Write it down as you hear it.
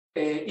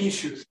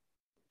issues.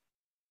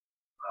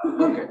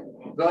 Okay,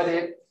 got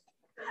it.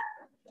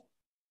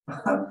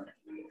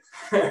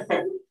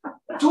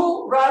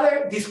 Two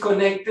rather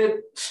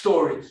disconnected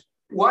stories.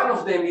 One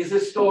of them is the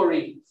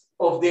story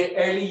of the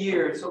early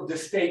years of the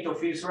state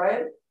of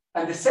Israel,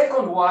 and the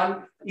second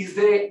one is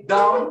the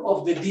dawn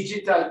of the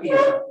digital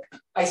era.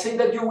 I think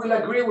that you will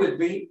agree with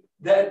me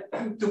that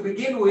to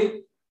begin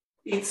with,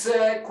 it's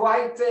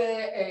quite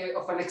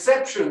of an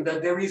exception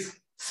that there is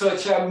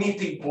such a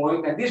meeting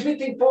point, and this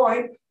meeting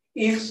point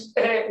is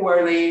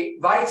where the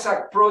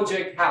WEIZAC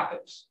project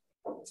happens.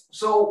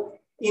 So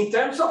in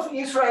terms of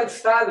Israel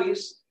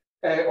studies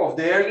of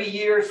the early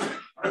years,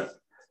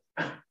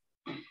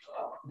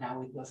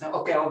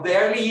 of the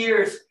early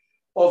years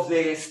of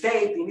the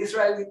state in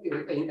Israel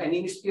and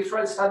in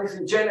Israel studies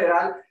in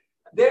general,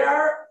 there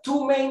are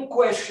two main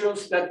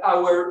questions that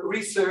our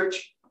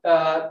research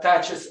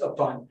touches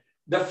upon.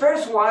 The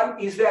first one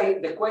is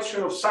the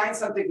question of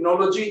science and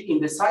technology in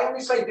the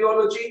Zionist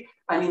ideology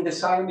and in the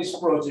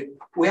Zionist project.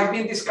 We have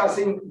been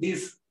discussing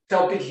this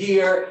topic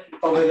here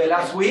over the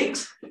last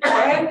weeks,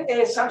 and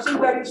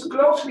something that is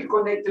closely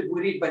connected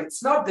with it, but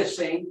it's not the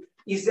same,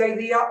 is the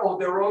idea of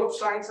the role of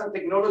science and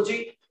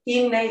technology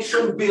in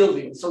nation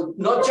building. So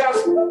not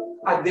just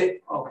at the,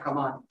 oh, come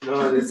on.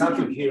 No, there's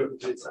something here.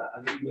 It's,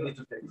 we need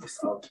to take this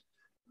out.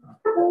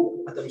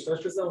 אתה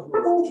משתמש בזה או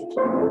לא?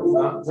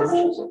 זה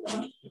משהו?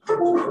 לא,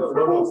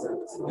 לא, זה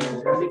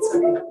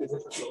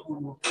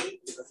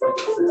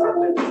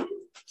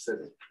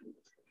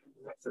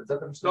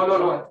לא, לא,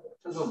 לא.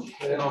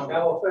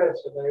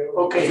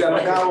 אוקיי. זה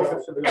המגע הרופא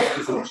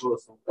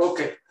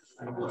אוקיי.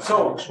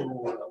 So,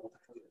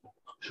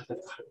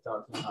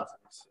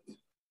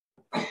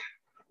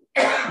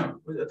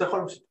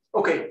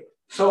 okay,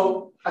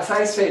 so as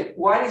I said,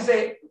 one is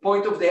the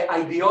point of the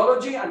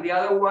ideology, and the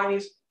other one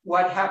is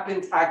what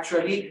happened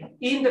actually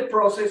in the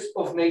process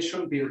of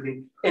nation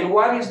building, and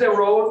what is the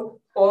role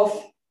of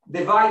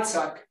the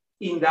WEIZAC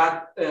in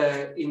that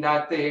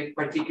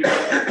particular.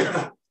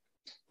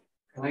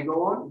 Can I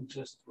go on?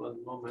 Just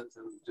one moment.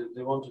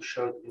 They want to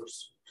share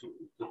yours to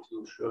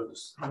share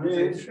this.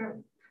 Sure.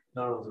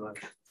 No, no,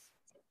 okay.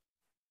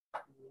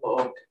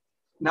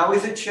 Now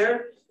is it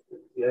shared?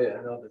 Yeah,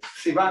 I know that.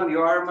 סיוון, you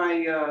are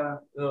my...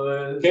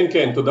 כן,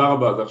 כן, תודה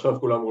רבה. זה עכשיו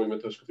כולם רואים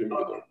את השקפים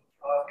בגדול.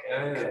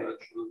 Okay.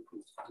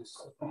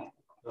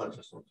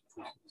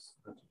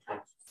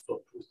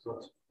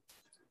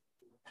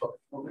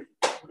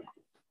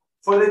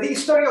 For the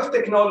history of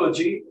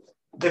technology,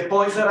 the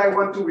points that I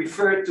want to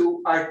refer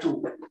to are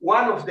two.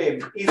 One of them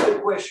is the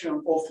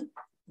question of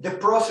the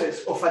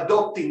process of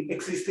adopting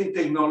existing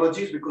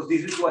technologies, because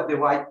this is what the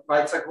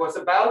WEIZAC was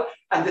about.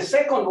 And the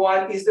second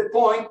one is the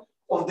point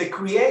of the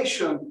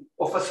creation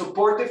of a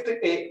supportive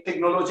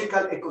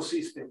technological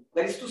ecosystem.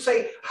 That is to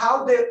say,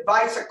 how the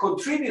WEIZAC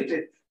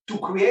contributed to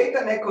create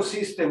an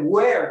ecosystem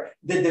where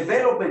the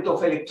development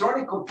of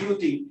electronic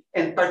computing,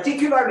 and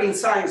particularly in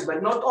science,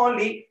 but not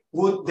only,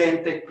 would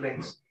then take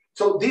place.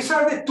 So these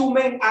are the two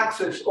main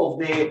axes of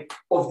the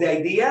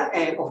idea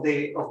and of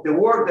the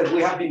work that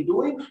we have been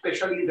doing,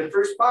 especially in the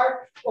first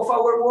part of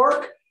our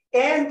work.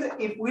 And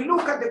if we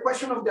look at the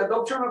question of the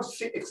adoption of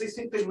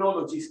existing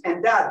technologies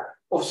and that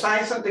of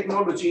science and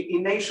technology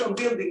in nation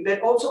building,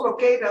 that also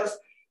locate us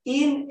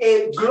in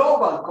a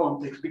global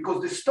context,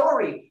 because the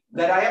story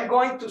that I am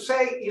going to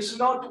say is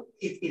not,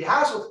 it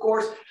has, of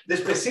course, the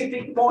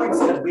specific points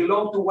that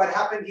belong to what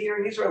happened here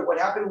in Israel, what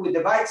happened with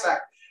the WEIZAC.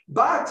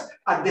 But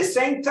at the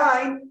same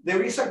time,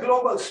 there is a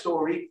global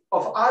story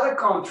of other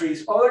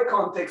countries, other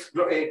contexts,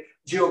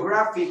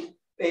 geographic,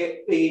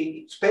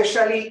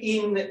 especially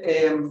in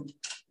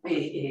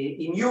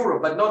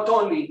Europe, but not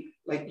only.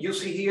 Like you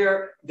see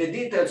here, the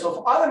details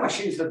of other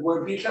machines that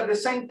were built at the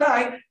same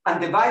time,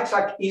 and the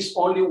WEIZAC is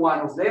only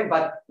one of them,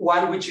 but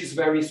one which is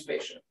very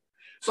special.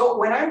 So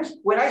when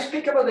I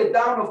speak about the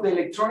dawn of the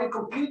electronic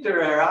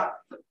computer era,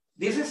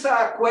 this is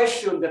a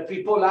question that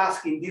people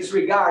ask in this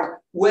regard: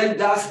 when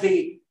does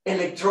the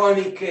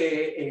electronic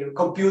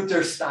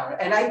computer start?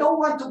 And I don't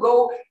want to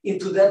go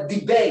into that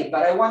debate,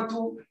 but I want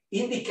to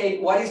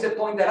indicate what is the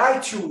point that I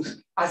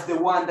choose as the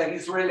one that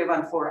is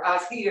relevant for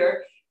us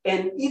here.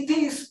 And it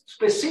is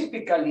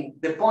specifically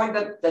the point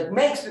that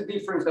makes the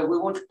difference that we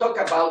want to talk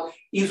about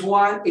is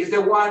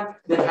the one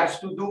that has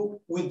to do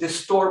with the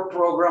store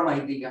program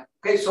idea.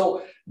 Okay,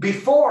 so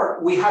before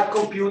we had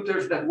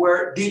computers that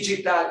were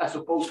digital as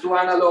opposed to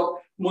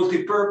analog,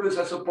 multi-purpose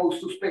as opposed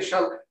to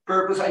special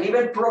purpose, and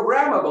even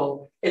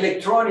programmable,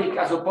 electronic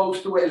as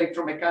opposed to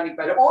electromechanical.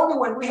 But only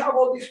when we have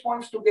all these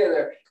points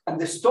together, and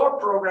the store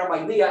program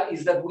idea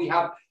is that we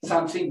have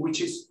something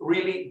which is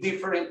really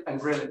different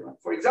and relevant.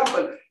 For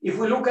example, if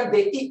we look at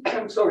the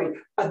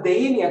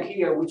ENIAC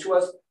here, which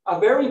was a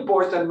very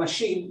important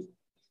machine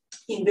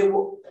in the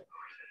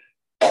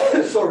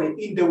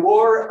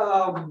war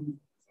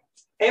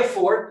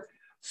effort.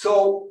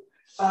 So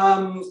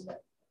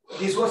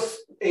this was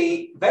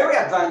a very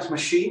advanced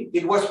machine.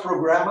 It was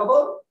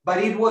programmable, but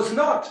it was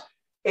not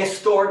a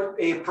stored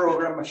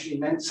program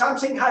machine. And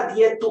something had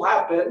yet to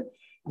happen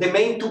The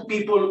main two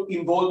people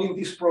involved in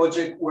this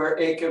project were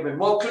Ekev and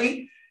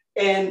Mokli,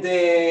 and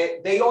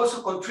they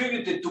also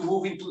contributed to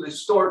move into the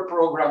stored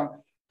program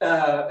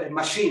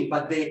machine.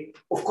 But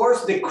of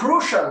course, the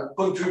crucial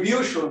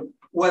contribution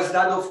was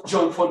that of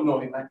John von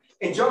Neumann.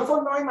 And John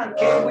von Neumann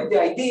came with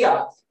the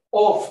idea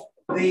of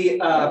the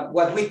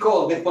what we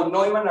call the von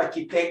Neumann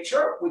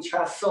architecture, which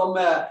has some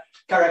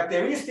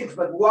characteristics,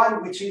 but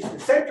one which is the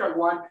central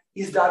one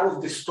is that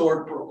of the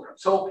stored program.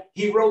 So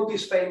he wrote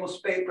this famous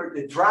paper,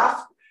 The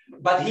Draft,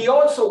 but he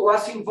also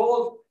was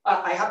involved.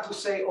 I have to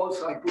say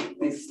also, I put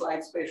this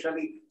slide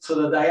specially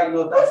so that I am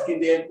not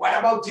asking them, what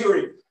about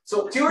Turing?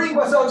 So Turing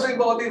was also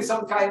involved in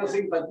some kind of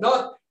thing, but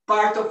not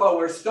part of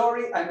our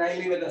story, and I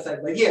leave it aside.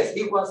 But yes,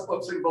 he was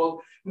also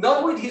involved,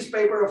 not with his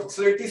paper of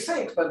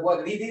 36, but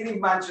what he did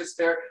in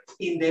Manchester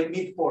in the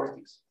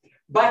mid-40s.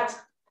 But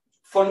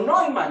von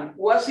Neumann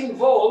was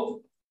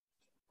involved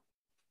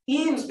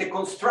in the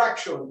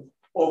construction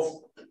of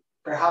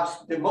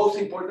perhaps the most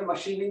important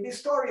machine in this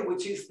story,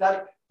 which is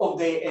that of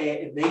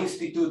the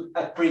institute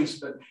at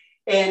Princeton.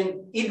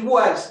 And it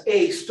was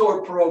a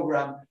stored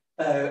program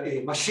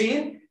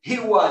machine. He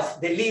was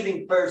the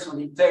leading person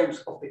in terms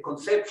of the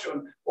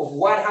conception of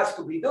what has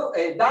to be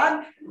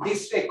done.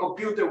 This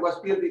computer was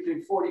built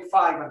between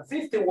 45 and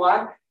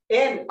 51,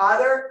 and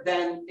other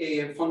than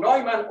von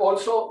Neumann,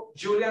 also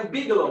Julian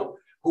Bigelow,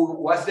 who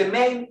was the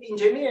main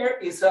engineer,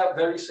 is a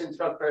very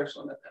central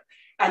person at that.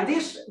 And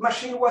this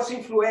machine was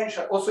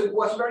influential. Also, it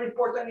was very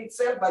important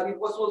itself, but it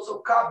was also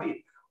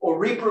copied or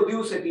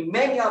reproduced in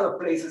many other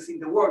places in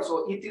the world.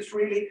 So it is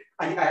really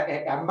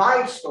a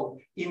milestone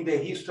in the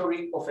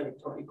history of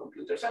electronic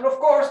computers. And of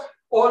course,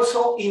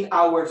 also in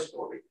our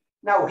story.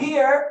 Now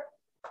here,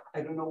 I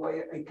don't know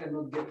why I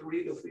cannot get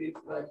rid of it,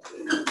 but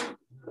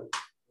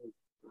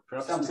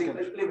something,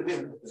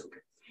 okay.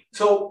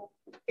 So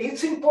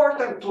it's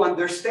important to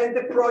understand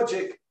the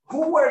project,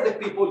 who were the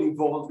people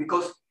involved,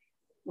 because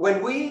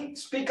when we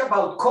speak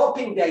about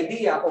copying the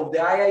idea of the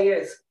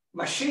IIS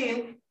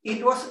machine,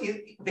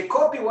 the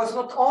copy was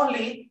not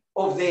only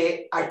of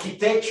the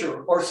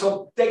architecture or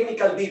some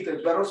technical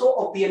details, but also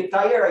of the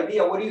entire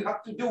idea. What do you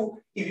have to do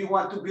if you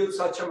want to build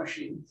such a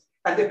machine?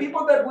 And the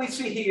people that we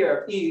see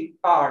here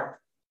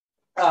are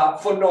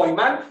von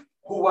Neumann,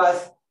 who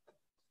was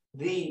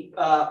the,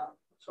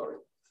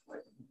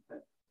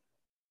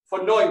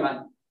 von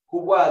Neumann, who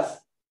was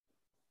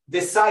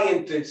the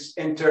scientist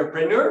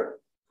entrepreneur.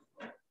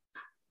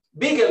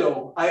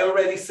 Bigelow, I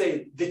already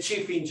said, the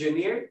chief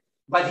engineer.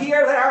 But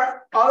here there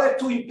are other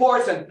two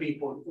important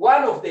people.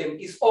 One of them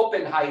is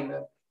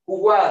Oppenheimer,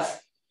 who was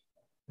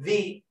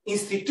the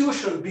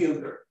institution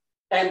builder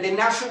and the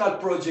national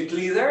project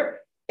leader,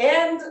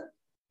 and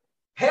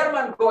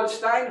Hermann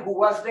Goldstein, who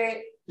was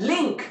the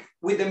link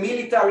with the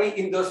military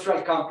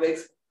industrial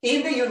complex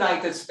in the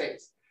United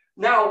States.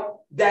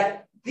 Now,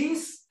 that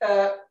this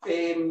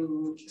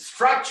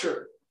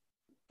structure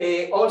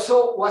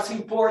also was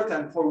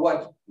important for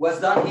what was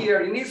done here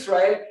in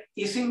Israel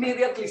is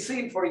immediately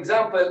seen, for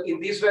example, in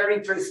this very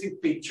interesting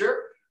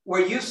picture,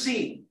 where you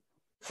see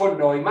von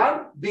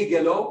Neumann,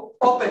 Bigelow,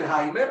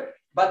 Oppenheimer,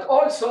 but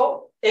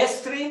also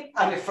Estrin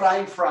and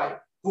Ephraim Frey,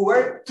 who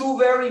were two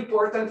very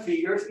important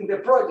figures in the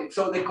project.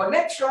 So the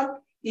connection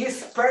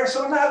is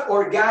personal,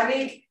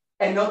 organic,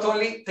 and not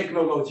only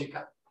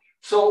technological.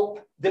 So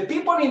the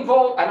people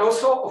involved, and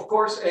also, of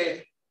course,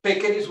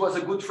 Pekeris was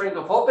a good friend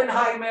of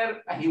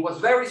Oppenheimer, and he was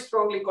very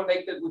strongly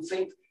connected with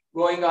things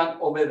going on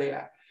over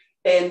there.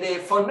 And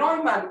von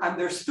Neumann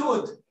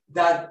understood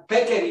that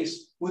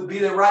Pekeris would be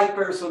the right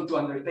person to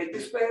undertake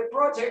this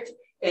project.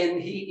 And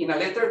he, in a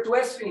letter to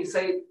Estrin, he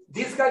said,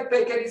 this guy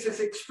Pekeris is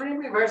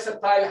extremely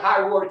versatile,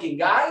 hardworking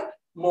guy.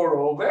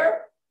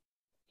 Moreover,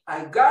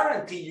 I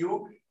guarantee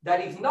you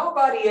that if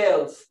nobody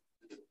else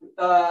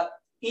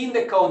in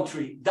the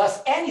country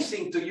does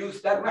anything to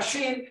use that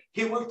machine,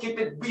 he will keep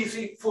it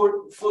busy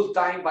full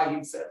time by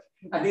himself.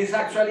 And this is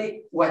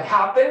actually what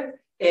happened.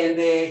 And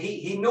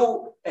he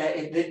knew,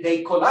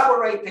 they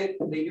collaborated,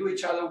 they knew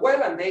each other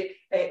well, and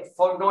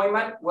von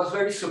Neumann was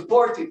very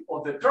supportive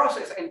of the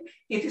process. And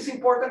it is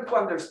important to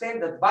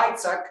understand that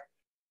WEIZAC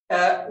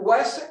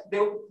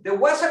there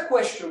was a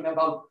question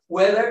about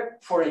whether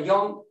for a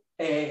young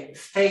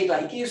state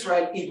like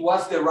Israel, it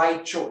was the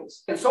right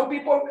choice. And some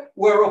people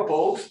were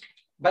opposed,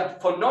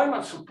 but von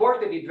Neumann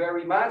supported it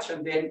very much.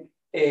 And then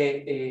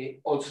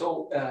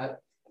also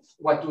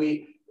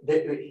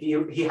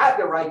he had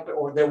the right,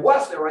 or there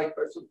was the right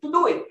person to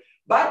do it.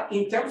 But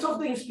in terms of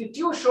the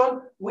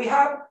institution, we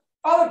have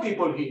other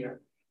people here.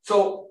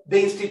 So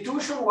the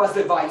institution was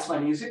the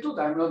Weizmann Institute.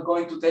 I'm not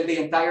going to tell the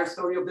entire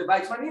story of the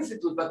Weizmann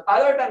Institute, but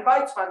other than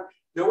Weizmann,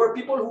 there were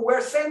people who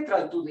were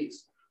central to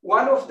this.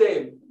 One of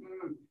them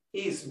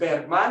is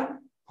Bergman,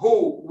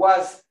 who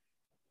was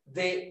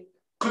the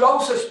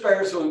closest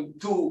person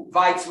to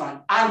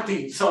Weizmann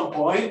until some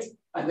point,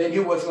 and then he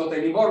was not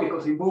anymore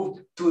because he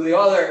moved to the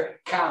other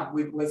camp,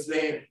 which was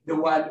the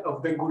one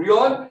of Ben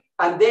Gurion,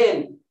 and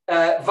then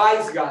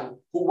Weisgal,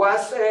 who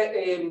was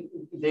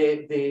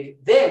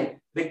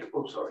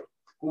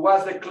who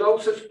was the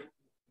closest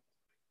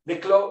the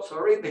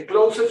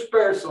closest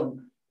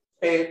person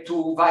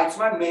to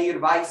Weizmann, Meir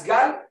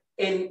Weizgal,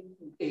 and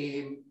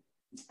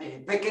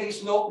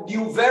Pekeris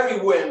knew very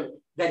well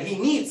that he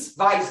needs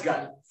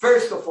Weizgal,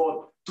 first of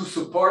all, to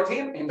support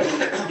him, and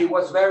he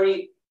was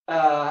very,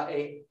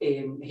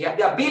 he had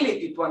the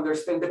ability to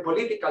understand the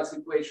political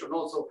situation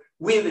also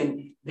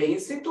within the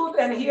institute,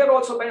 and here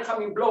also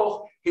Benjamin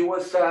Bloch, he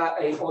was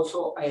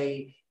also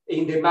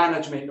in the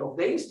management of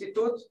the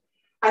institute.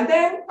 And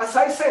then, as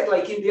I said,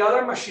 like in the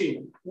other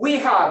machine, we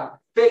have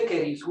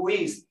Pekeris, who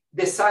is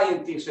the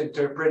scientist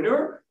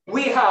entrepreneur.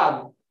 We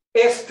have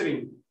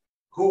Estrin,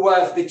 who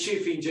was the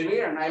chief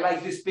engineer, and I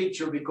like this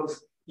picture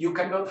because you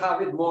cannot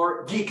have it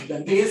more geek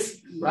than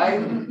this,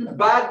 right?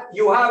 But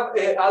you have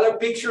other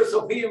pictures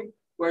of him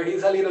where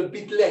he's a little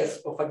bit less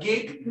of a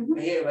geek.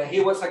 He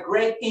was a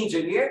great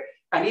engineer,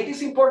 and it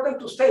is important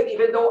to state,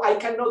 even though I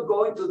cannot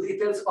go into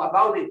details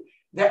about it,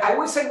 that I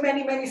will say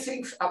many, many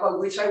things about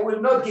which I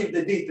will not give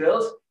the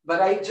details,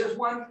 but I just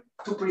want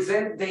to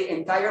present the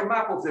entire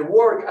map of the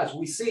work as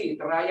we see it,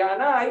 Raya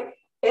and I.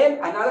 And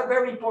another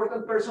very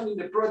important person in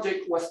the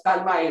project was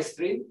Talma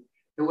Estrin,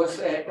 who was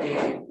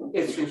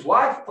Estrin's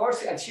wife, of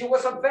course, and she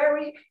was a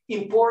very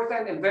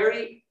important and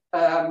very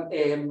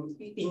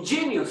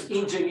ingenious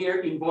engineer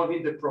involved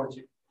in the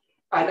project.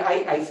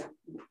 And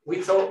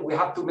we thought we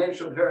have to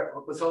mention her,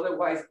 because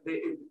otherwise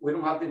we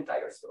don't have the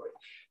entire story.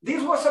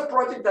 This was a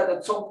project that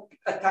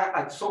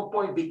at some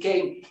point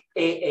became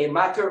a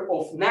matter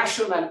of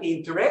national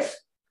interest.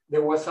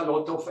 There was a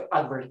lot of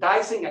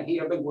advertising, and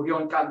here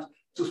Ben-Gurion comes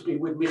to speak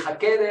with Micha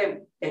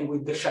Kedem and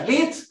with the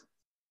Shalit.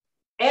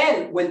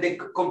 And when the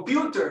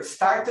computer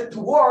started to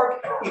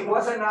work, it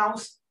was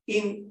announced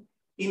in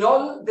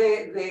all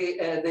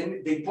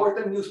the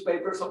important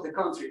newspapers of the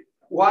country.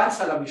 Once,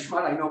 Al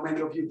Mishmar, I know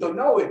many of you don't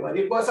know it, but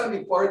it was an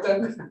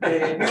important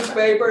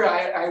newspaper.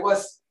 I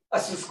was a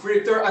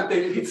subscriber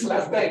until its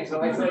last day,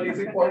 so I thought it's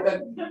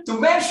important to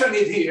mention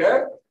it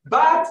here.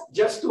 But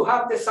just to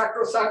have the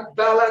sacrosanct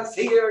balance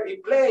here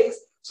in place,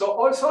 so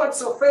also at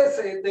Sofes,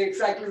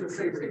 exactly the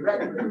same thing,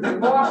 right? The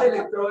Moach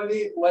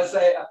Electronic was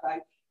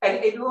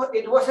and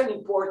it was an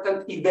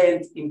important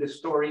event in the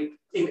story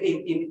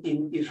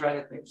in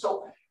Israel.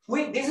 So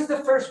this is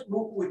the first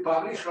book we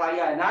published,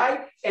 Raya and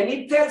I, and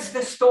it tells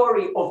the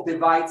story of the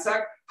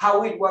WEIZAC,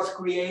 how it was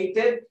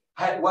created,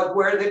 what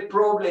were the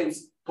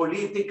problems,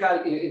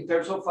 political, in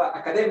terms of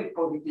academic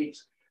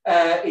politics,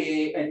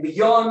 and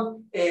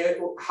beyond,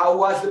 how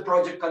was the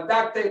project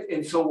conducted,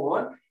 and so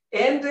on.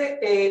 And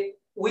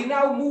we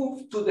now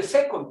move to the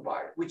second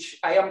part, which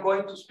I am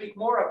going to speak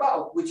more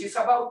about, which is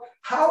about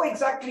how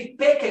exactly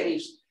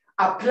Pekeris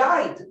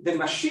applied the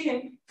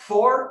machine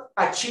for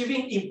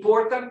achieving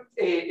important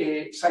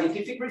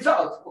scientific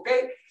results,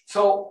 okay?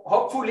 So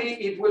hopefully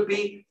it will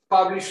be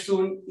published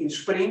soon in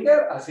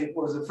Springer, as it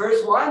was the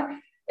first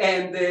one.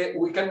 And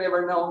we can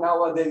never know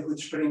nowadays with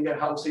Springer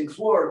how things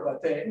work,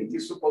 but it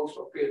is supposed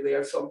to appear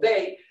there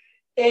someday.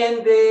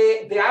 And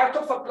the art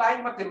of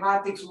applying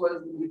mathematics,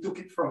 well, we took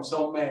it from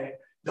some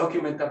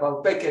document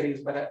about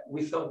Pekeris, but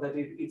we thought that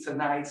it's a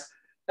nice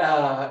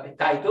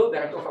title, the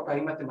art of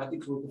applying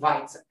mathematics with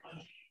WEIZAC.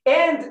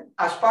 And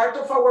as part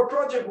of our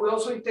project, we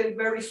also intend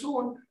very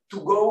soon to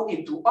go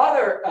into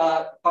other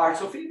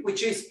parts of it,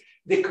 which is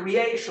the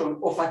creation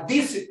of a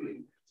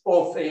discipline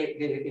of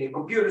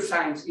computer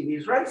science in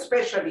Israel,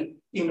 especially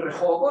in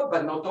Rehovot,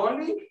 but not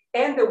only,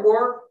 and the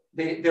work,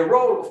 the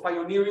role of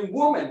pioneering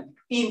women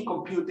in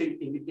computing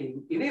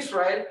in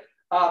Israel.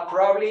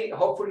 Probably,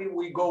 hopefully,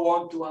 we go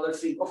on to other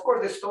things. Of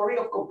course, the story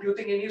of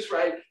computing in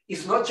Israel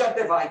is not just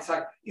the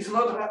WEIZAC, it's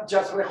not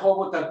just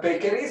Rehovot and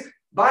Pekeris,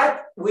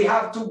 but we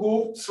have to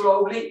move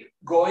slowly,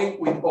 going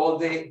with all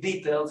the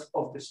details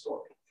of the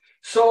story.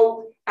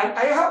 So, and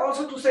I have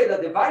also to say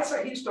that the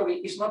WEIZAC history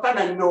is not an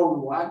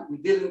unknown one. We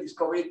didn't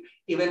discover it,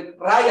 even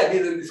Raya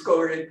didn't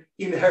discover it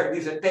in her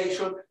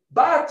dissertation,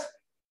 but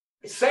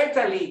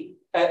certainly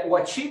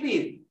what she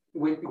did,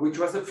 which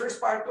was the first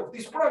part of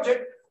this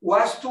project,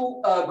 was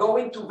to go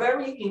into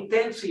very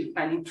intensive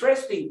and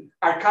interesting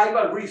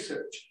archival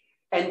research.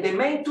 And the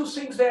main two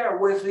things there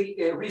was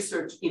the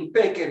research in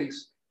Pekeris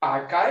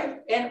archive,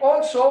 and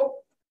also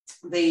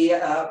the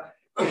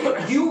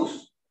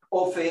use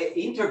of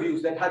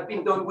interviews that had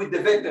been done with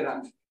the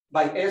veterans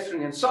by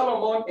Estrin and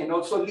Solomon, and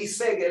also Lee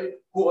Segel,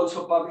 who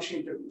also published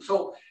interviews.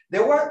 So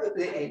there were,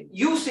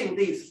 using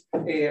this,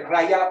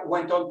 Raya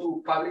went on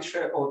to publish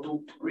or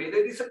to create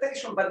a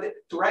dissertation, but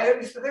to write a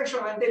dissertation,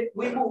 and then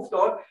we moved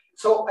on.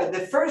 So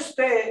the first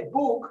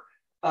book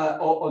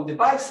on the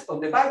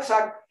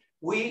WEIZAC,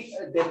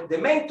 the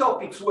main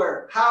topics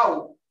were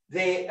how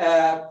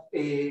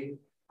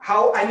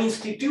how an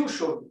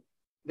institution,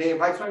 the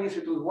Weizmann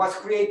Institute, was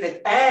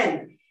created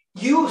and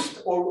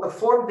used or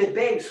formed the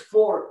base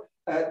for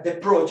the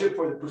project,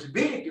 for the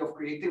possibility of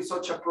creating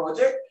such a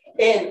project.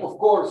 And of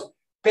course,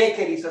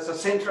 Pekeris as a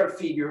central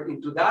figure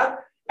into that.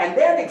 And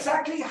then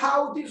exactly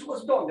how this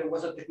was done. There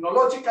was a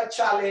technological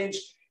challenge.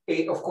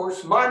 Of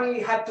course, money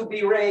had to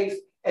be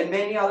raised and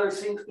many other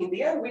things. In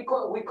the end, we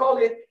call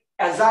it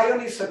a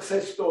Zionist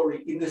success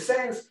story, in the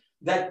sense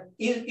that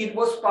it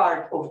was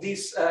part of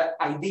this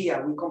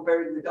idea, we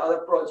compare it with other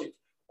projects,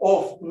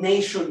 of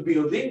nation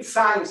building,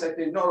 science and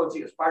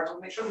technology as part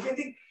of nation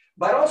building,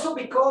 but also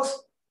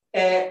because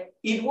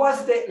it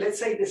was the, let's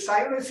say, the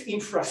Zionist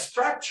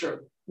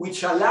infrastructure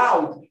which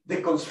allowed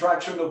the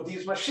construction of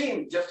this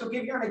machine. Just to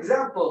give you an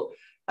example,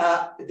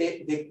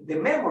 the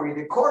memory,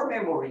 the core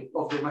memory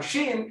of the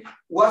machine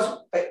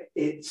was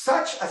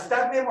such as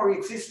that memory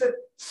existed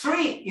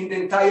 3 in the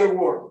entire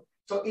world.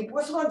 So it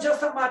was not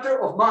just a matter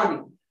of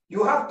money.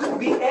 You have to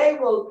be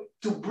able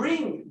to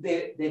bring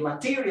the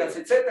materials,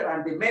 etc.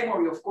 And the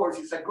memory, of course,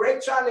 is a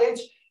great challenge.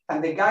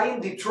 And the guy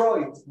in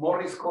Detroit,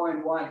 Morris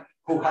Cohen, one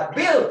who had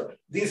built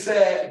these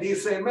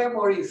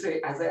memories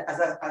as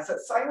a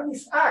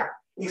Zionist act,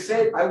 he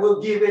said, I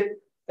will give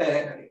it,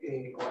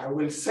 I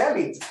will sell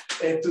it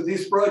to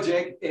this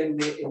project.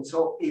 And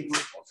so it was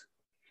possible.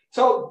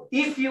 So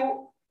if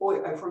you,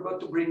 I forgot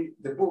to bring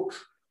the books.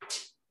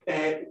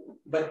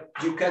 But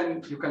you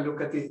can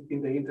look at it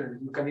in the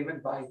internet. You can even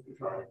buy it if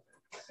you want.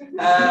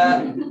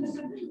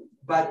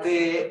 But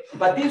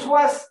this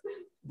was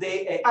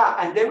the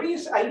and there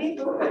is, I need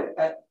to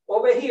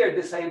over here,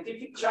 the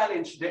scientific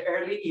challenge, the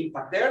early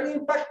impact. The early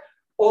impact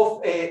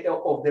of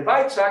the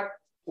WEIZAC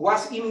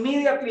was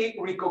immediately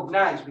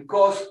recognized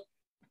because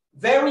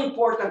very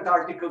important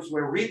articles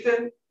were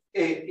written,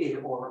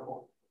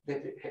 or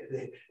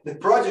the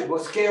project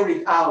was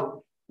carried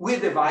out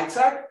with the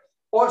WEIZAC.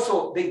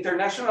 Also, the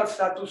international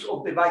status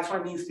of the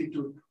Weizmann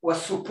Institute was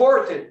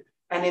supported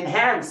and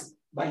enhanced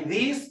by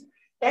this.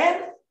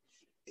 And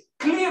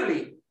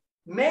clearly,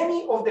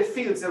 many of the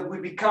fields that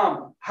will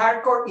become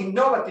hardcore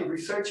innovative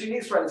research in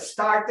Israel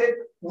started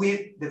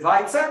with the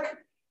WEIZAC.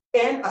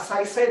 And as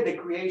I said, the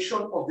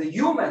creation of the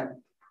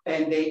human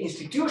and the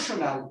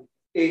institutional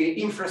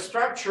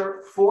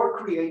infrastructure for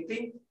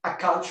creating a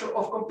culture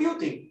of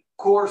computing,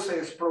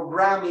 courses,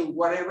 programming,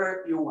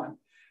 whatever you want.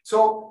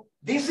 So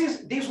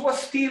this was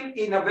still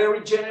in a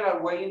very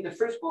general way in the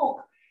first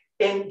book.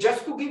 And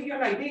just to give you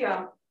an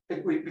idea,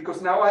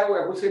 because now I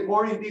will say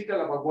more in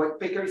detail about what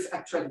Pekeris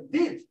actually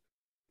did,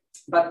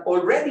 but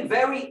already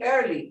very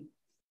early,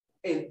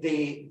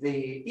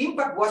 the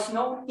impact was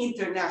known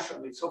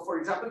internationally. So for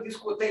example, this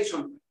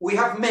quotation, we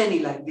have many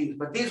like this,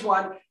 but this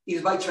one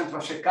is by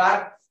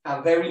Chandrasekhar,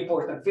 a very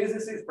important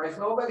physicist, Prize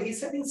Nobel. He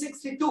said in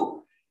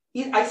 '62,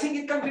 I think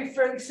it can be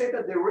fairly said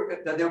that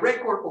the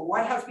record of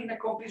what has been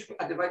accomplished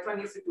at the Weizmann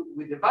Institute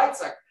with the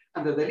WEIZAC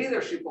under the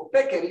leadership of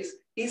Pekeris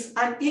is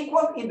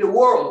unequaled in the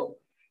world.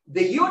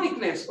 The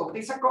uniqueness of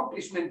this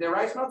accomplishment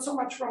derives not so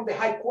much from the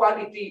high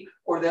quality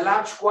or the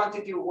large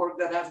quantity of work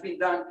that has been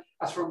done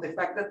as from the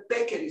fact that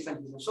Pekeris and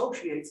his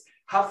associates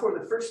have for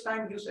the first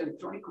time used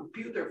electronic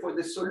computer for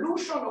the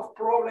solution of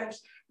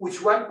problems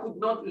which one could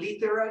not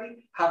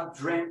literally have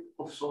dreamt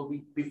of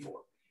solving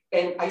before.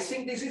 And I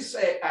think this is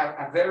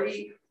a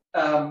very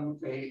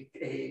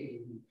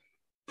a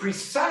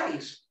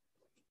precise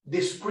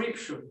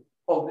description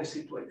of the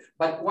situation,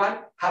 but one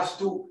has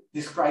to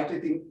describe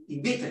it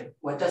in detail.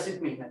 What does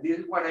it mean? And this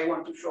is what I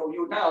want to show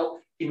you now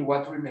in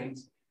what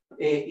remains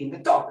in the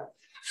talk.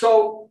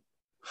 So,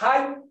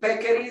 Chaim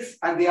Pekeris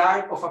and the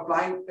art of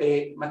applying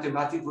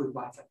mathematics with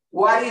WEIZAC.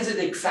 What is it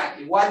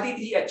exactly? What did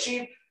he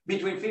achieve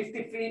between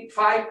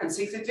 55 and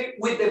 63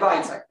 with the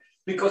WEIZAC?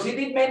 Because he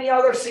did many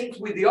other things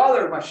with the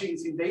other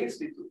machines in the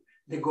institute.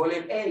 The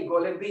Golem A,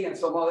 Golem B, and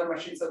some other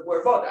machines that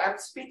were bought. I'm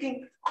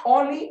speaking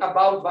only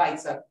about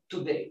WEIZAC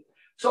today.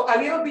 So a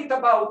little bit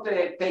about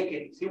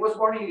Pekeris. He was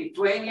born in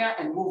Lithuania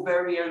and moved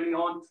very early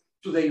on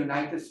to the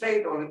United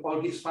States.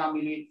 All his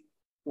family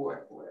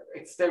were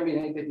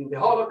exterminated in the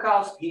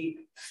Holocaust.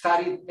 He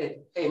studied at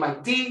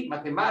MIT,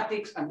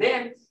 mathematics, and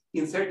then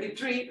in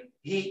 '33,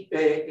 he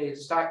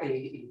started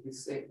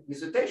his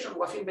dissertation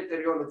was in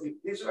meteorology.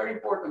 This is very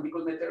important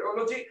because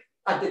meteorology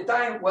at the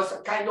time was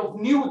a kind of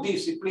new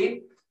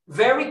discipline,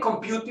 very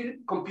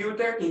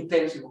computer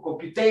intensive,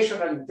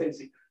 computational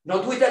intensive,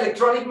 not with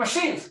electronic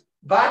machines,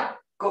 but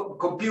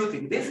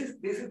computing. This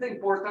is the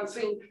important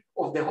thing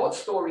of the whole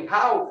story,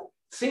 how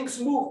things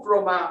move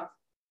from a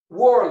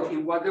world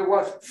in what there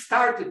was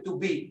started to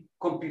be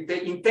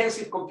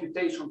intensive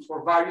computations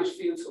for various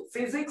fields of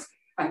physics.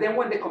 And then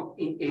when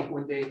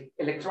the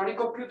electronic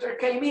computer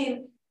came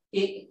in,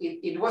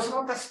 it was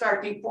not a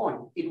starting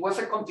point. It was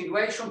a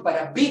continuation, but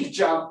a big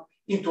jump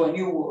into a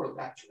new world,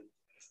 actually.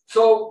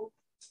 So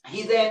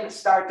he then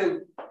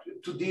started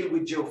to deal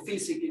with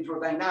geophysics,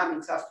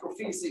 hydrodynamics,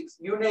 astrophysics,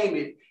 you name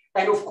it.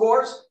 And of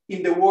course,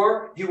 in the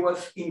war, he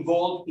was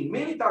involved in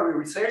military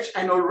research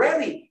and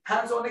already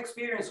hands-on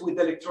experience with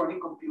electronic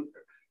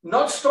computer.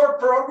 Not stored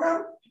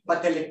program,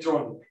 but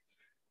electronic,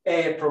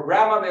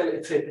 programmable,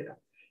 etc.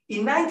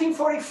 In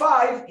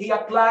 1945, he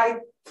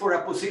applied for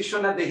a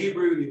position at the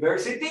Hebrew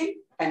University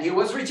and he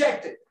was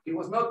rejected. He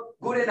was not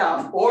good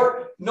enough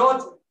or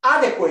not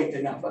adequate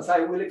enough, as I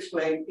will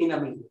explain in a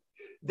minute.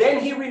 Then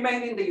he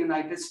remained in the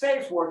United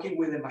States working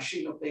with the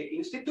machine of the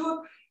Institute,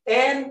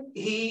 and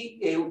he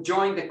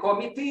joined the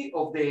committee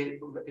of the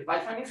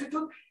Weizmann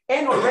Institute,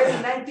 and already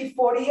in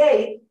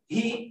 1948,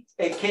 he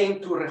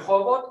came to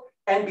Rehovot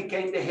and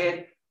became the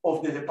head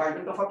of the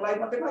Department of Applied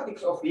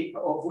Mathematics, of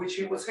which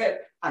he was head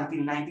until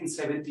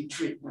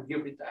 1973 when he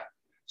retired.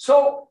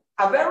 So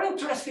a very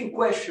interesting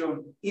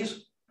question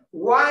is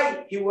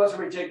why he was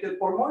rejected,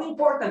 or more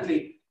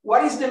importantly,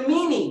 what is the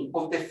meaning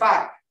of the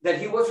fact that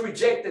he was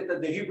rejected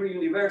at the Hebrew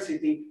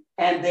University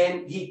and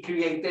then he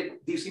created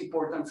this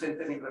important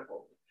center in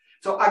Republic.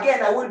 So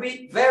again, I will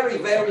be very,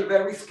 very,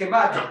 very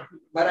schematic,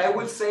 but I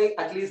will say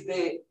at least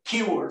the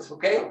keywords,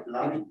 okay?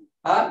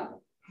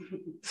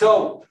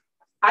 So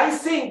I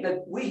think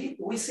that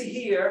we see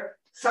here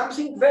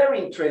something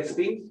very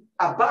interesting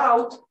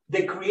about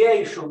the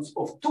creation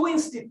of two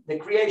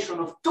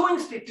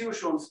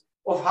institutions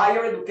of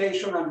higher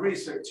education and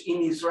research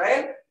in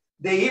Israel,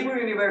 the Hebrew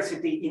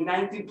University in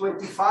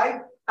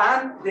 1925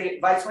 and the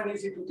Weizmann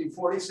Institute in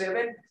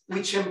 47,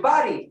 which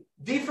embody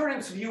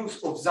different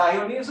views of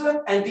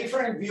Zionism and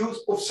different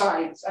views of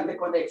science and the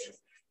connections.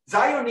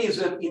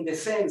 Zionism in the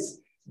sense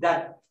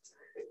that,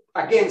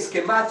 again,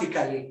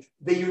 schematically,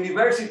 the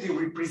university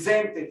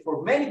represented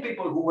for many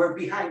people who were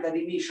behind that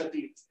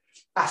initiative,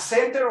 a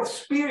center of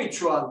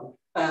spiritual,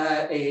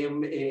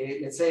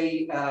 let's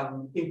say,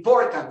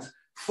 importance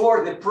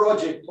for the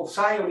project of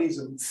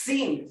Zionism,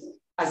 seen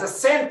as a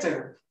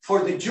center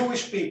for the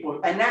Jewish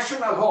people, a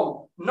national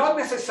home, not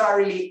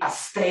necessarily a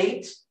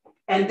state,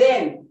 and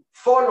then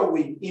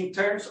following in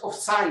terms of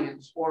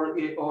science or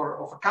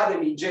of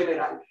academy in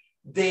general,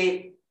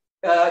 the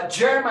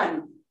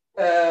German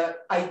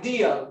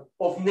ideal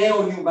of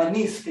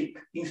neo-humanistic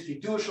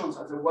institutions,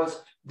 as it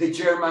was the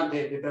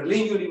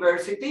Berlin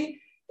University,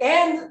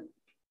 and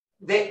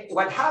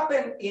what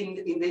happened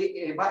in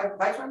the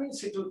Weizmann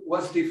Institute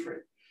was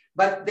different.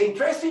 But the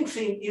interesting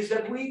thing is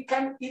that we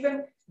can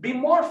even be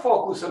more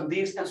focused on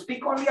this and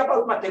speak only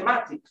about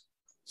mathematics.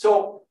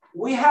 So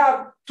we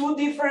have two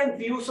different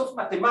views of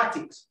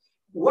mathematics.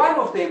 One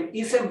of them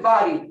is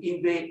embodied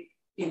in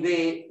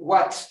the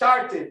what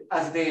started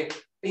as the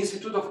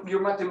Institute of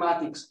Pure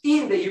Mathematics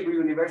in the Hebrew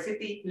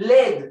University,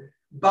 led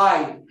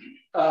by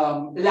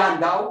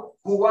Landau,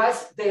 who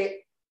was the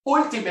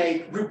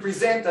ultimate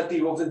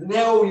representative of the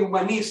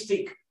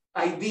neo-humanistic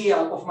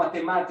ideal of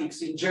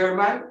mathematics in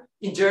Germany.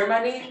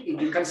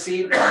 You can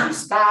see it by his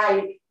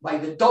style, by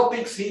the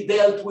topics he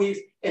dealt with,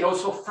 and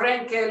also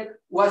Frenkel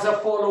was a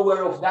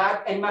follower of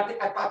that. And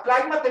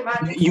applied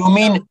mathematics. You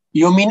mean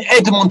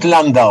Edmund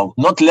Landau,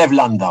 not Lev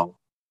Landau.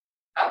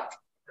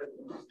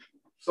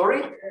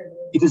 Sorry?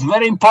 It is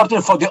very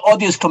important for the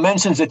audience to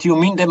mention that you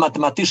mean the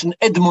mathematician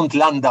Edmund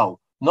Landau,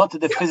 not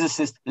the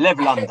physicist Lev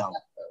Landau.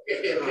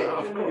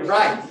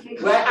 Right.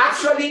 Well,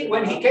 actually,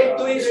 when he came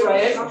to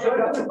Israel,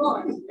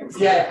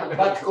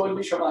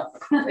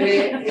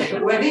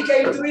 when he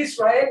came to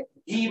Israel,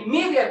 he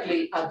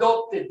immediately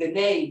adopted the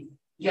name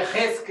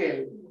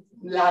Yechezkel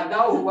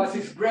Landau, who was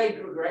his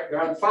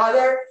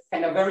great-grandfather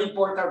and a very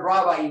important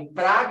rabbi in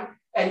Prague.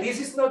 And this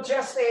is not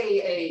just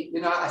a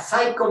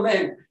side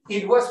comment.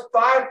 It was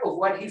part of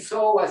what he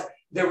saw as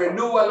the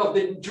renewal of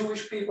the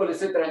Jewish people,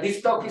 etc.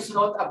 This talk is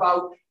not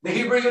about the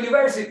Hebrew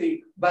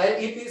University, but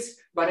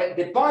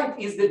the point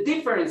is the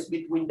difference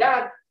between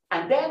that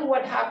and then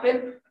what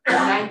happened in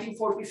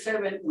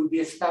 1947 with the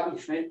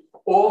establishment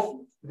of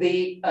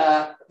the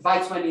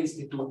Weizmann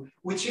Institute,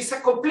 which is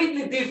a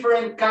completely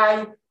different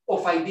kind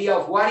of idea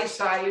of what is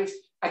science.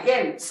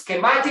 Again,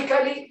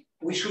 schematically,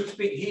 we should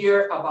speak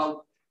here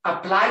about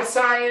applied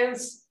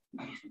science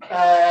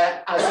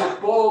as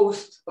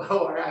opposed,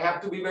 or I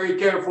have to be very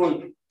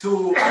careful,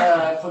 to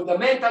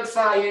fundamental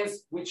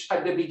science, which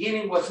at the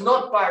beginning was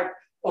not part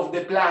of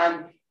the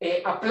plan,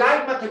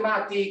 applied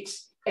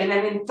mathematics, and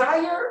an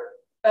entire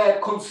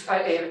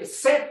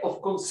set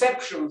of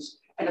conceptions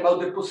and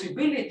about the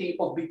possibility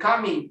of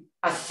becoming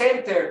a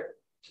center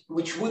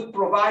which would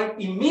provide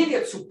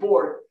immediate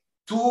support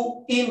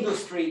to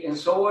industry and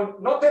so on.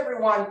 Not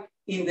everyone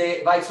in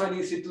the Weizmann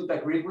Institute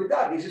agreed with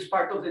that. This is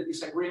part of the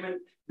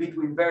disagreement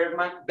between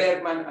Bergman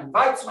and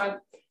Weizmann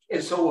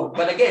and so on.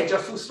 But again,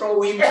 just to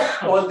throw in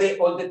all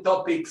the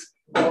topics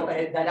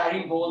that are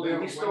involved in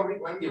this story.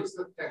 When was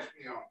the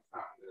Technion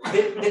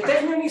founded? The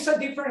Technion is a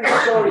different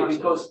story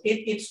because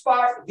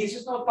this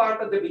is not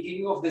part of the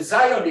beginning of the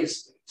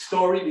Zionist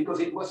story because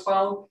it was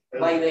found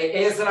by the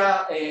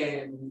Ezra,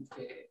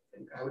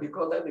 how do you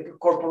call that, the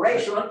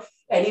corporation,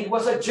 and it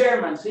was a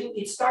German thing.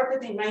 It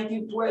started in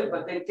 1912,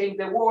 but then came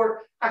the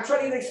war.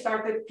 Actually, they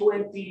started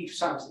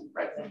 20-something,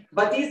 right?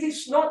 But this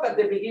is not at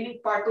the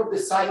beginning part of the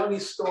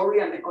Zionist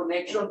story and the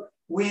connection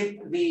with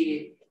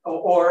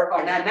or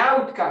an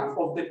outcome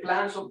of the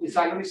plans of the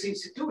Zionist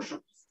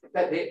institutions.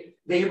 That the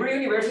Hebrew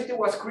University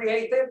was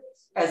created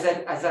as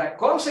a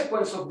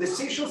consequence of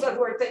decisions that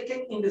were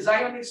taken in the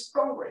Zionist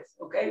Congress,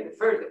 okay? The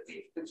first, the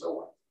fifth, and so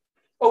on.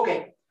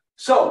 Okay,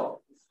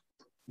 so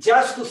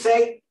just to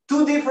say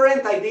two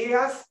different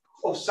ideas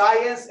of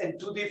science and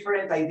two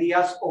different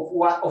ideas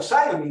of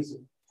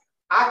Zionism.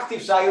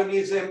 Active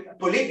Zionism,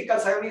 political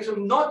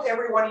Zionism, not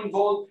everyone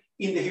involved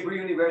in the Hebrew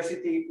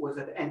University was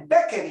that. And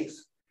Pekeris,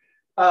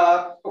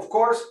 of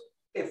course,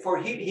 for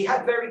him, he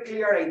had very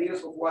clear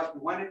ideas of what he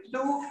wanted to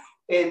do.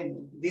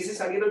 and this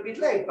is a little bit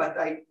late, but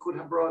I could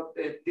have brought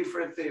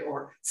different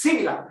or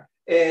similar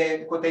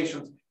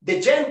quotations. The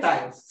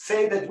Gentiles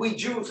say that we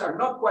Jews are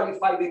not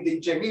qualified in the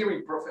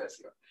engineering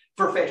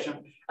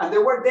profession. And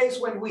there were days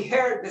when we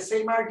heard the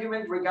same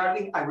argument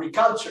regarding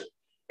agriculture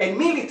and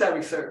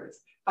military service.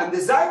 And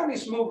the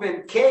Zionist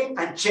movement came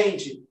and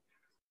changed it.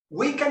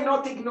 We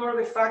cannot ignore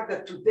the fact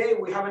that today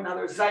we have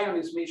another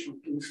Zionist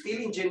mission to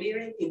instill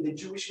engineering in the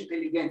Jewish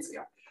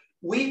intelligentsia.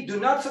 We do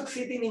not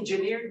succeed in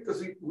engineering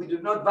because we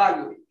do not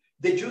value it.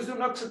 The Jews do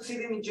not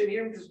succeed in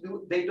engineering because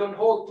they don't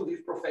hold to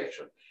this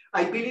profession.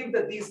 I believe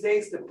that these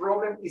days the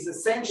problem is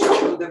essential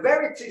to the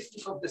very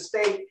existence of the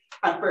state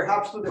and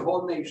perhaps to the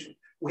whole nation.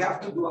 We have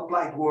to do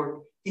applied work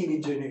in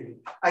engineering.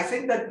 I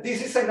think that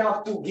this is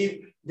enough to give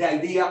the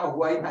idea of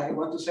what I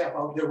want to say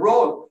about the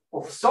role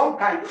of some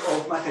kind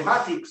of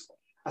mathematics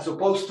as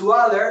opposed to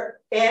other,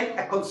 and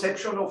a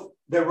conception of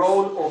the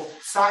role of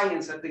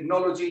science and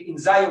technology in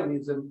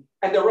Zionism,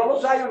 and the role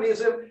of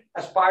Zionism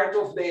as part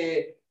of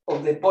the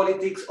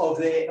politics of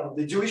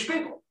the Jewish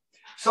people.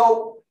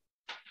 So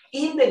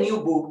in the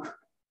new book,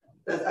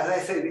 as I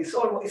said,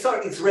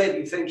 it's ready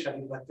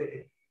essentially, but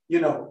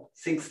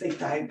things take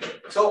time.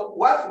 So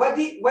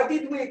what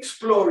did we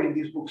explore in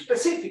this book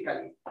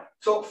specifically?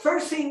 So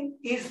first thing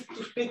is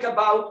to speak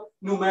about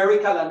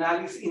numerical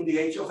analysis in the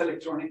age of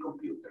electronic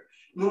computer.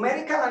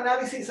 Numerical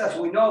analysis, as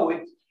we know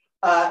it,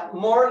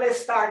 more or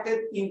less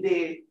started in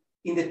the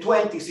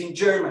 20s in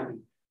Germany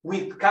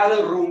with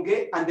Karl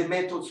Runge and the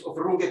methods of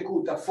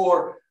Runge-Kutta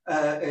for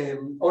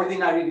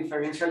ordinary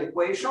differential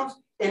equations,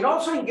 and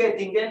also in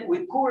Göttingen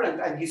with Courant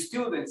and his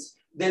students.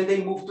 Then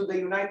they moved to the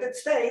United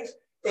States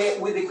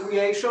with the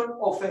creation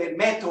of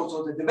methods,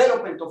 or the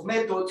development of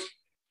methods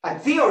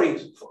and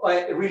theories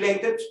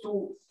related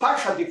to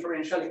partial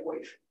differential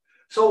equations.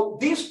 So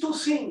these two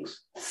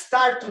things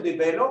start to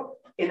develop.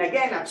 And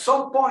again, at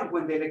some point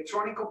when the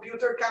electronic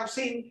computer comes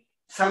in,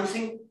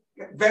 something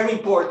very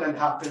important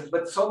happens,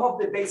 but some of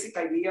the basic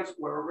ideas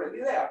were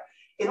already there.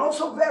 And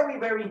also very,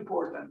 very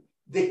important,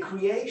 the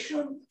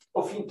creation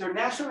of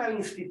international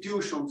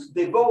institutions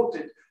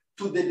devoted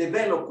to the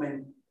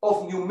development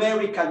of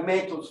numerical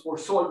methods for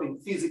solving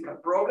physical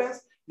problems.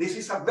 This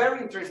is a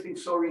very interesting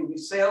story in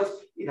itself.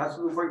 It has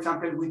to do, for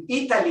example, with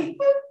Italy,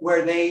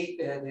 where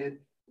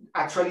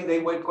actually they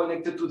were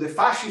connected to the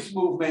fascist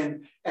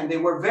movement, and they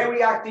were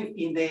very active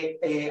in the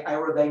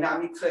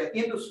aerodynamics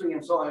industry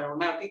and so on,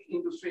 aeronautic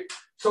industry.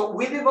 So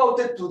we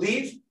devoted to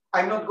this.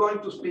 I'm not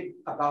going to speak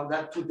about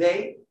that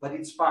today, but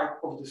it's part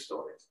of the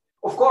story.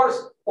 Of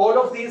course,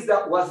 all of this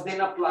that was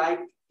then applied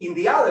in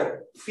the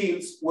other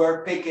fields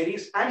where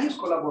Pekeris and his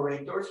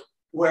collaborators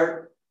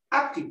were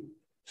active.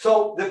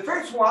 So the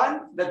first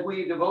one that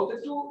we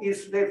devoted to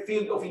is the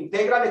field of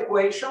integral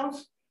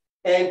equations,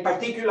 and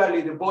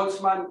particularly the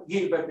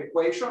Boltzmann-Hilbert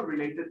equation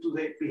related to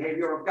the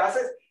behavior of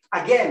gases.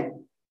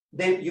 Again,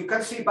 you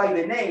can see by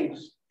the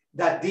names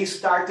that this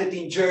started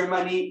in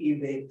Germany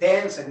in the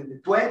 10s and in the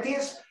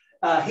 20s.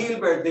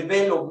 Hilbert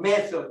developed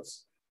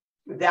methods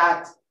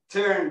that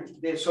turned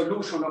the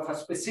solution of a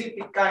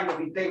specific kind of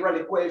integral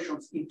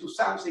equations into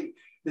something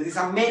that is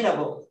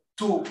amenable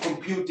to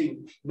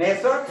computing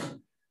methods.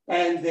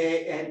 And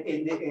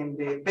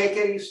the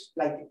Pekeris,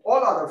 like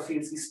all other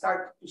fields, he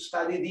started to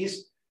study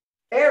this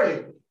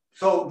early.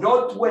 So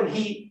not when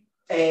he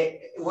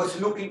was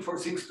looking for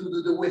things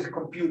to do with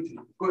computing,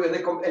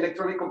 the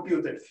electronic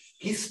computer.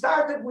 He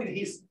started with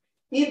his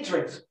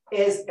interest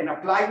as an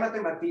applied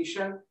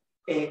mathematician,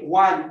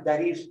 one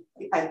that is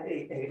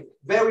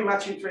very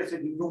much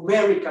interested in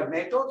numerical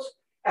methods,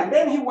 and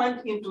then he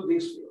went into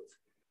this field.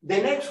 The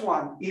next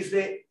one is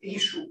the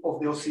issue of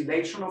the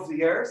oscillation of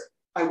the Earth.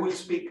 I will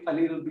speak a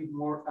little bit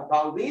more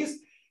about this,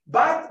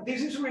 but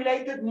this is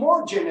related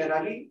more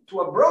generally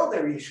to a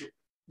broader issue,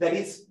 that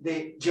is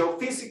the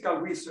geophysical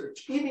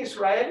research in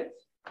Israel,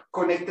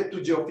 connected to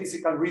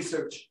geophysical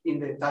research in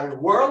the entire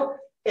world,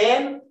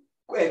 and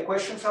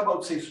questions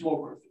about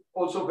seismography,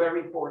 also very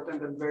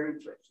important and very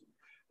interesting.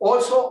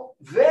 Also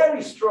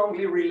very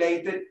strongly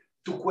related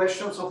to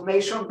questions of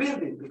nation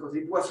building, because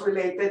it was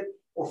related,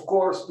 of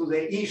course, to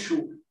the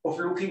issue of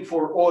looking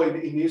for oil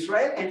in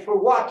Israel and for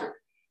water.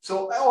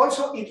 So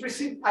also it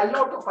received a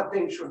lot of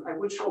attention. I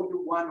will show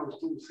you one or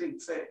two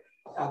things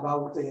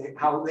about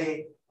how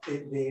the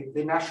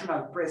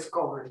national press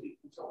covered it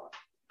and so on.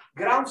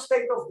 Ground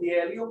state of the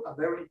helium, a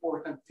very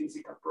important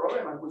physical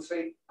problem. I will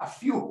say a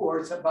few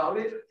words about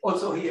it.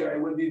 Also here, I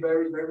will be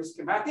very, very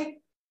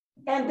schematic.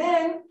 And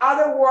then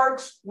other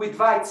works with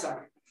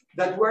WEIZAC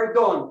that were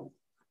done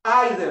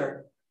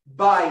either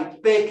by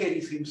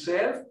Pekeris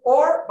himself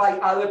or by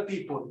other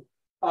people.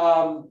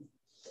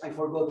 I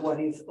forgot what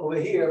is over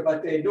here,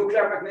 but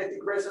nuclear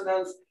magnetic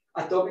resonance,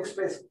 atomic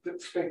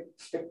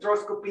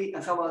spectroscopy,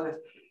 and some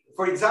others.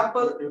 For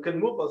example, you can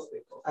move those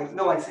people. I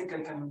think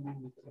I can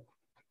move it.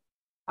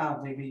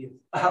 Maybe.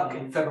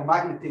 Okay,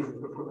 ferromagnetism.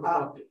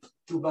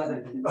 Too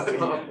bad.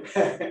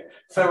 Okay.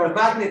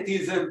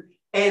 Ferromagnetism,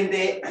 and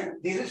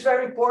this is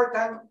very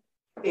important.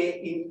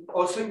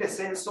 Also in the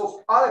sense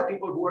of other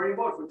people who were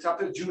involved. For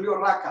example, Giulio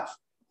Racah,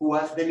 who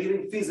was the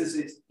leading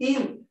physicist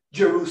in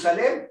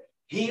Jerusalem.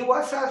 He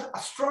was a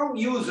strong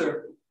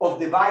user of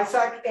the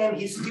WEIZAC, and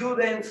his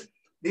students.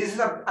 This is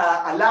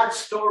a large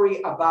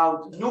story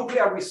about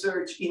nuclear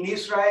research in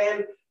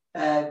Israel,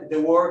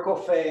 the work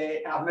of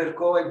Amir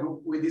Cohen,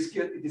 who we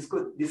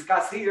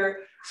discuss here.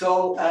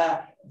 So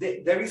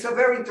there is a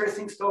very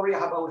interesting story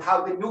about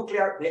how the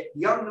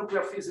young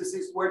nuclear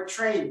physicists were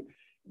trained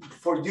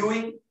for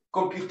doing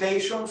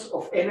computations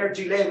of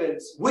energy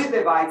levels with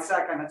the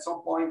WEIZAC, and at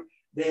some point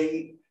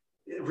they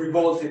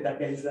revolted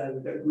against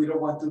that. We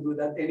don't want to do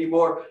that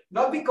anymore,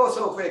 not because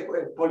of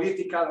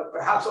political,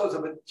 perhaps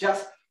also, but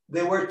just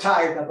they were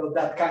tired about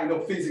that kind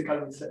of physical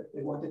research.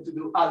 They wanted to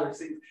do other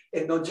things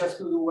and not just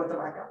to do what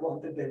Raya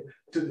wanted them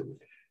to do.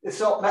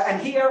 So,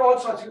 and here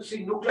also, as you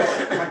see, nuclear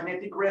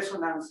magnetic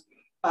resonance,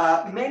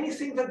 many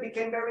things that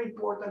became very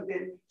important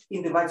then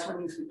in the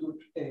Weizmann Institute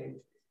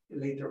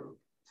later on.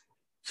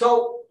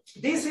 So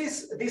these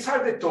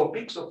are the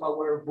topics of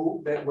our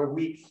book where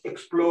we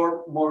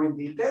explore more in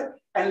detail.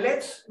 And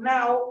let's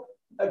now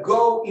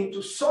go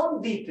into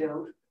some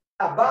detail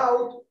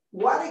about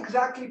what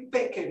exactly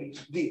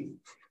Pekeris did.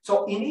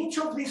 So in each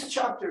of these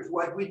chapters,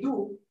 what we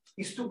do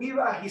is to give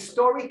a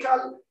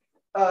historical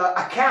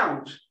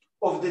account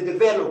of the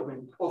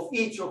development of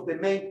each of the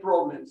main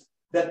problems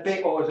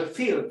or the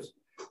fields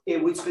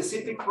with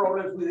specific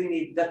problems within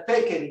it that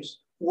Pekeris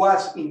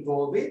was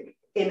involved in,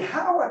 and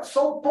how at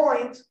some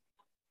point,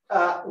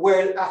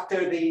 where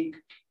after the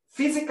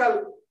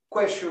physical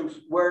questions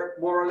were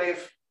more or less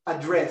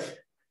addressed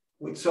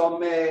with some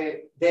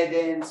dead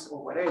ends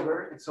or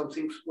whatever, and some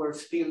things were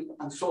still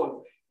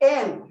unsolved,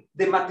 and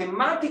the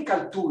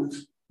mathematical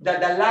tools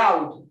that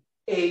allowed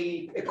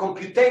a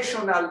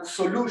computational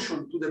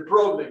solution to the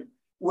problem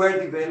were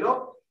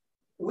developed,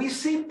 we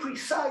see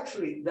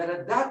precisely that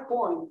at that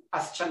point,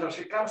 as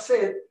Chandrasekhar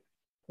said,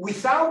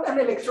 without an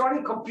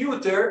electronic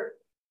computer,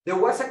 there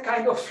was a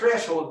kind of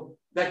threshold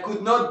that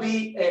could not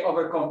be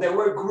overcome. There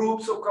were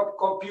groups of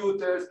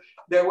computers,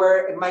 there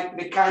were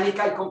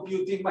mechanical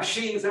computing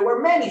machines, there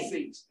were many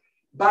things.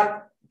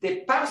 But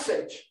the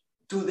passage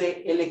to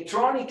the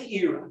electronic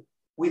era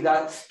with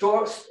a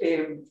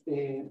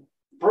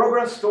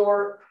program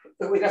store,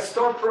 with a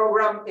store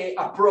program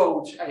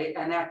approach,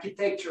 an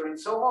architecture, and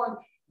so on,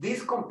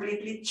 this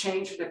completely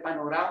changed the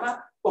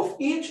panorama of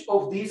each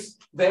of these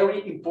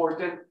very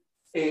important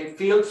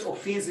fields of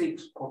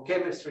physics or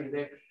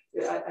chemistry.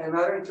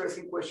 Another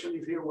interesting question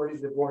is here, what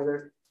is the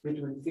border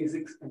between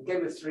physics and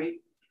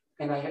chemistry?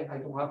 And I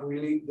don't have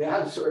really the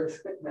answers,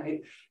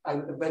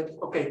 but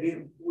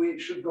okay, we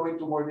should go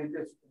into more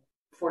details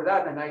for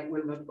that, and I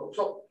will not go.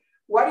 So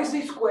what is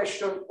this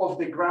question of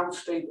the ground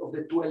state of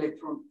the two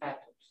electron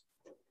atoms?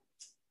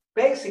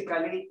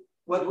 Basically,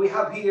 what we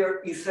have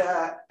here is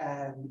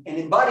an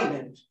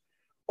embodiment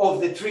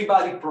of the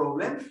three-body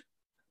problem,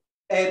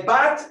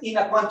 but in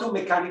a quantum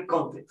mechanics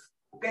context.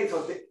 Okay,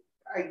 so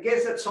I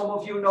guess that some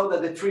of you know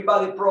that the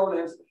three-body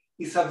problem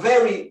is a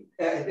very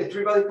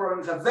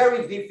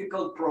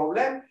difficult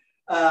problem.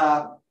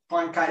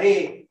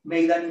 Poincaré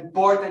made an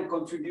important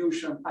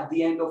contribution at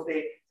the end of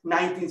the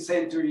 19th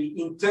century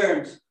in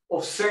terms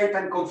of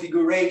certain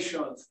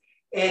configurations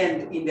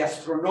and in the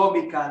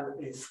astronomical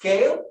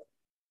scale.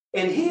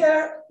 And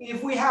here,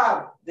 if we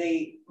have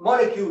the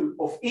molecule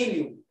of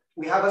helium,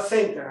 we have a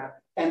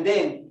center and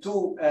then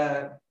two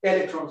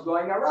electrons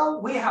going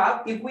around, we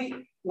have, if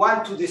we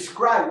want to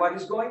describe what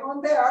is going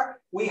on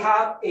there, we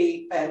have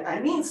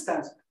an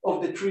instance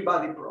of the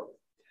three-body problem.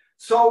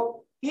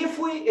 So if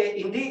we,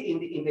 in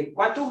the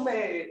quantum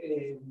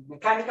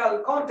mechanical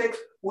context,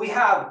 we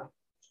have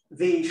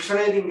the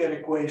Schrödinger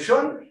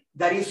equation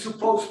that is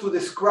supposed to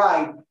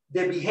describe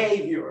the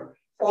behavior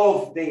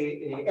of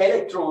the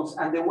electrons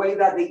and the way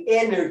that the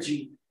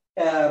energy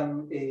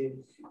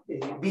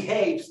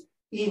behaves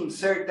in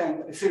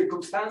certain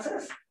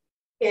circumstances.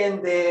 And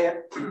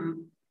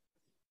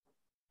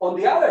on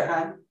the other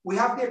hand, we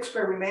have the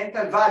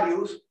experimental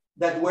values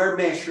that were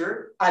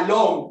measured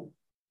along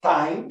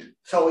time.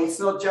 So it's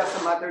not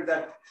just a matter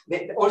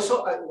that,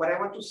 also what I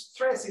want to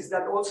stress is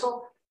that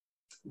also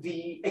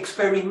the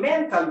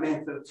experimental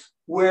methods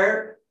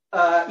were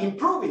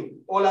improving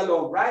all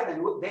along, right?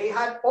 And they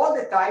had all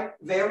the time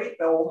very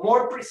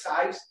more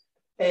precise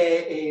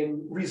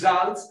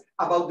results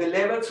about the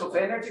levels of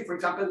energy. For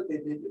example,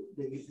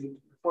 the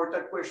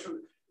important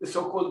question, the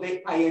so-called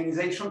the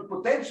ionization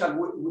potential,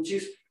 which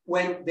is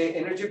when the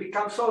energy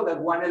becomes so that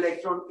one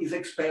electron is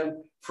expelled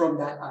from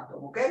that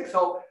atom, okay?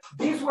 So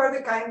these were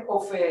the kind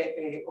of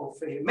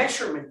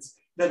measurements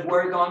that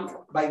were done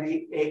by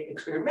the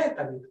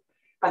experimentalists.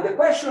 And the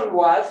question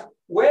was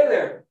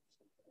whether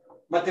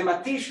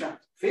mathematicians,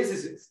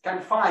 physicists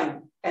can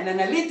find an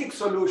analytic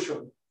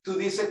solution to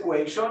this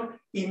equation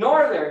in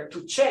order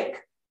to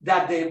check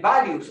that the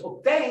values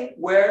obtained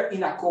were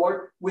in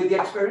accord with the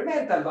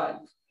experimental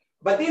values.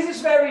 But this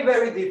is very,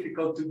 very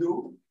difficult to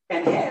do.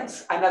 And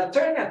hence, an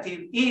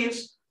alternative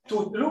is to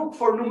look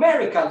for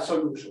numerical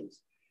solutions.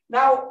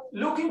 Now,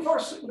 looking for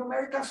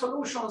numerical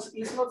solutions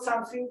is not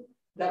something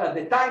that at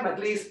the time, at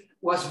least,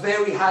 was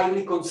very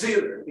highly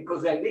considered,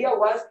 because the idea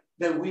was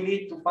that we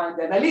need to find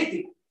the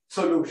analytic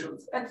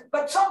solutions.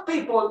 But some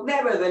people,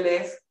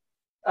 nevertheless,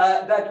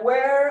 that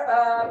were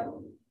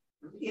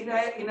in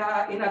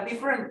a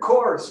different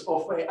course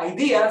of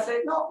ideas,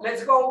 said, no,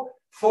 let's go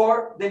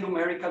for the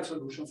numerical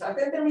solutions. And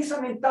then there is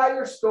an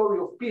entire story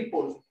of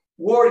people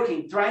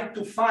working, trying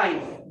to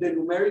find the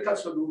numerical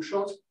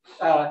solutions,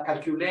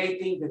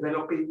 calculating,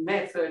 developing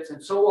methods,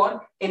 and so on,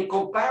 and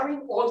comparing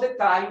all the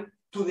time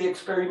to the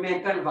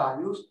experimental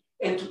values,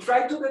 and to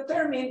try to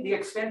determine the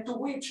extent to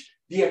which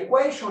the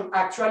equation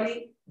actually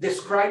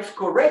describes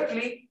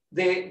correctly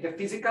the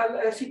physical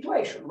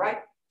situation, right?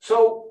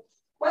 So,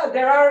 well,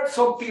 there are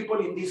some people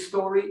in this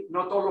story,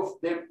 not all of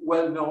them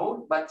well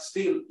known, but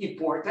still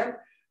important.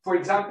 For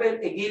example,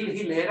 Egil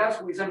Hilleras,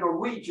 who is a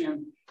Norwegian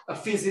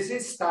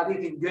physicist,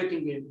 studied in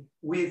Göttingen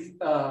with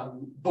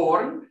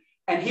Born,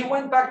 and he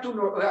went back to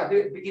at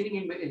the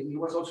beginning. He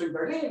was also in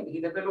Berlin. He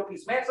developed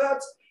his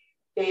methods.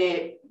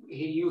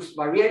 He used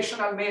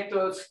variational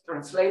methods,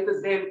 translated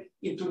them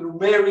into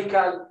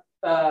numerical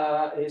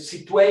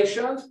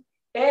situations,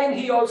 and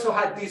he also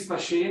had this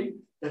machine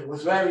that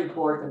was very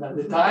important at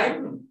the time.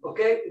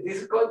 Okay, this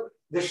is called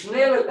the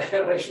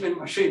Schnellrechnen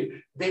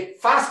machine, the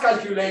fast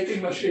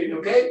calculating machine.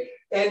 Okay,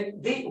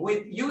 and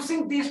with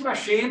using this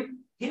machine,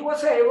 he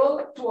was able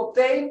to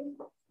obtain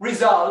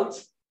results,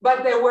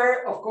 but there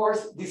were, of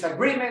course,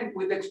 disagreement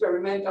with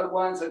experimental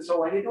ones and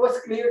so on. It was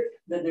clear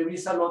that there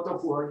is a lot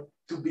of work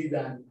to be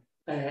done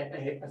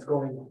as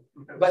going on.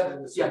 But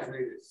yeah,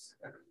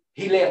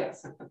 Hilleras.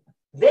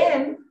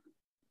 Then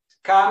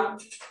come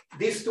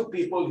these two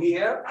people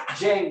here,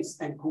 James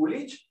and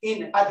Coolidge,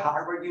 at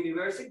Harvard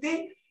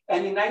University.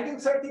 And in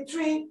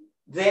 1933,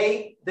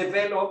 they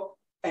developed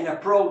an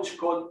approach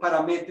called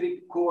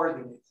parametric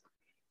coordinates.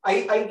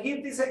 I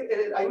give this,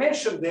 I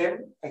mentioned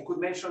them, I could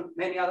mention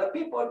many other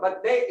people,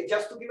 but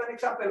just to give an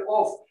example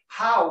of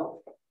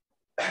how,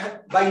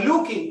 by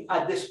looking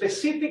at the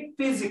specific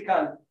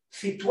physical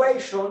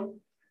situation,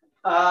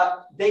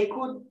 they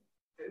could,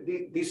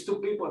 these two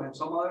people and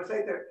some others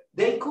later,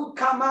 they could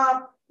come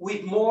up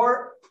with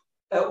more,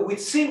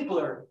 with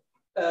simpler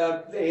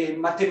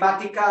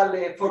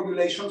mathematical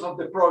formulations of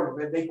the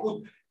problem. They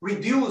could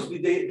reduce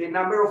the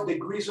number of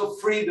degrees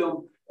of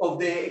freedom of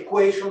the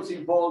equations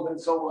involved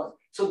and so on.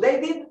 So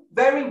they did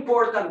very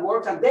important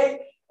work, and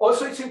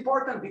also it's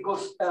important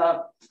because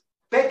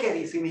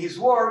Pekeris in his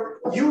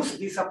work used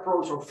this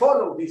approach or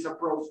followed this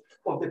approach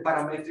of the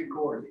parametric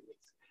coordinates.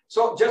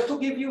 So just to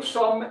give you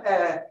some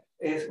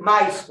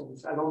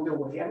milestones along the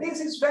way, and this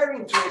is very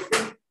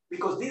interesting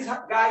because this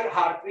guy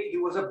Hartley, he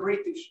was a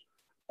British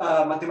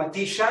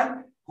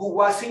mathematician who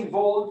was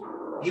involved.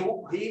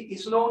 He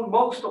is known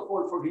most of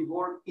all for his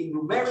work in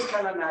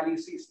numerical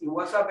analysis. He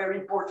was a very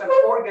important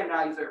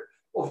organizer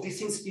of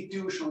these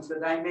institutions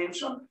that I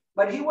mentioned,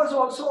 but he was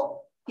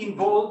also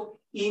involved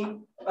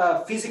in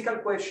physical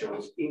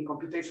questions in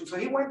computation. So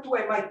he went to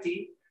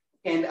MIT,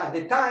 and at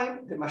the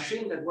time, the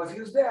machine that was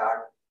used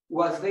there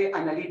was the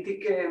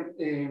analytic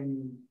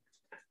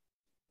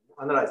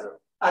analyzer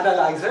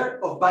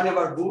of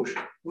Bannevar-Bush,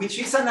 which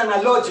is an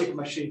analogic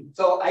machine.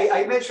 So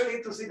I mentioned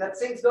it to see that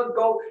things don't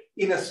go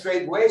in a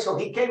straight way. So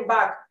he came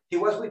back, he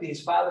was with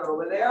his father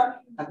over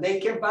there, and they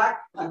came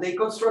back and they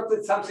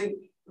constructed something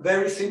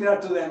very similar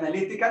to the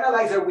analytic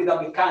analyzer with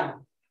a mechanic.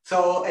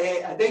 So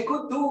they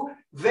could do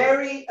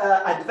very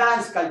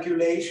advanced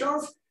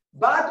calculations,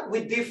 but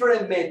with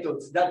different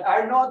methods that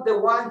are not the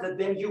ones that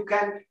then you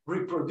can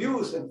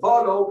reproduce and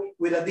follow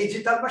with a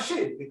digital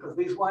machine, because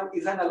this one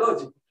is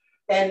analogic.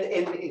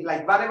 And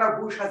like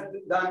Bannevar-Bush has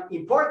done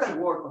important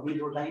work on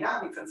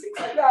hydrodynamics and things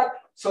like that,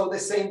 so the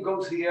same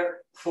goes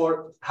here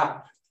for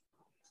Hunt.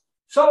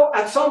 So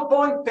at some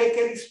point,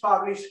 Pekeris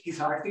published his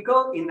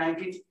article in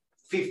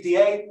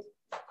 1958.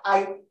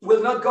 I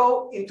will not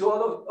go into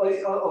all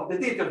of the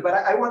details, but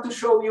I want to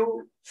show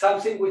you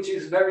something which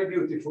is very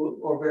beautiful,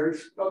 or very,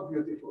 not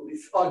beautiful,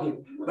 it's ugly,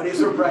 but it's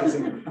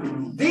surprising.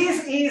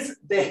 This is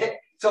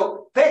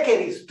so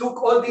Pekeris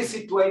took all this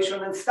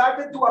situation and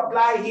started to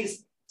apply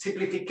his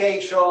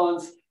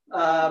simplifications,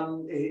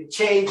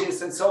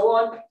 changes, and so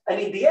on. And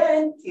in the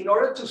end, in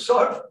order to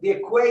solve the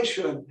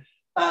equation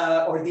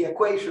or the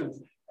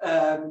equations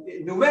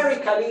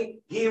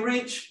numerically, he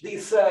reached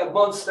this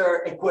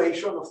monster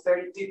equation of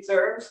 30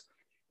 terms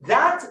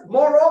that,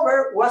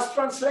 moreover, was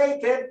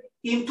translated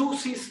into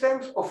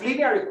systems of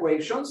linear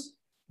equations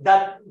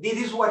that this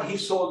is what he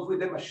solved with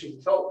the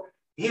machine. So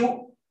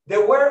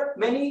there were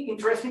many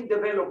interesting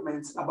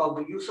developments about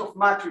the use of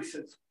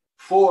matrices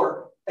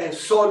for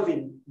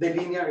solving the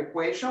linear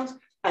equations.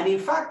 And in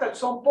fact, at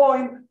some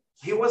point,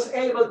 he was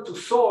able to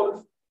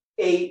solve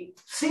a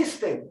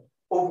system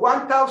of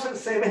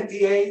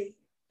 1,078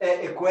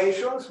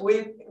 equations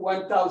with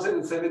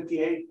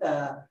 1,078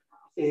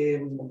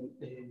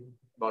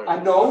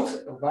 unknowns,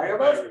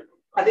 variables.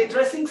 And the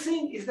interesting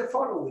thing is the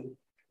following,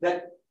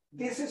 that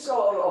this is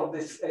all of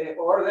this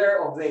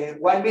order of the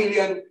 1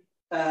 million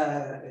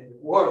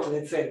words,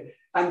 let's say.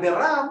 And the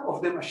RAM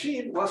of the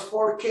machine was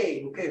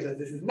 4K, okay, so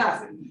this is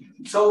nothing.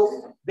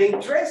 So the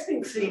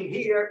interesting thing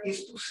here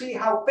is to see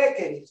how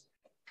Pekeris,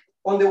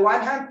 on the one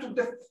hand, took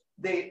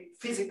the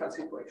physical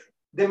situation,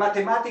 the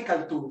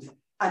mathematical tools,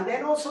 and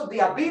then also the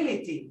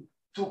ability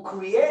to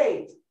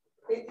create.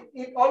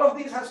 All of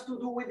this has to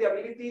do with the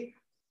ability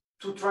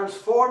to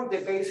transform the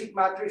basic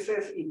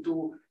matrices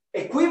into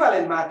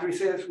equivalent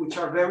matrices, which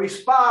are very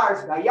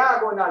sparse,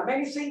 diagonal,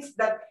 many things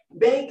that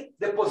make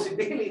the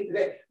possibility,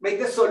 make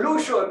the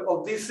solution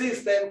of this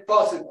system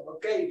possible.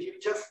 Okay, if you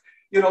just,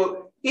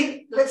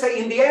 let's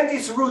say in the end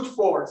it's root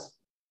force.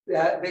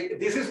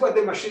 This is what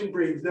the machine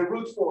brings, the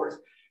root force.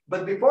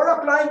 But before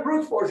applying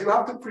root force, you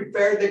have to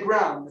prepare the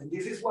ground. And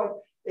this is what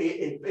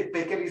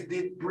Pekeris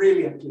did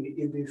brilliantly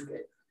in this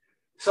case.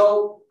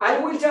 So I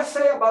will just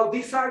say about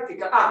this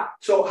article.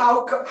 So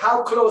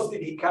how close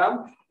did he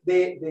come?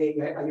 The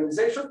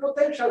ionization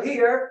potential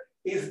here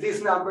is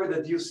this number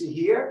that you see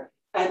here.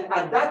 And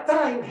at that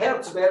time,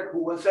 Hertzberg,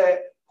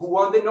 who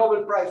won the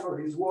Nobel Prize for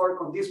his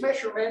work on these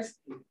measurements,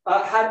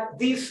 had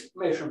this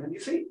measurement. You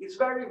see, it's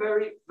very,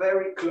 very,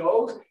 very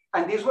close.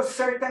 And this was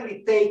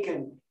certainly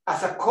taken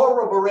as a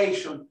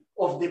corroboration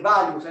of the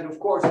values and, of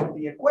course, of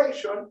the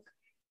equation.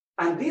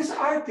 And this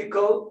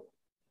article,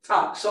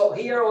 so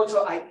here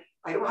also, I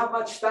don't have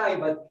much time,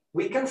 but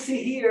we can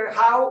see here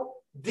how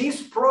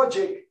this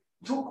project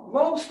took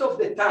most of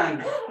the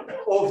time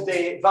of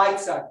the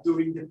WEIZAC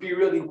during the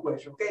period in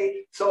question,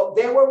 okay? So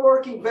they were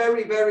working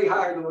very, very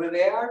hard over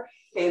there.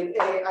 And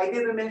I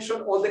didn't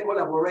mention all the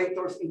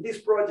collaborators in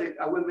this project.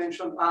 I will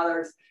mention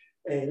others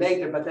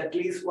later, but at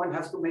least one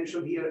has to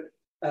mention here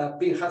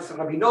Pinchas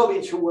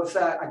Rabinovich, who was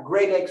a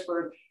great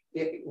expert,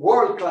 a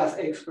world-class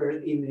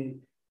expert in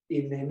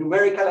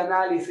numerical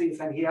analysis,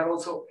 and he had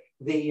also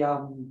the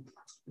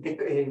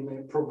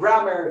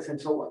programmers and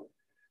so on.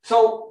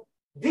 So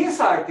this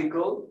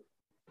article,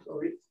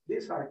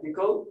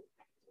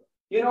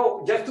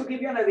 just to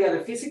give you an idea,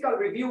 the Physical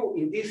Review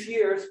in these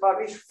years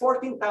published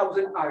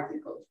 14,000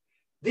 articles.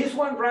 This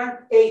one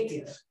ranked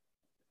 80th,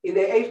 in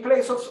the 8th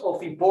place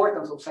of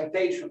importance of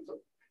citations,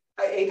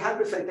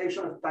 800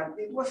 citations at the time.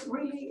 It was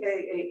really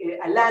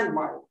a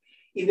landmark.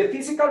 In the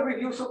Physical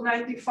Reviews of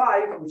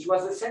 95, which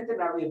was the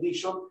centenary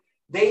edition,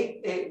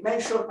 they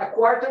mentioned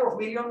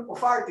 250,000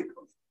 of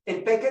articles.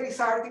 And Pekeris'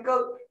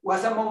 article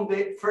was among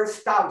the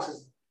first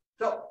 1,000.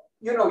 So,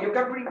 you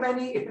can bring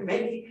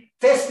many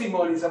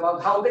testimonies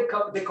about how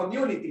the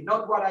community,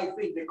 not what I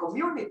think, the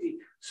community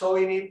saw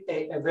in it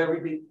a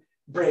very big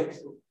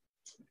breakthrough.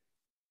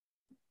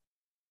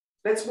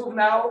 Let's move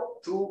now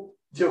to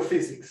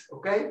geophysics,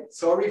 okay?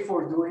 Sorry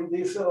for doing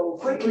this so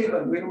quickly,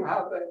 but we don't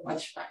have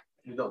much time.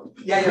 You don't.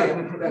 Yeah.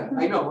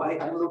 I know,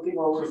 I'm looking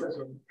over that.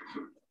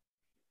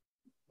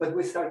 But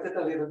we started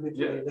a little bit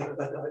later,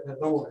 but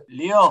don't worry.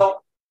 Leo.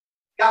 So,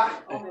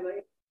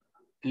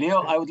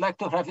 Leo, I would like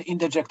to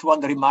interject one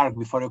remark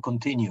before you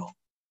continue.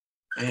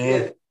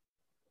 Yes.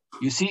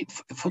 You see,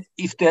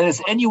 if there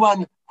is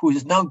anyone who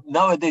is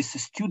nowadays a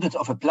student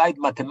of applied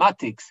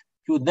mathematics,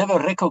 he would never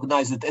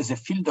recognize it as a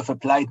field of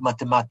applied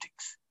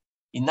mathematics.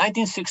 In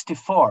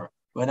 1964,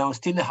 when I was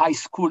still in high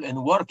school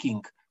and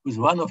working with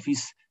one of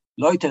his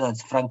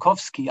lieutenants,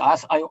 Frankowski,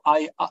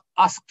 I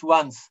asked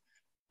once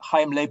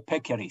Chaim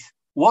Pekeris,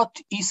 what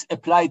is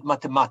applied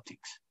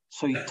mathematics?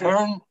 So he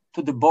turned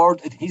to the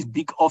board at his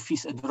big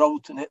office and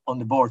wrote on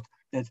the board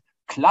that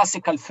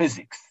classical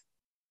physics.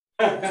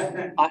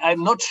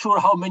 I'm not sure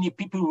how many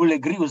people will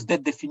agree with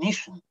that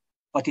definition,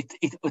 but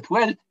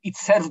it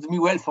served me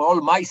well for all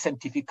my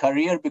scientific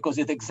career because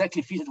it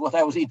exactly fitted what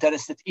I was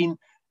interested in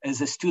as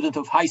a student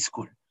of high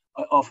school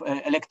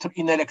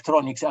in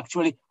electronics.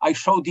 Actually, I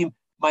showed him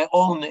my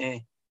own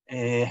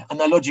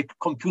analogic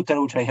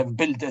computer, which I have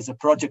built as a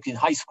project in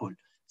high school.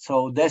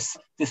 So this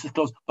is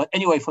close. But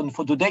anyway,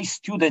 for today's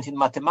student in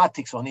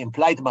mathematics, on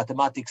applied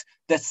mathematics,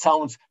 that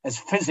sounds as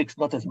physics,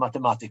 not as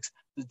mathematics.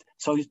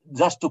 So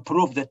just to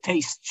prove that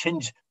tastes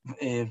change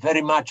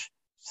very much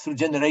through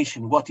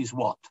generation, what is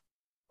what.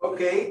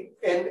 Okay,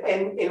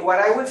 and what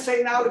I will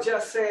say now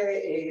just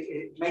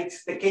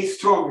makes the case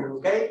stronger.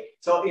 Okay,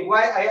 so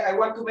I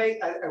want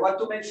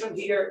to mention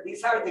here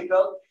this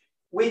article,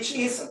 which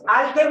is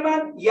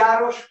Alterman,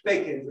 Jarosz,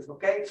 Pekeris.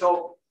 Okay,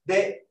 so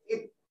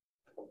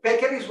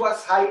Pekeris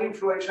was highly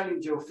influential in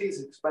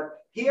geophysics, but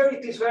here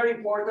it is very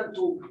important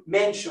to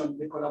mention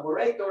the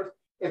collaborators,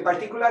 in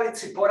particular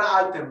Tzipora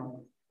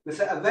Alterman.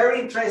 There's a very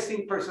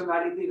interesting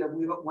personality that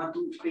we want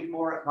to speak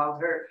more about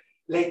her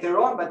later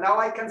on, but now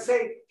I can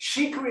say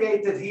she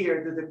created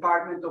here the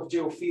Department of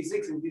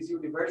Geophysics in this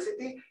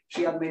university.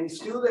 She had many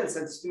students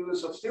and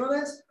students of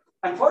students.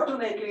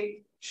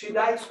 Unfortunately, she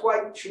died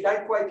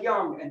quite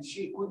young, and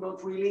she could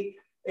not really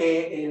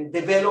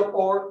develop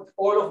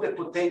all of the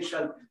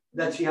potential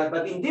that she had.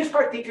 But in this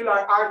particular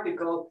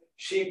article,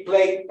 she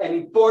played an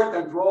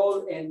important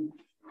role, and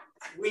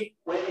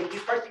in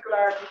this particular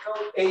article,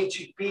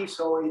 AGP,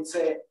 so it's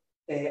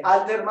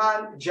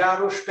Alterman,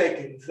 Jarosz,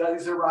 Pekeris. That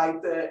is the right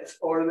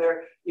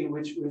order in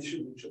which we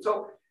should mention.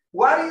 So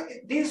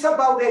this is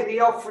about the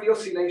idea of free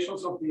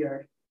oscillations of the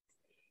Earth.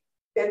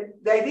 And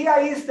the idea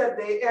is that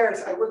the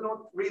Earth, I will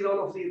not read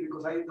all of these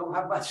because I don't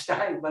have much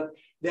time, but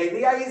the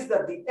idea is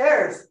that the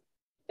Earth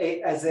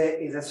as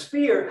a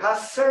sphere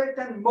has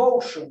certain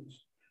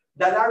motions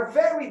that are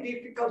very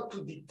difficult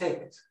to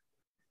detect.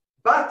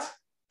 But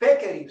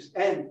Pekeris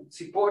and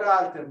Zipporah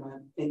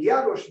Alterman and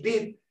Jagosz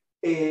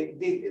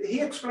he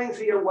explains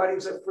here what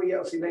is a free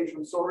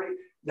oscillation. Sorry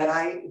that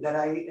I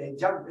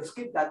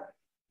skipped that.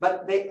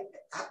 But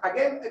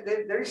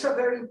there is a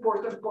very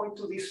important point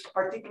to this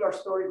particular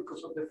story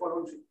because of the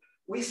following thing.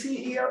 We see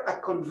here a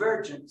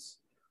convergence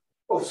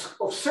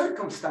of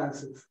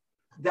circumstances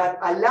that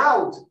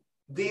allowed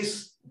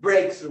this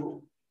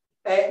breakthrough.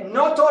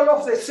 Not all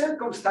of the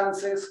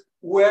circumstances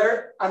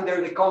were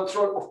under the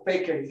control of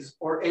Pekeris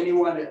or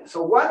anyone else.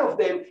 So one of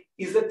them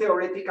is the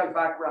theoretical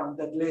background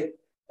that led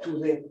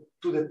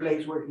to the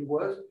place where he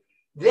was.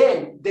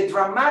 Then the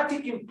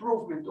dramatic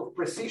improvement of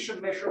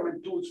precision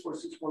measurement tools for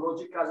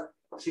seismological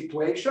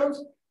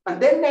situations.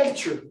 And then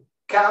nature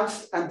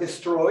comes and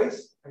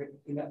destroys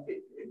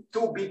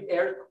two big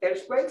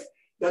earthquakes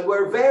that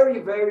were very,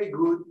 very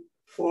good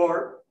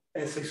for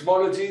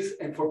seismologists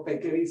and for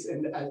Pekeris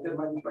and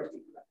Alterman in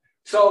particular.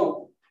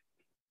 So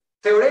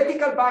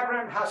theoretical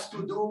background has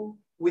to do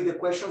with the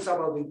questions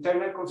about the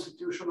internal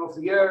constitution of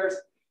the Earth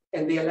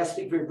and the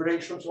elastic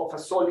vibrations of a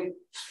solid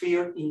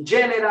sphere in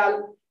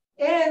general.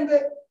 And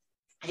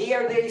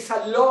here there is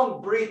a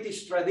long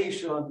British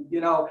tradition. You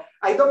know,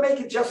 I don't make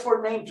it just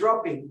for name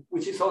dropping,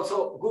 which is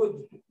also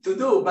good to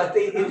do, but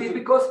it is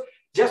because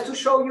just to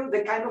show you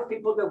the kind of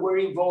people that were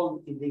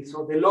involved in this.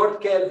 So the Lord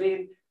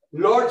Kelvin,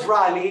 Lord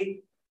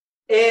Raleigh,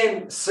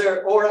 and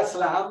Sir Horace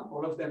Lamb,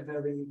 all of them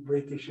very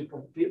British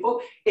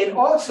people, and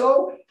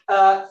also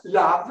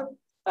Love,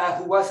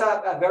 who was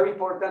a very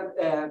important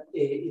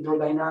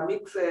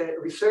hydrodynamics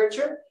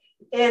researcher.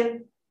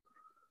 And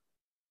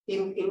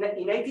in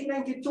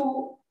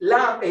 1892,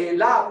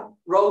 Lamb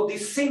wrote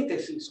this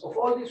synthesis of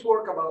all this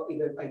work about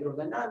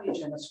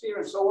hydrodynamics and a sphere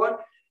and so on.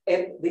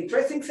 And the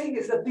interesting thing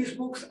is that these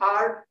books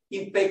are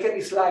in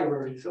Pekeris'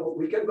 library. So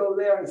we can go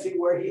there and see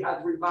where he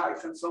had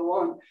remarks and so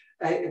on.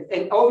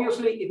 And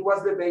obviously it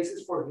was the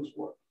basis for his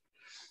work.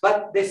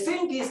 But the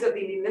thing is that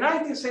in the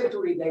 19th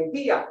century, the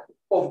idea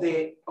of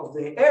the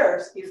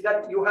Earth is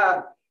that you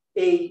have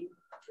the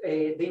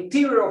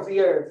interior of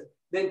the Earth,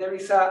 then there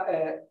is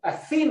a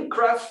thin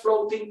crust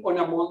floating on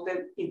a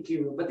molten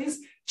interior. But this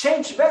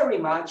changed very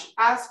much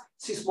as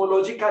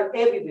seismological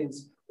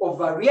evidence of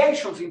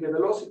variations in the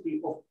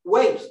velocity of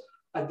waves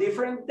at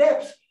different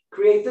depths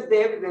created the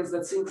evidence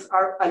that things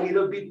are a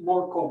little bit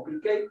more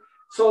complicated.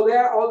 So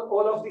there are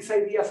all of these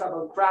ideas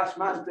about crash,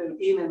 mantle,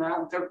 in and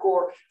outer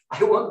core.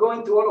 I won't go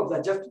into all of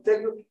that, just to tell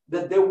you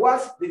that there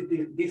was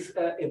this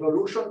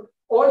evolution.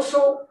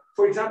 Also,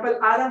 for example,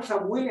 Adams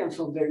and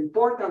Williamson, their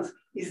importance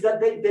is that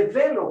they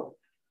developed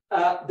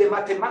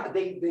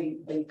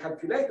they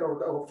calculated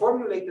or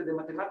formulated the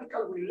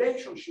mathematical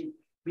relationship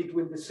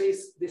between the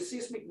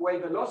seismic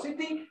wave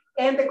velocity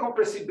and the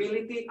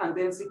compressibility and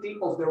density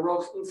of the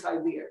rocks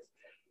inside the Earth.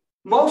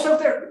 Most of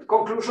their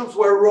conclusions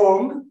were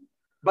wrong,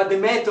 but the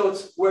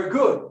methods were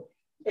good.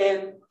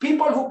 And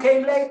people who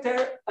came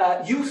later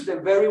used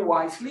them very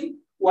wisely.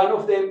 One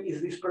of them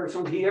is this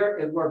person here,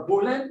 Edward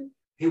Bullen.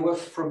 He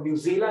was from New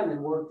Zealand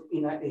and worked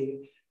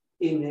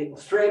in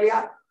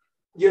Australia.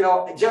 You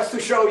know, just to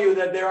show you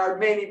that there are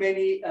many,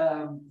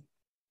 how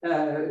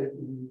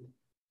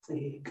do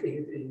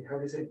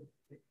you say?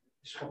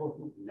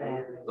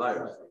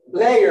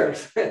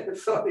 Layers.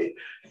 Sorry.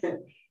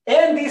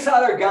 And this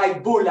other guy,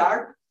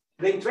 Bullard.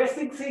 The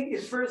interesting thing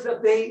is first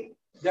that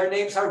their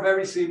names are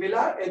very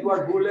similar,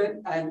 Edward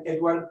Bullen and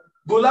Edward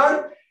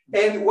Bullard.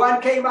 And one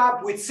came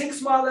up with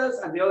 6 models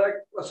and the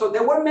other, so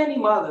there were many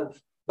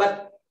models,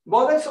 but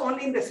models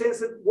only in the sense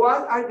that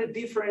what are the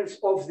difference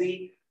of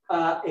the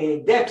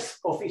depths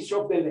of each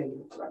of the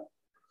layers, right?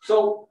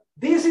 So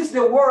this is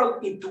the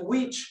world into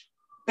which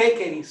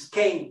Pekeris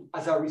came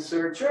as a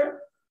researcher.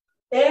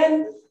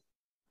 And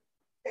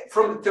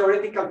from the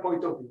theoretical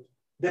point of view,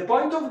 the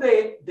point of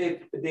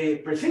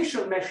the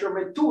precision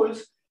measurement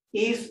tools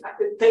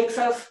takes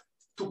us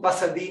to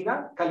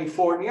Pasadena,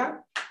 California,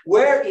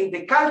 where in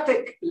the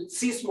Caltech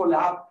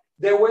Seismolab,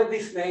 there were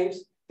these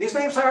names. These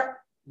names are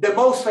the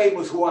most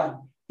famous one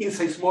in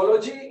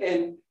seismology,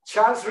 and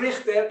Charles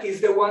Richter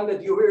is the one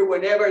that you hear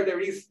whenever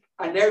there is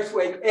an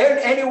earthquake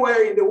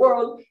anywhere in the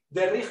world.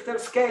 The Richter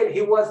scale,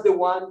 he was the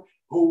one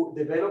who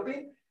developed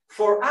it.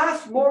 For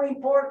us, more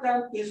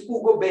important is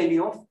Hugo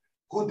Benioff,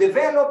 who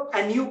developed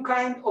a new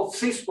kind of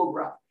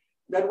seismograph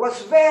that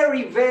was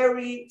very,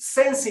 very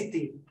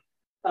sensitive.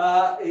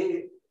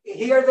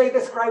 Here they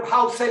describe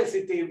how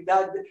sensitive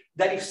that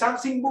if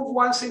something moved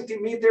 1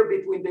 centimeter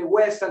between the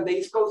west and the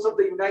east coast of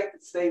the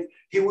United States,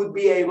 he would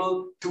be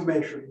able to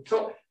measure it.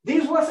 So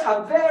this was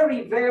a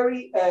very,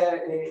 very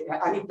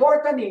an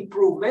important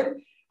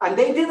improvement, and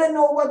they didn't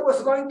know what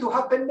was going to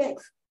happen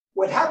next.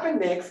 What happened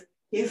next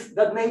is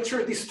that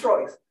nature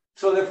destroys.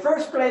 So the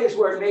first place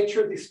where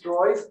nature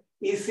destroys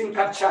is in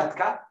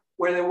Kamchatka,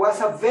 where there was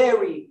a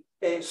very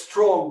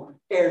strong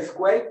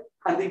earthquake.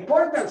 And the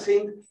important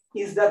thing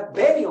is that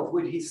Benioff,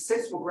 with his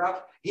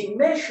seismograph, he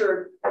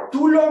measured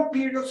 2 long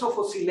periods of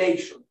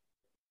oscillation,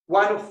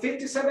 one of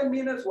 57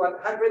 minutes,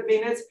 100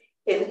 minutes,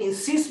 and in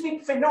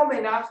seismic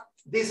phenomena,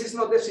 this is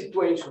not the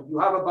situation. You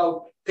have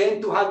about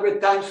 10 to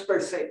 100 times per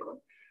second.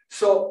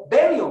 So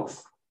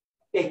Benioff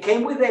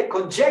came with a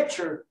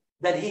conjecture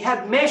that he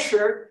had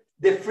measured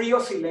the free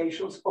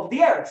oscillations of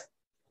the Earth.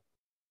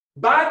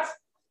 But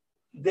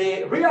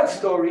the real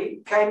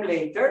story came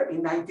later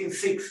in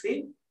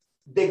 1960.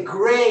 The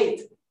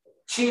great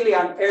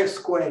Chilean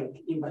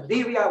earthquake in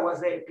Valdivia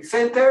was the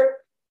epicenter.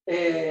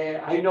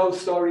 I know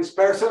stories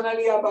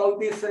personally about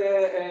this,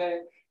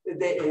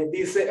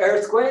 this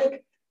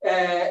earthquake.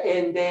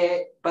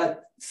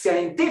 But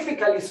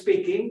scientifically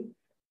speaking,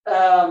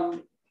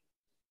 the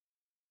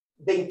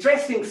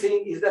interesting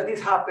thing is that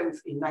this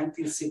happens in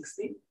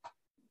 1960.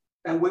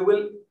 And we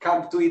will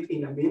come to it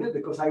in a minute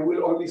because I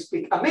will only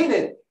speak a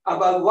minute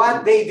about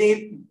what they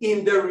did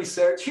in the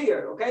research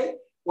here, okay?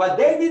 What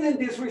they did in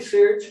this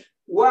research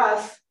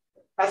was,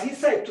 as he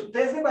said, to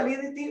test the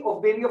validity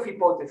of Benioff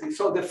hypothesis.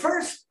 So the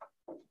first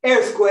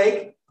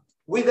earthquake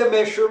with the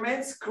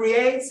measurements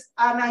creates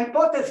an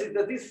hypothesis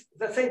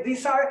that says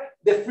these are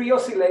the free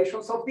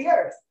oscillations of the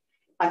Earth.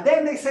 And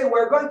then they say,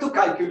 we're going to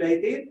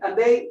calculate it. And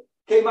they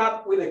came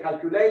up with the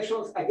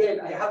calculations.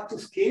 Again, I have to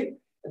skip.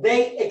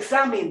 They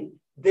examined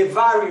the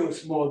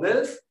various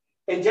models.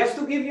 And just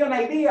to give you an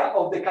idea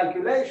of the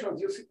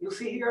calculations, you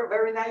see here a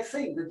very nice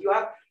thing, that you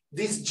have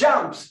these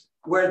jumps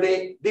where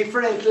the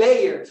different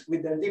layers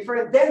with their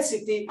different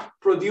density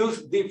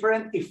produce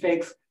different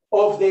effects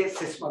of the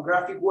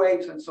seismographic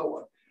waves and so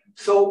on.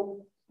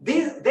 So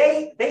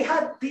they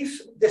had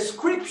this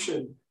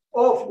description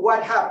of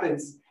what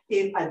happens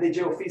at the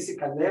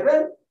geophysical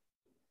level.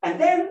 And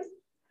then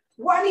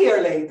 1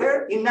 year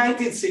later, in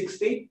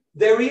 1960,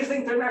 there is the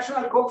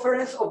International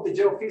Conference of the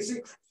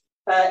Geophysics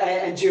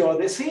and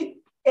Geodesy.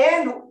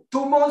 And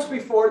 2 months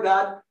before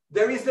that,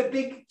 there is the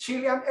big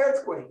Chilean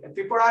earthquake, and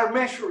people are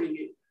measuring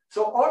it.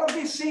 So all of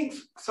these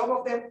things, some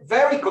of them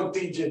very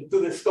contingent to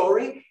the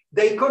story,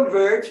 they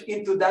converge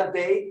into that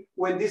day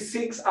when these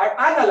things are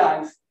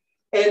analyzed.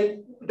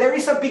 And there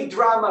is a big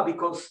drama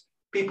because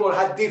people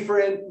had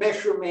different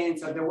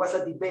measurements and there was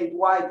a debate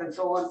why and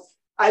so on.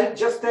 I'll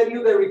just tell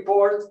you the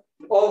report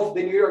of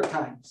the New York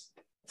Times.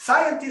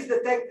 Scientists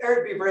detect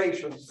earth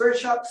vibrations.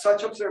 First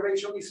such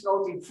observation is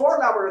noted in 4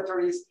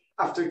 laboratories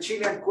after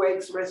Chilean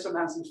quakes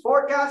resonances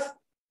forecast.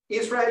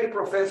 Israeli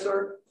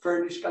professor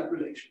furnished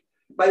calculation.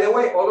 By the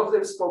way, all of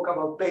them spoke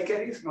about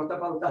Pekeris, not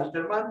about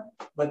Alterman,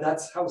 but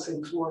that's how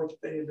things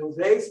worked those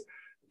days.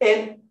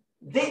 And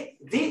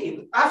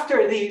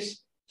after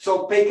this,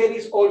 so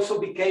Pekeris also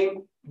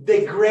became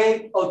the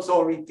great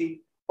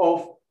authority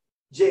of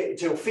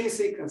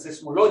geophysics and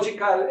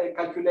seismological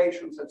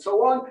calculations and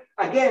so on.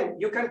 Again,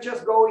 you can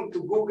just go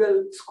into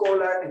Google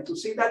Scholar and to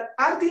see that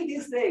until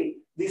this day,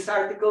 this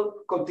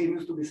article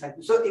continues to be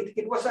cited. So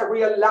it was a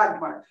real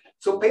landmark.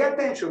 So pay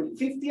attention,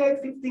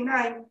 58,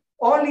 59,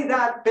 only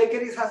that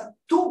Pekeris has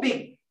 2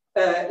 big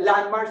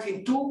landmarks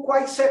in 2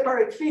 quite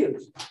separate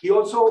fields. He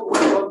also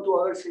went on to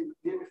others in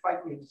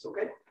 5 minutes,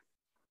 okay?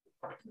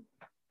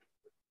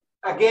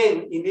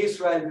 Again, in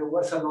Israel, there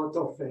was a lot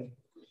of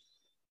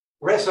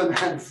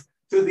resonance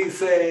to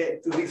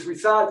this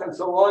result and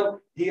so on.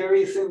 Here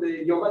is in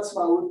the Yom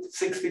Ha'atzmaut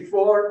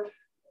 64,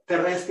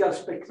 terrestrial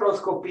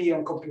spectroscopy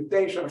and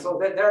computation. So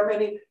there are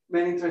many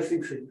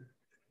interesting things.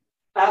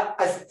 At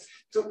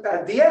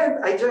the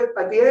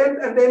end,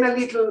 and then a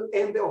little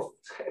end of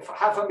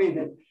half a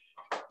minute.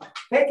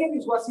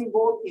 Pekeris was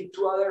involved in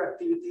 2 other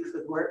activities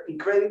that were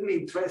incredibly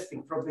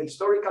interesting from the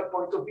historical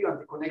point of view and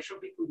the connection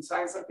between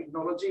science and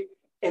technology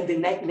and the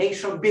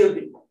nation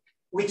building,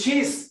 which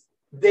is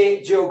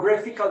the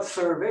geographical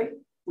survey,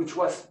 which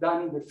was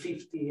done in the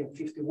 50 and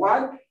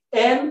 51,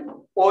 and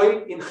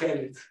oil in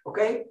Helix,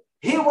 okay?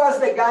 He was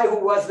the guy who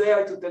was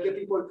there to tell the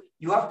people,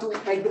 you have to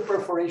make the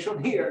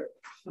perforation here.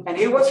 And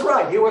he was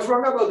right. He was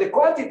wrong about the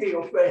quantity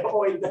of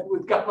oil that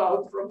would come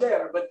out from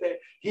there, but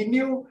he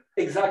knew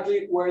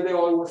exactly where the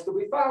oil was to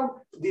be found.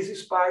 This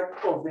is part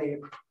of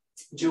the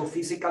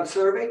geophysical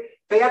survey.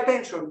 Pay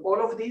attention, all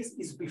of this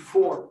is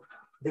before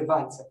the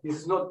WEIZAC. This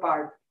is not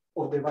part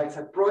of the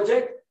WEIZAC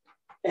project.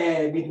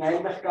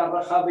 מתנהל מחקר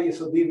רחב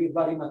ויסודי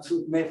בדבר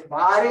הימצאות נפט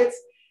בארץ.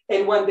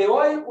 And when the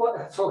oil,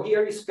 so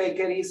here is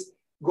Pekeris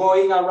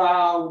going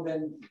around,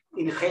 and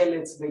in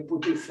Helix, they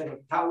put this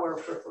tower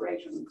of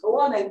perforation and so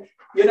on. And,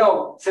 you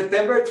know,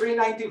 September 3,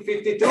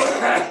 1952,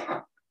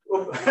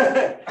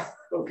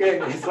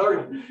 okay,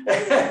 sorry.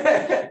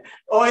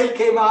 Oil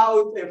came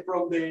out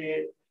from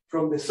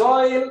the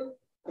soil,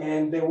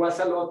 and there was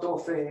a lot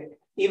of,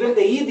 even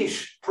the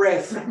Yiddish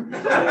press,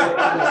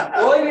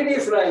 oil in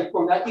Israel,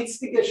 von der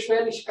itzige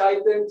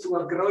Schwelligkeiten zu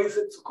einer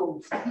große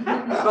Zukunft.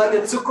 But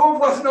the Zukunft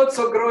was not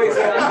so groß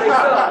as they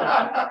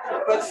thought,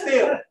 but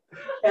still.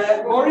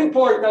 More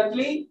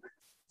importantly,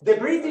 the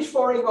British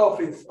Foreign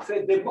Office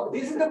said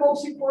this is the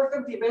most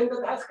important event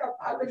that has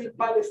happened in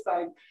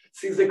Palestine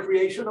since the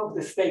creation of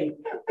the state.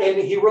 And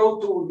he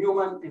wrote to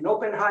Newman and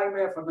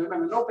Oppenheimer, from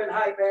Newman and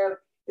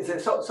Oppenheimer. He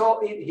said,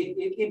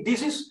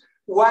 this is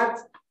what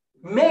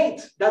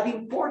made that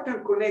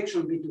important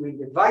connection between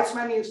the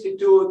Weizmann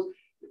Institute,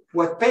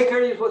 what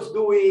Pekeris was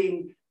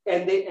doing,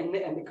 and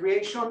the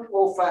creation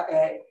of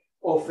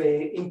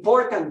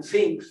important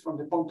things from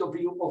the point of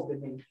view of the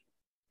nation.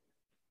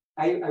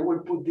 I will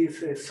put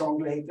this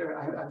song later.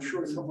 I'm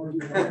sure some of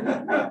you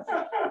know.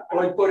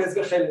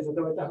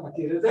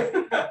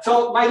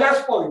 So my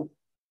last point,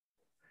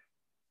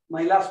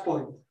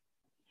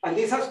 and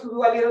this has to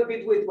do a little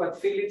bit with what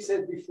Philip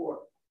said before.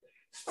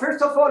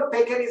 First of all,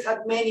 Pekeris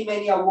had many,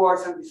 many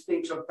awards and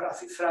distinctions,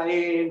 Pras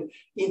Israel,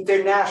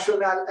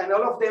 international, and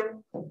all of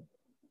them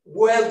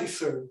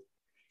well-deserved.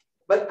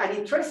 But an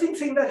interesting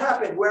thing that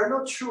happened, we're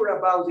not sure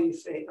about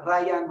this,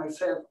 Raya and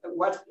myself,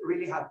 what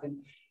really happened.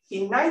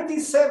 In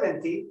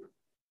 1970,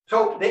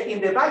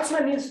 in the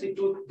Weizmann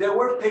Institute, there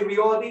were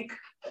periodic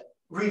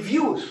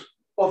reviews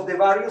of the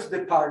various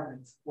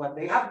departments, what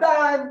they have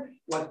done,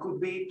 what could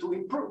be to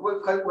improve,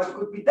 what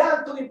could be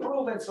done to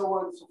improve, and so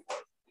on and so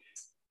forth.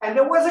 And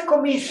there was a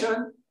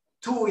commission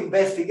to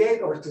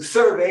investigate or to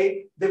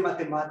survey the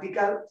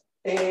mathematical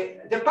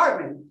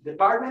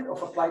Department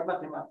of Applied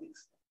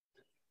Mathematics.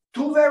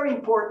 Two very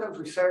important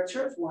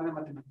researchers, one a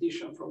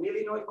mathematician from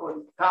Illinois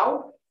called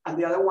Tau, and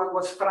the other one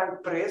was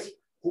Frank Press,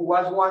 who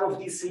was one of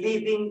these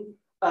leading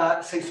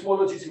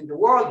seismologists in the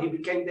world. He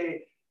became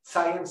the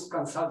science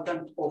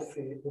consultant of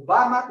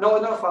Obama, no,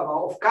 not of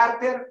Obama, of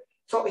Carter.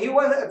 So he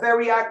was a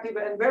very active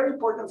and very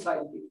important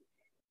scientist.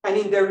 And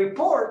in the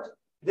report,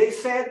 they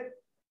said,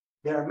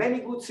 there are many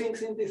good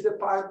things in this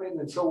department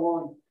and so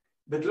on,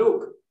 but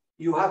look,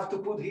 you have to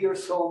put here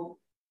some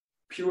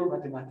pure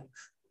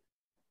mathematics.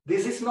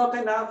 This is not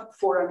enough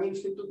for an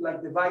institute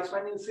like the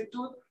Weizmann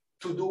Institute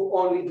to do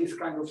only this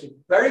kind of thing.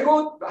 Very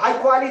good, high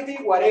quality,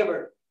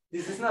 whatever.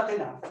 This is not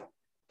enough.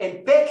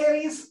 And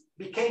Pekeris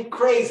became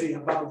crazy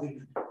about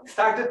this.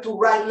 Started to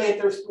write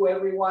letters to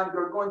everyone.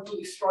 They're going to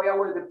destroy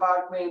our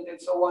department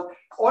and so on.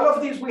 All of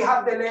this, we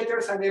have the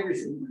letters and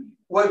everything.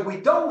 What we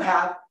don't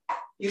have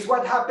is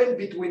what happened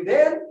between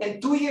then and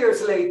 2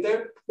 years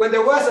later when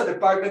there was a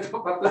Department of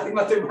Applied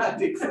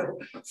Mathematics. So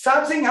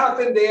something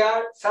happened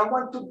there.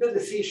 Someone took the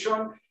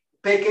decision.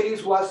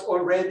 Pekeris was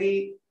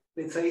already,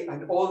 let's say,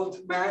 an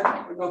old man,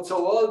 not so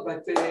old,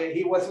 but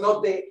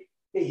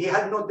he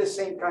had not the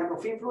same kind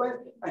of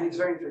influence, and it's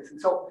very interesting.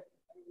 So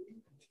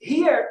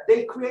here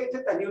they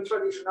created a new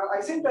tradition.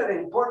 I think that an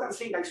important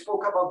thing, I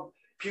spoke about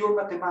pure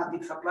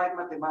mathematics, applied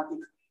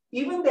mathematics,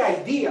 even the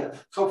idea.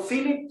 So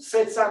Philip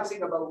said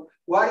something about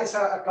what is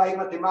applied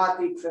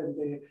mathematics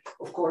and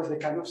of course the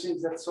kind of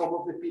things that some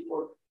of the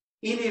people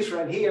in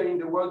Israel here in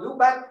the world do.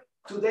 But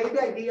today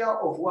the idea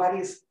of what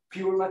is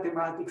pure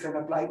mathematics and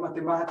applied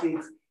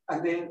mathematics,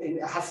 and then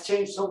it has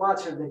changed so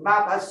much, and the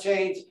map has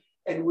changed.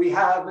 And we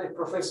have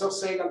Professor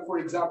Segal, for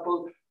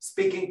example,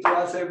 speaking to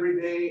us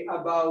every day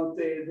about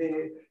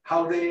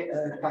how the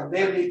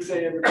pandemics.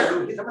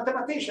 He's a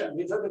mathematician.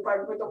 He's at the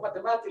Department of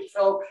Mathematics.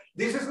 So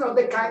this is not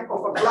the kind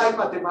of applied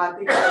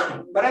mathematics.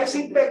 But I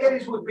think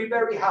Pekeris would be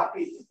very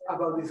happy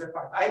about this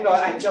part. I know,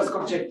 I'm just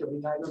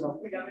conjecturing. I don't know.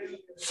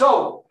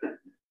 So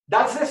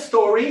that's the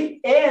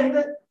story.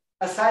 And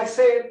as I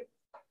said,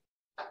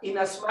 in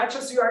as much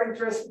as you are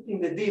interested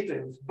in the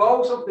details,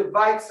 both of the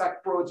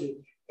WEIZAC project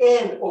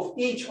and of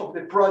each of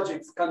the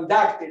projects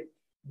conducted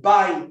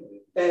by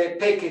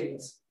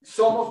Pekeris.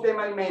 Some of them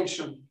I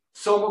mentioned,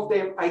 some of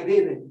them I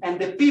didn't. And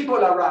the people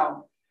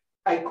around,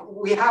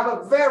 we have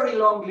a very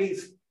long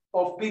list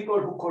of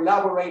people who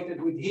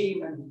collaborated with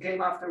him and who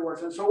came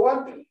afterwards and so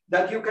on,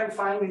 that you can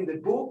find in the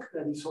book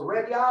that is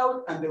already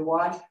out and the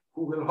one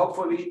who will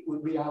hopefully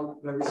will be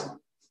out very soon.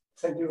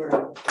 Thank you very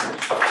much.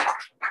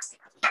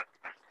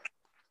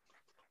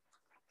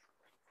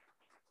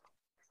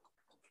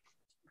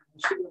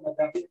 My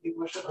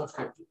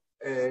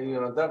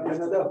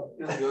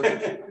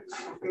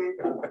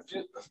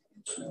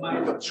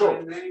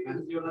name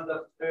is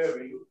Yonadav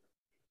Perry,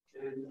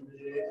 and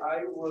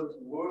I was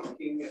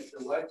working at the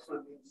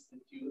Weizmann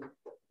Institute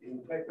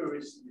in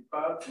Pekeris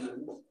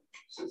department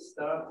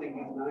starting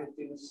in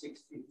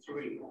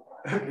 1963.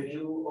 I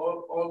knew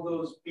all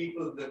those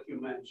people that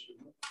you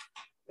mentioned.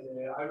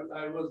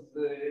 I was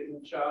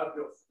in charge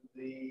of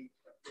the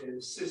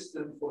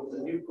system for the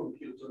new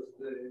computers,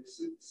 the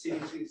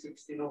CDC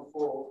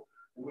 1604,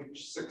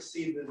 which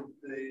succeeded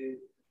the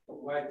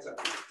WEIZAC.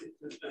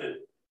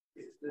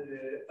 It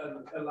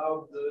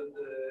allowed the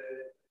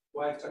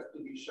WEIZAC to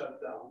be shut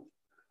down.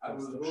 I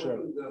was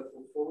working there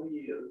for 4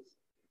 years,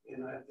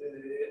 and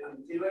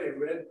until I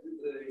read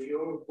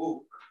your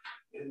book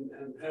and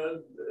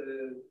heard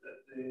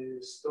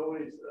the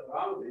stories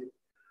around it,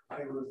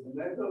 I was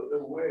never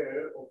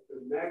aware of the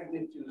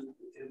magnitude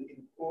and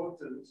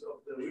importance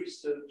of the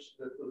research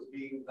that was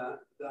being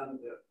done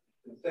there.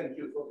 And thank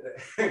you for that.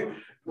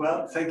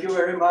 Well, thank you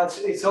very much.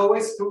 It's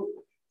always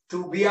to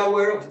be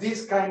aware of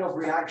this kind of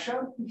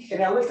reaction.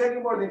 And I will tell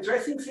you more. The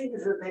interesting thing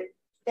is that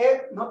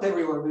not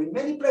everywhere, but in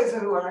many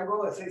places where I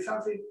go and say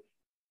something,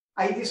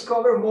 I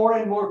discover more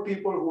and more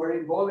people who are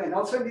involved. And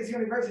also in this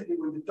university,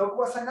 when the talk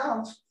was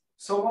announced,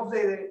 some of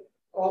the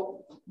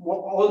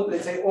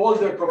let's say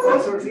older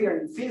professors here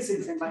in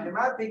physics and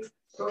mathematics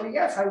told me,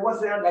 yes, I was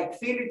there, like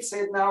Philip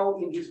said now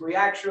in his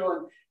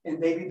reaction,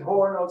 and David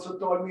Horn also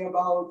told me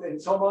about,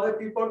 and some other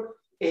people,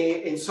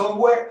 and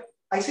somewhere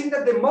I think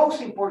that the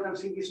most important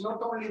thing is not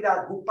only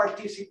that who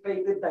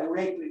participated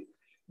directly,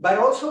 but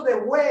also the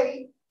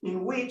way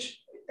in which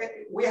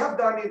we have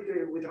done it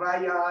with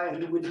Raya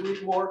and we do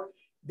it more,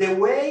 the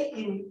way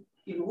in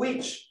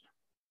which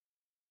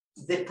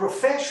the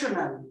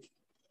professional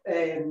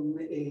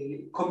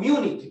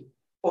community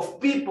of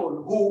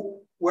people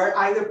who were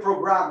either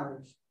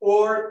programmers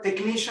or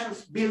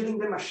technicians building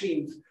the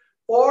machines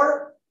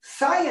or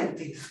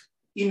scientists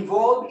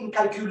involved in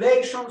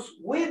calculations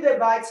with the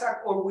WEIZAC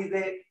or with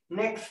the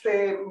next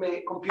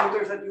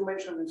computers that you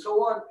mentioned and so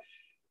on.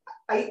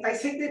 I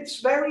think it's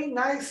very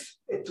nice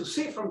to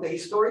see from the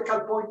historical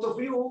point of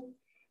view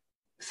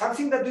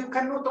something that you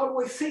cannot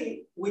always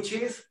see, which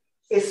is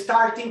a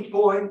starting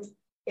point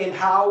and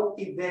how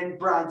it then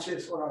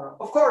branches around.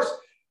 Of course,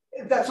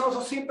 that's not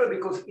so simple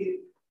because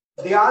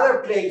the other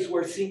place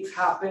where things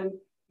happen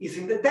is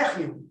in the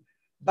Technium.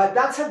 But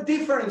that's a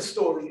different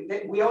story.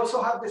 We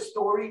also have the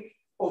story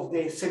of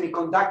the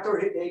semiconductor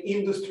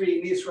industry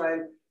in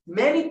Israel.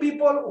 Many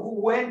people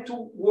who went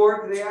to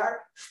work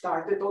there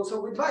started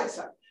also with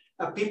WEIZAC.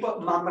 People,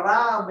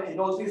 Mamram and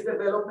all these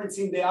developments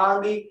in the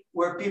army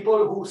were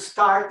people who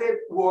started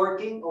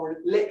working or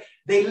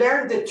they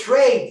learned the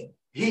trade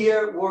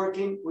here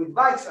working with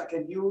WEIZAC.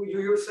 And you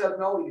yourself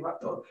know, you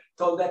have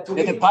told that to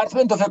me. The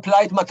Department of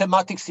Applied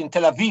Mathematics in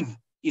Tel Aviv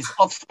is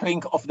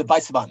offspring of the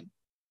Weizmann.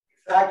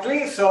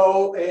 Exactly.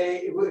 So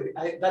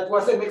that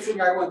was the next thing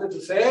I wanted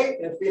to say.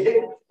 And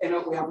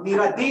we have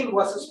Miradin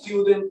was a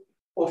student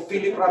of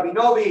Philip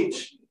Rabinovich.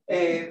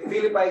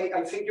 Philip,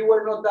 I think you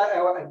were not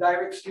a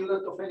direct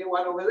student of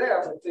anyone over there,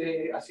 but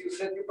as you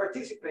said, you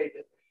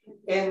participated.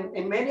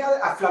 And many other,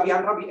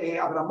 Flavian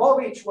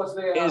Abramovich was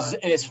there.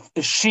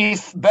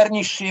 Schiff,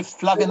 Bernie Schiff,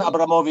 Flavian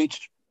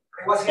Abramovich.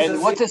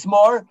 And what is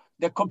more,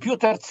 the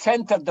computer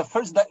center, the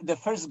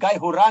first guy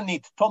who ran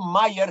it, Tom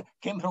Meyer,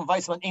 came from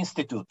Weizmann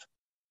Institute.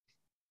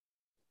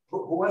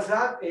 Who was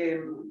that?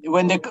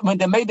 When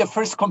they made the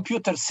first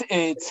computer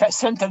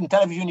center in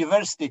Tel Aviv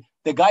University,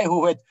 the guy who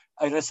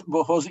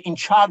was in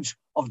charge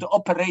of the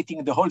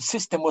operating the whole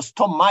system was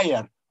Tom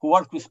Meyer, who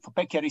worked with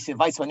Pekeris in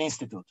Weizmann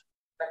Institute.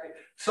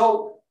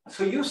 So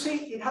you see,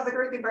 it has a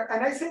great impact.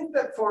 And I think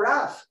that for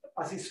us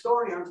as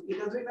historians, it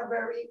has been a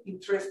very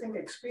interesting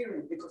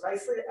experience because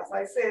as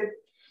I said,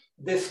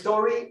 the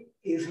story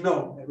is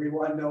known.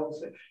 Everyone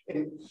knows it.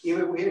 And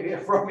even we hear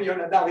from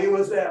Yonadav, he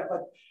was there.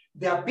 But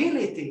the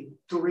ability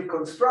to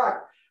reconstruct,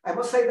 I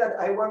must say that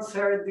I once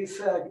heard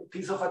this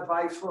piece of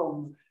advice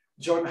from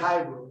John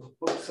Highwood.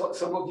 So,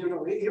 some of you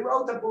know, he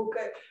wrote a book,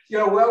 we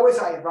always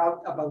write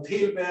about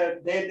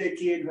Hilbert,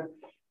 Dedekind.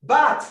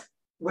 But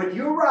when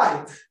you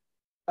write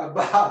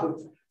about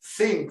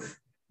things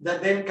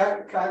that then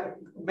can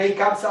make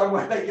up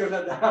someone like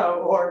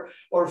Yonadav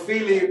or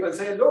Philip and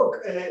say, look,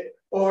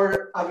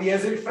 or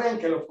Aviezer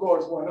Frenkel, of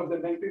course, one of the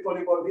main people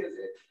involved here,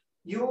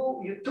 you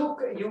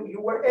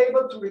were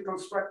able to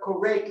reconstruct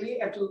correctly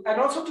and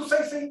also to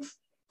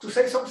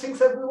say some things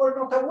that we were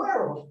not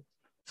aware of.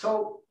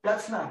 So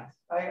that's nice.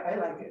 I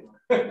like it.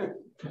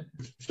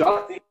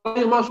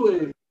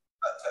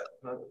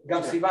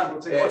 גם סיוון,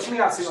 רוצה עוד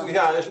שנייה, סיוון.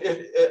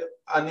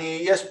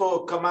 יש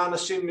פה כמה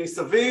אנשים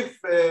מסביב,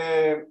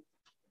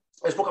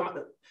 יש פה כמה,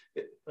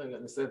 רגע,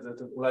 נעשה את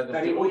זה, אולי גם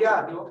תרימו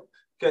יד, לא?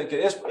 כן,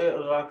 יש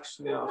רק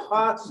שנייה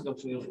אחת, גם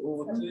שיראו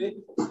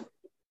אותי.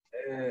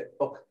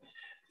 אוקיי.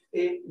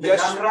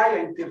 וגם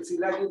ראיה, אם תרצי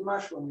להגיד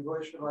משהו, אני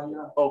רואה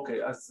שראיה.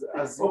 אוקיי,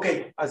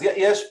 אז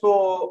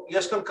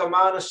יש כאן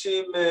כמה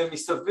אנשים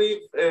מסביב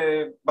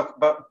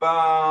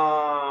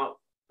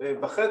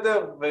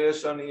בחדר,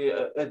 אני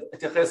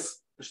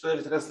אשתדל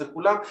להתייחס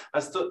לכולם,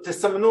 אז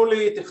תסמנו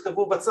לי,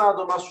 תכתבו בצד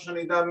או משהו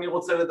שאני אדע מי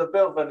רוצה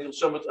לדבר ואני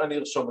ארשום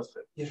אתכם.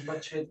 יש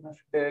בצ'אט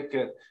משהו?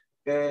 כן.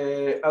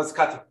 אז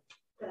קטי.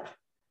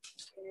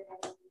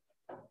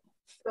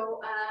 So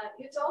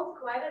you told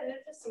quite an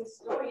interesting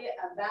story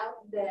about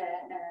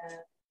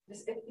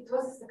it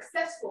was a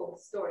successful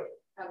story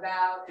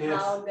about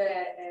how the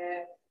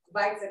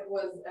WEIZAC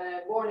was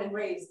born and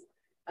raised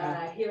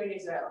here in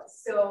Israel.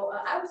 So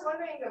I was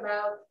wondering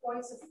about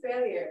points of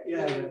failure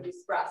in this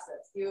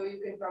process. You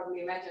can probably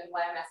imagine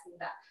why I'm asking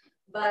that.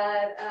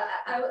 But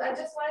I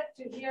just wanted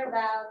to hear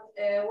about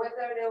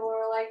whether there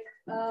were like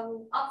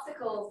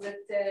obstacles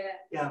that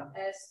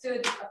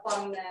stood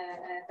upon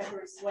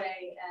Pekeris' way,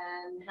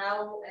 and how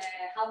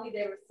did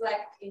they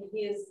reflect in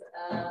his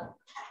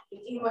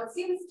in what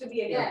seems to be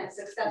again a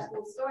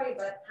successful story,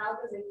 but how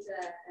does it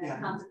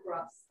come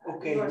across?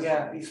 Okay,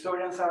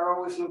 historians are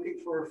always looking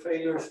for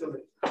failure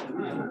stories.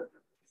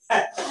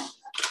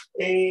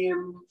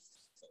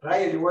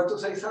 Raya, you want to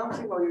say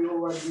something, or you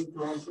want me to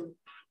answer?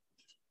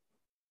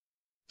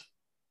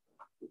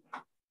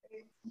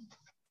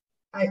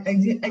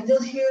 I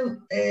don't hear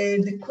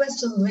the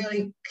question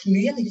very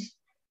clearly,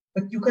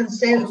 but you can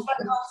say a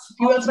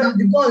few words about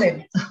the golem.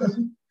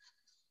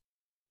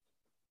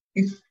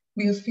 If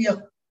we feel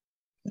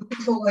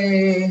looking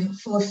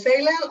for a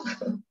failure.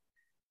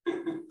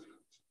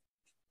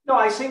 No,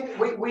 I think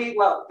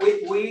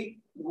we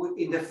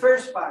in the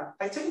first part,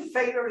 I think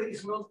failure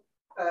is not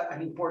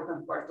an important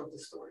part of the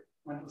story.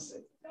 one would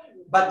say.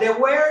 But there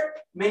were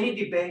many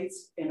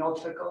debates and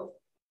obstacles.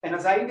 And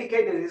as I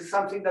indicated, this is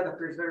something that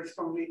appears very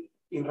strongly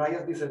in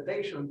Raya's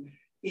dissertation,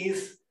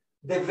 is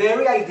the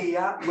very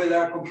idea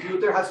whether a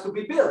computer has to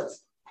be built.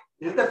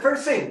 This is the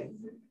first thing.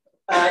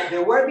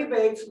 There were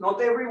debates,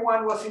 not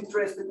everyone was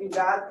interested in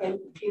that. And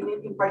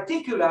in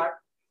particular,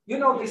 you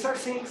know, these are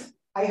things,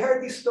 I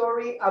heard this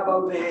story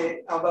about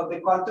the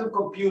quantum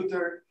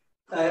computer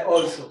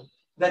also,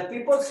 that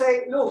people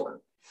say,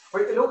 look,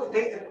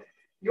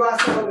 you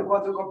asked about the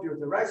quantum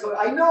computer, right? So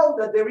I know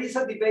that there is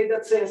a debate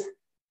that says,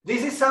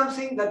 this is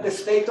something that the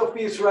state of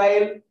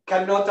Israel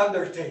cannot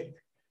undertake.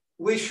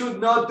 We should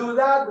not do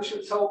that. We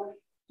should. So,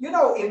 you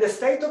know, in the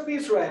state of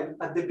Israel,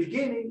 at the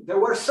beginning, there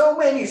were so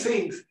many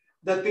things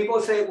that people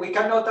say we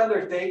cannot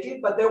undertake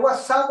it, but there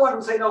was someone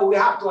who said, no, we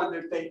have to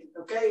undertake it,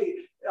 okay?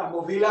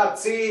 Movila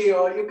Tzi,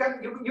 or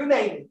you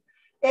name it.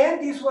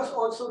 And this was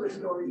also the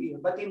story here.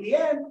 But in the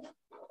end,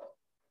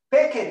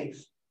 Pekeris,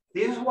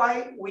 this is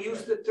why we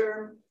use the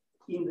term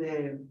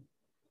in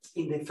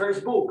the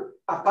first book,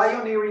 a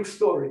pioneering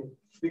story.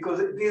 Because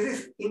this is,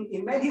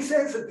 in many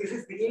senses, this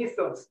is the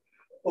ethos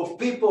of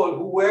people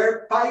who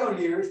were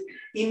pioneers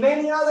in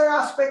many other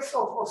aspects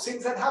of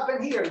things that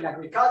happen here in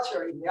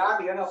agriculture, in the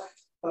army, you know,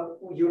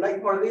 you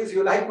like more this,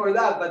 you like more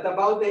that, but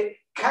about the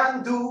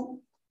can-do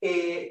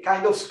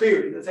kind of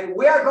spirit. They say,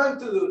 we are going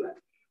to do that.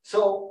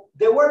 So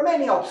there were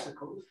many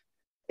obstacles.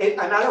 And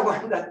another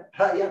one that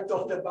Raya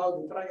talked about,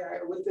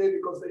 Raya, I will say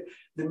because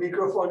the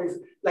microphone is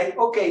like,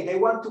 okay, they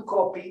want to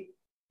copy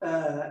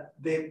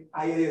the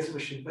IAS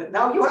machine, but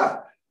now you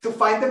have to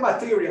find the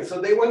material.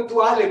 So they went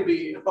to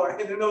Allenby, or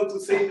I don't know, to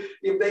see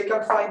if they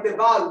can find the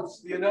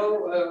valves, you know,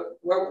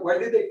 where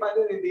did they find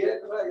it in the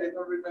end? I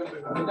don't remember.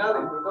 In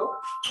Allenby, no?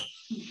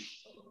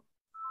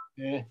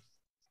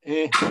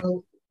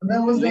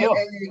 There was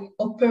an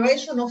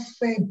operation of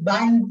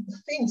buying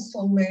things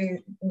from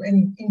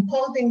and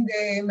importing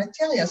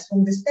materials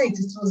from the States.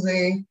 It was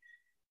a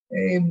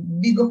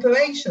big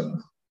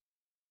operation.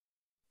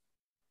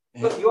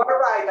 But you are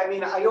right. I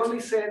mean, I only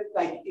said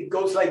like it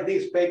goes like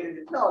this.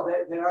 No,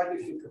 there are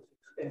difficulties.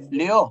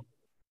 ליאור,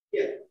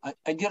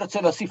 הייתי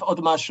רוצה להוסיף עוד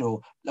משהו.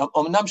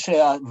 אמנם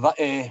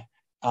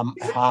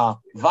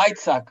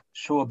שהווייצק,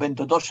 שהוא בן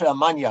דודו של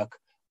המניאק,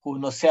 הוא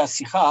נושא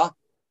השיחה,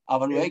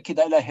 אבל אולי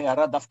כדאי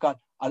להערה דווקא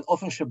על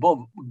אופן שבו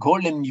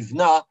גולם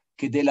נבנה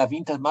כדי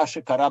להבין את מה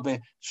שקרה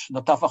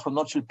בשנותיו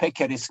האחרונות של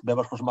פקריס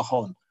בראש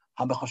מכון.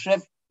 המחשב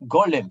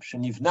גולם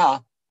שנבנה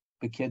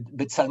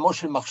בצלמו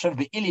של מחשב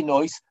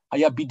באילינויס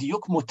היה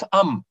בדיוק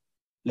מותאם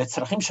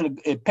לצרכים של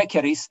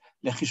פקריס,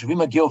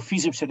 לחישובים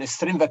הגיאופיזיים של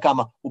 20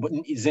 וכמה,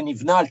 זה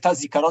נבנה על תא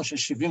זיכרון של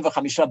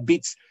 75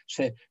 ביטס,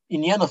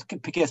 שעניין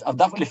פקריס, אבל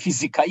דווקא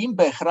לפיזיקאים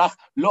בהכרח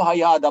לא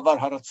היה הדבר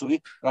הרצוי,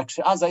 רק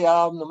שאז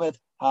היה, נאמר,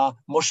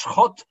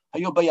 המושכות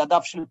היו בידיו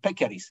של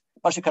פקריס.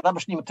 מה שקרה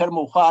בשנים יותר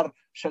מאוחר,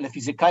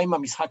 שלפיזיקאים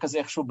המשחק הזה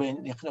איכשהו,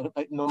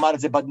 נאמר את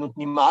זה בדנות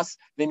נמאס,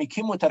 והם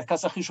הקימו את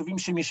ארכז החישובים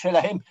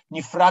שמשלהם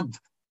נפרד,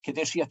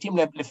 כדי שיתאים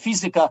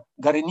לפיזיקה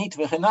גרעינית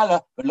וכן הלאה,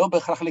 ולא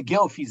בהכרח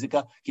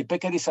לגיאופיזיקה, כי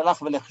פקריס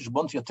הלך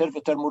ולחשבונות יותר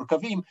ויותר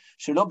מורכבים,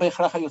 שלא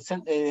בהכרח היו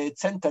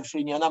צנטר של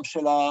עניינם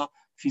של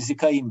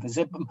הפיזיקאים,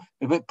 וזה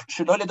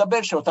שלא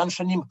לדבר שאותן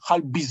שנים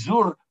חל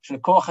ביזור של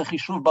כוח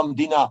החישוב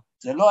במדינה,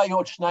 זה לא היו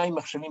עוד 2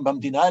 מחשבים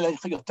במדינה, אלא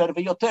יותר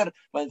ויותר,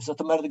 וזאת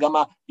אומרת גם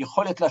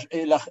היכולת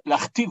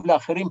להכתיב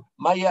לאחרים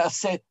מה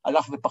יעשה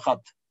הלך ופחת.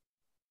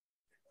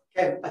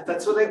 כן, אתה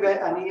צודק,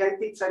 ואני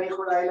הייתי צריך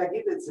אולי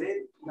להגיד את זה,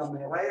 גם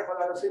רעיה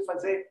יכולה להוסיף על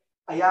זה,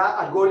 היה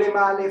הגולם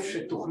א'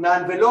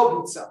 שתוכנן ולא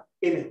בוצע,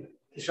 הנה,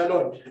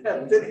 כישלון,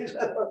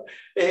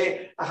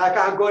 אחר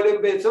כך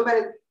הגולם ב', זאת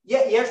אומרת,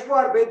 יש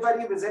פה הרבה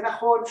דברים וזה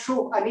נכון,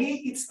 שוב,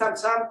 אני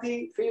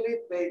הצטמצמתי, פיליפ,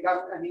 וגם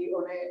אני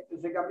עונה,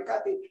 וגם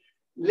ביקעתי,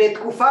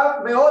 לתקופה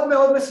מאוד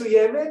מאוד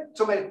מסוימת,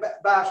 זאת אומרת,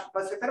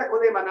 בספר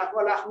הקודם אנחנו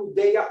הלכנו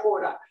די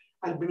אחורה,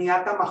 על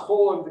בניית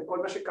המכון וכל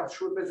מה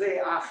שקשור בזה,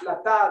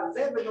 ההחלטה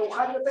וזה,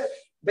 ומאוחר יותר,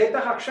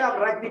 בטח עכשיו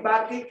רק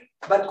דיברתי,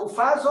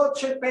 בתקופה הזאת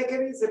של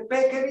פקריס, זה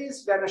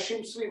פקריס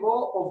ואנשים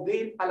סביבו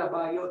עובדים על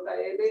הבעיות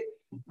האלה,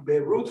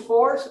 ברוט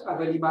פורס,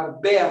 אבל עם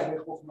הרבה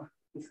חוכמה.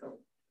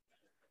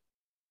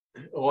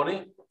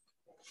 רוני?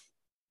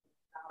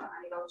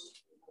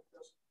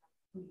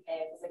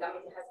 וזה גם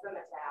מתייחס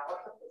באמת להערות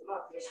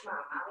הקודמות, יש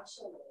מאמר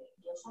של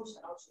גרשון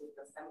שלום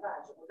שהתפרסם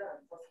בג'רודה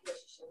לפוסט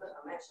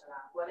ב-65 על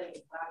הגולם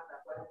מפרק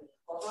והגולם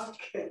מרחובות,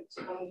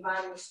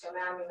 שכמובן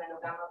משתמע ממנו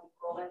גם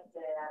הביקורת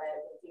על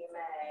ההיבטים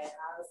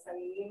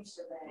ההרסניים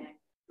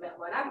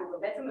שבמכונה,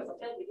 והוא בעצם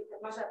מבקר בדיוק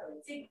את מה שאתה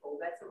מציג פה, הוא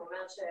בעצם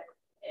אומר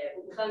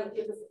שהוא בכלל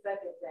מטיל בספק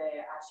את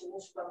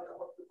השימוש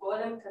במלאכות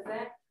בגולם כזה,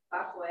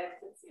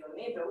 בפרויקט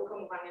הציוני, והוא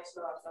כמובן יש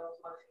לו הצעות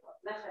מרחיקות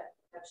לכת,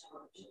 כתב שם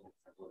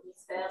הוא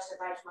מצטער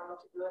שווייצמן לא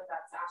קיבלו את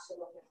ההצעה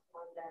שלו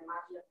כתחום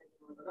מאגיה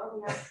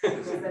וטכנולוגיה,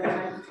 וזה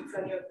באמת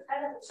קיצוניות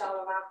אחרת, אפשר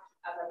לומר,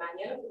 אבל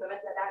מעניין אותי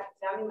באמת לדעת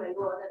גם אם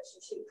היו עוד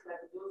אנשים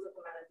שהתנגדו, זאת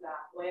אומרת,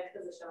 לפרויקט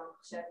הזה של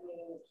המחשב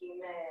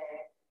מנימוקים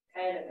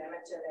כאלה,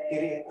 באמת של...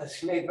 תראי, אז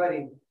 2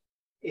 דברים.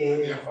 אני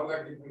יכול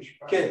להגיד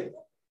משפט? כן.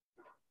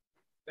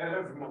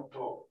 ערב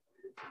מותו,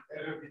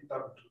 ערב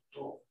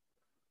התאבדותו,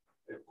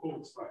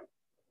 קורצוויין.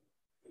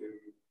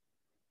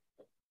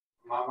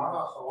 המאמר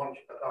האחרון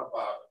שכתב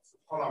בארץ,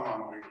 כל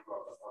המאמרים כבר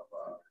כתב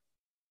בארץ,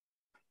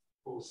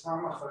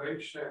 פורסם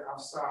אחרי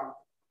שעשה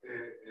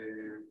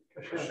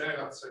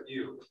כאשר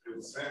הצעיר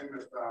פרסם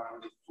את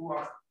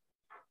הניתוח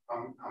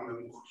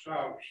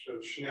הממוחשב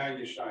של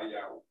שני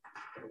ישעיהו,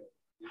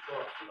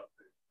 ניתוח של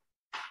הפה.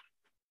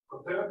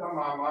 כותרת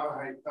המאמר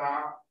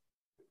הייתה,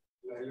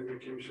 לאלה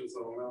מכם שזה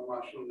אומר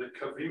משהו,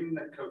 נקבים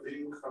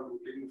נקבים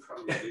חלולים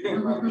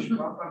חלולים,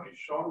 והמשפט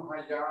הראשון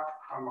היה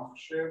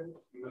המחשב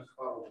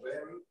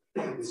מחרבן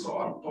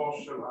צועתו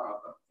של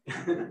האדם.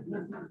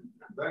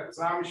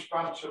 זה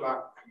המשפט שלה,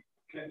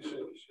 כן,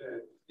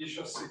 שאיש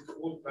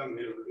הספרות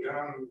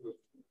הנרגן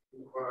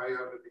כבר היה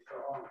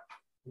בדיכאון.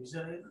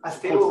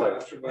 אז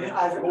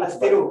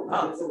תראו,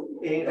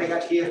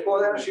 רגע, כי יש פה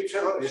עוד אנשים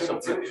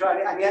שרוצים לשאול,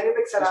 אני אענה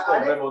בקצרה.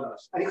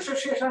 אני חושב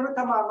שיש לנו את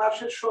המאמר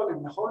של שולם,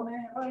 נכון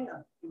ראיה?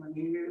 אם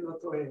אני לא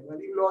טועה, אבל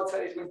אם לא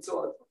צריך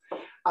למצוא אותו.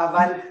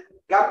 אבל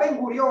גם בן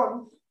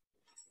גוריון,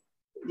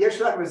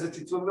 יש לנו איזה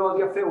ציטוט מאוד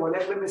יפה, הוא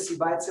הולך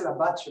למסיבה אצל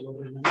הבת שלו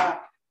בזמנה,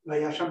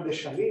 והיה שם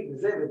בשליט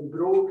וזה,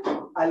 ודיברו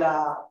על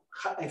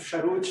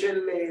האפשרות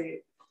של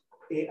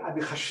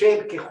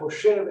המחשב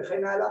כחושב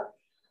וכן הלאה.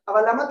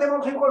 אבל למה אתם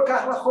הולכים כל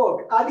כך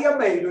רחוק? עד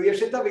ימינו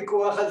יש את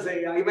הוויכוח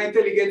הזה, האם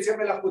האינטליגנציה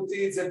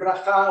מלאכותית זה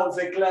ברכה או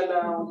זה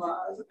כללה או מה,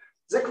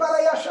 זה כבר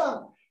היה שם.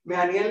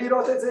 מעניין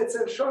לראות את זה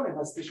אצל שולם,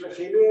 אז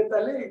תשלחי לי את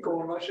הלינק או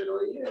מה שלא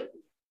יהיה.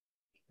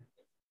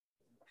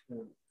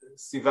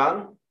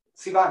 סיוון?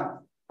 סיוון.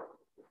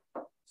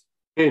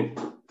 כן,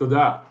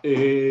 תודה.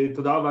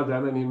 תודה רבה, זה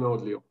היה מעניין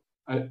מאוד ליאור.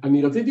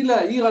 אני רציתי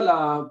להעיר על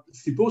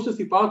הסיפור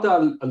שסיפרת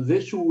על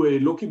זה שהוא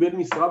לא קיבל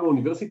משרה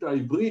באוניברסיטה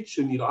העברית,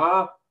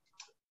 שנראה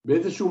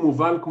באיזשהו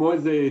מובן כמו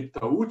איזה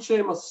טעות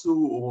שהם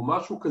עשו או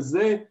משהו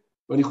כזה,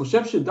 ואני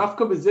חושב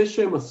שדווקא בזה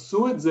שהם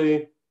עשו את זה,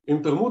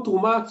 הם תרמו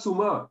תרומה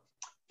עצומה,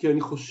 כי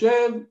אני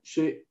חושב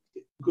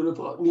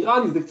נראה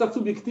לי, זה קצת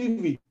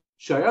סובייקטיבי,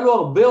 שהיה לו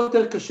הרבה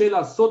יותר קשה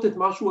לעשות את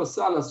מה שהוא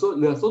עשה,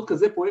 לעשות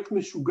כזה פרויקט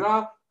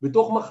משוגע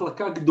בתוך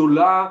מחלקה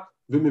גדולה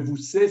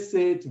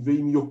ומבוססת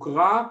ועם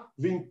יוקרה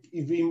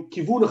ועם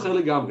כיוון אחר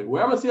לגמרי. הוא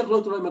היה מצליח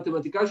להיות אולי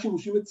מתמטיקאי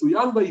שימושי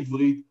מצוין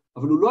בעברית,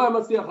 אבל הוא לא היה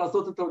מצליח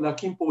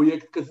להקים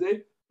פרויקט כזה,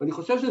 ואני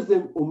חושב שזה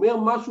אומר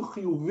משהו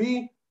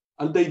חיובי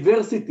על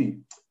דייברסיטי,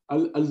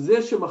 על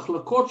זה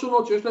שמחלקות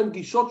שונות שיש להן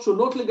גישות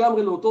שונות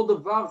לגמרי לאותו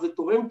דבר, זה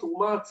תורם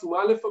תרומה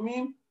עצומה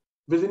לפעמים,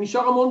 וזה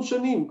נשאר המון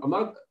שנים.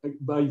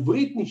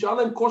 בעברית נשאר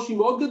להם קושי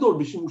מאוד גדול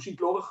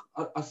בשימושית לאורך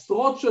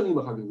עשרות שנים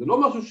אחר כך, זה לא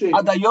משהו ש...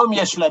 עד היום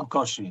יש להם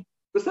קושי.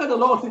 בסדר,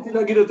 לא רציתי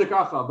להגיד את זה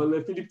ככה,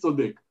 אבל פיליפ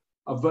צודק.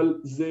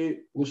 אבל אני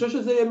חושב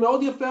שזה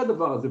מאוד יפה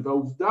הדבר הזה,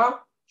 והעובדה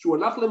שהוא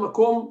הלך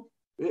למקום,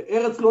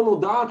 ארץ לא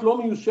נודעת, לא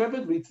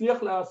מיושבת,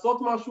 והצליח לעשות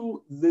משהו,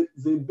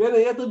 זה בין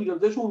היתר בגלל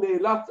זה שהוא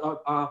נאלץ,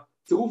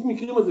 הצירוף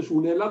מקרים הזה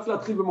שהוא נאלץ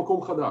להתחיל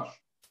במקום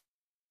חדש.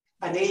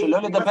 שלא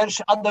לדבר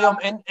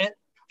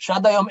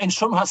שעד היום אין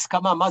שום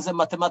הסכמה מה זה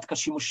מתמטיקה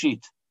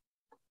שימושית.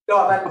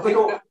 לא, אבל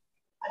תראו,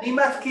 אני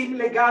מסכים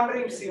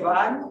לגמרי עם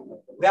סיוון,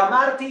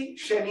 ואמרתי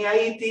שאני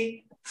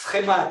הייתי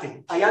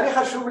סכמטי. היה לי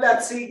חשוב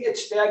להציג את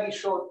שתי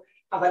הגישות,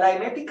 אבל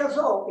האמת היא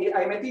כזו,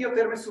 האמת היא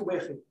יותר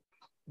מסובכת.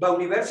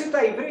 באוניברסיטה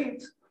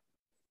העברית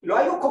לא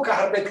היו כל כך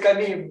הרבה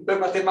תקנים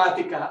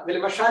במתמטיקה,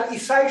 ולמשל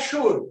איסאי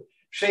שור,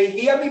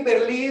 שהגיע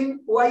מברלין,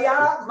 הוא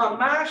היה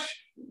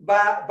ממש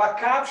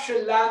בקו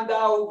של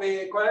לנדאו,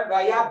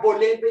 והיה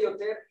בולט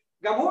ביותר,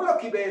 גם הוא לא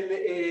קיבל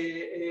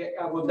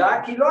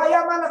עבודה, כי לא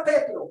היה מה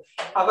לתת לו.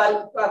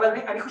 אבל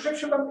אני חושב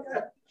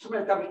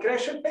שהמקרה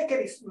של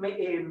פקריס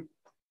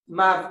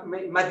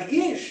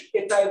מדגיש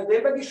את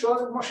ההבדל בגישות,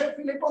 כמו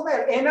שפיליפ אומר,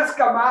 אין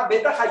הסכמה,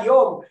 בטח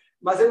היום,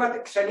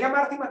 כשאני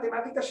אמרתי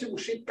מתמטיקה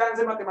שימושית, כאן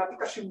זה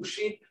מתמטיקה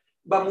שימושית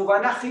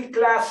במובן הכי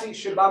קלאסי,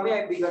 שבא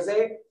בגלל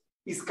זה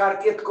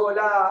הזכרתי את כל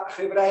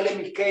החברה האלה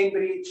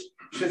מקיימברידג',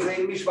 שזה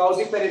משוואות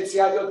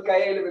דיפרנציאליות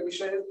כאלה,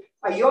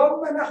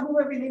 היום אנחנו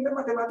מבינים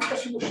במתמטיקה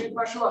שימושית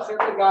משהו אחר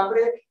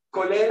לגמרי,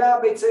 כולל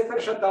הבית ספר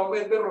שאתה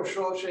עומד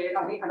בראשו,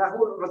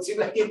 שאנחנו רוצים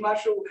להגיד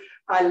משהו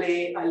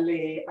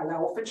על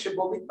האופן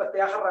שבו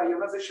מתפתח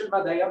הרעיון הזה של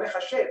מדעי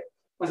המחשב.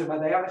 מה זה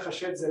מדעי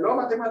המחשב? זה לא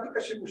מתמטיקה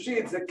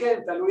שימושית, זה כן,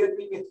 תלוי את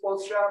מי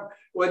נתפוס שם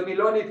או את מי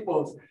לא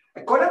נתפוס.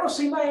 כל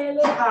הנושאים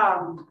האלה,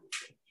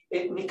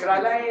 נקרא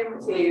להם,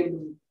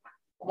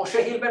 כמו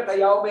שהילברט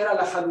היה אומר על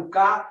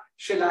החלוקה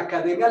של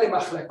האקדמיה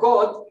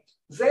למחלקות,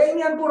 זה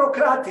עניין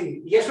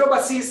ביורוקרטי, יש לו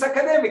בסיס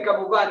אקדמי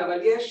כמובן,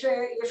 אבל יש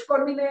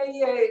כל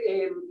מיני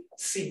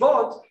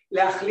סיבות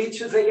להחליט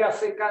שזה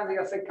יעשה כאן, זה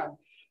יעשה כאן.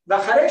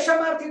 ואחרי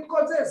שאמרתי את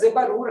כל זה, זה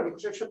ברור, אני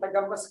חושב שאתה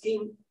גם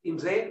מסכים עם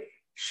זה,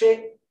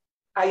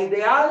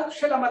 שהאידיאל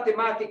של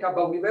המתמטיקה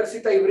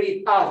באוניברסיטה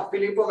העברית,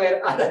 פיליפ אומר,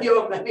 עד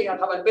היום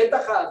נניח, אבל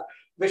בטח אז,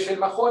 ושל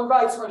מכון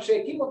ויצמן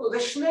שהקים אותו, זה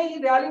שני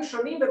אידיאלים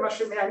שונים, ומה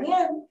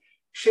שמעניין,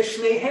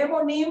 ששניהם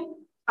עונים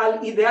על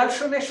אידיאל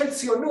שונה של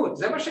ציונות,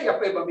 זה מה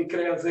שיפה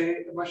במקרה הזה,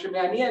 מה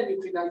שמעניין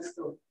מבחינה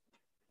היסטורית.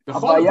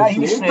 נכון,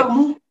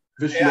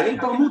 ושניהם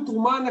תרמו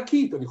תרומה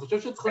ענקית, אני חושב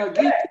שצריך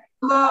להגיד,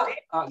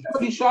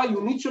 הגישה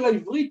העיונית של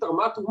העברית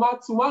תרמה תרומה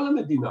עצומה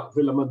למדינה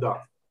ולמדע.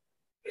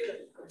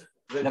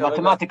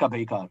 למתמטיקה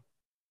בעיקר.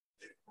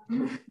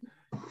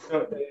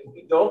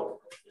 עידו?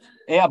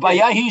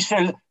 הבעיה היא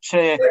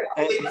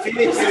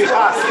פיליפ,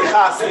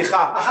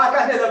 סליחה. אחר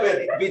כך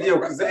נדבר.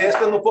 בדיוק, יש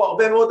לנו פה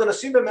הרבה מאוד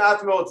אנשים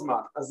במעט מאוד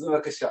זמן, אז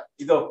בבקשה,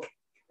 עידו.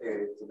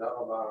 תודה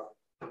רבה.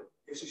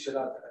 יש לי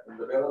שאלה, אתה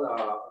מדבר על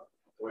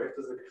הפרויקט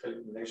הזה כחלק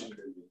מניישן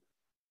בילדינג,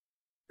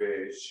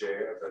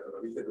 ואתה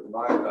מביא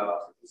כדוגמה את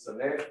החיפוש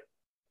הנפט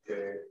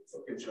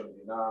כצרכים של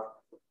המדינה.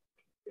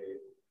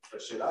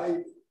 השאלה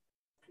היא,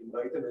 אם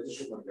ראיתם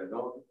איזשהו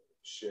מנגנון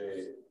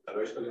שאתה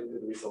לא השתלט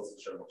בריסורסים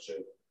של המחשב,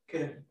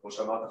 כן. כמו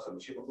שאמרת, 50%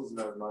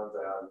 מהזמן זה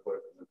היה על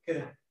פרויקט הזה.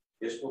 כן.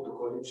 יש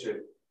פרוטוקולים של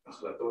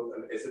החלטות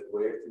על איזה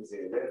פרויקטים זה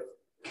ילך?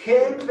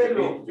 כן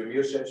ולא. ומי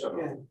יושב שם?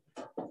 כן.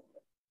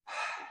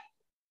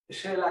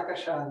 שאלה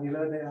קשה, אני לא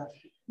יודע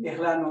איך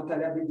לענות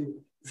עליה בדיוק.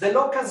 זה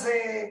לא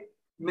כזה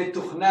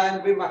מתוכנן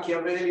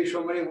ומקיאוולי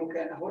שאומרים,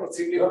 אוקיי, אנחנו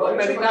רוצים לבנות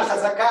מדינה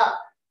חזקה,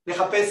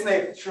 לחפש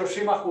נפט,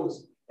 30%.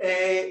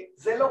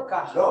 זה לא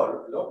ככה.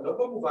 לא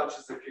במובן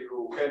שזה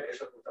כאילו, כן,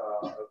 יש לנו את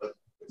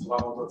בצורה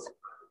מאוד רצועה,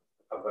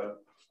 אבל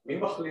מי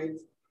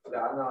מחליט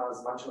לאן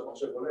הזמן של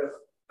המחשב הולך?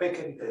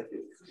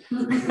 פקריס.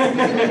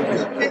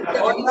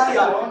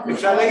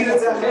 אפשר להגיד את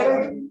זה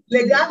אחרת?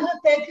 לגמרי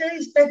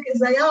פקריס,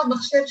 זה היה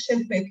המחשב של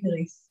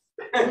פקריס.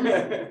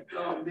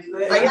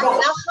 היה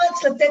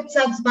לחץ לתת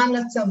קצת זמן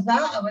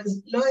לצבא, אבל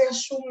לא היה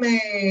שום,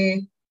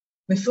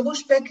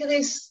 בפירוש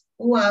פקריס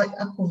הוא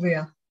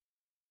הקובע.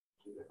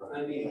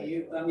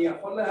 אני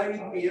יכול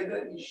להעיד מידע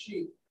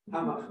אישי,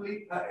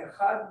 המחליט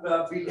האחד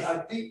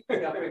והבלעדי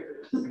היה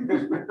פקריס.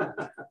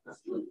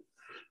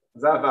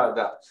 זה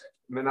הוועדה.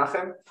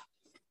 מנחם?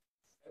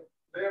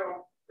 זהו,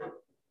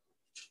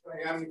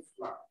 היה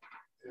נפלא.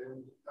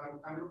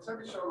 אני רוצה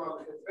לשאול על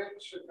היבט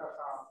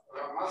שככה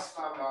רמזת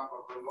עליו,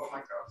 אבל לא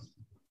נגעת.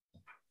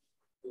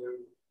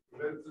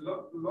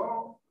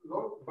 ולא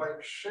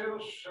בהקשר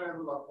של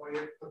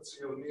הפרויקט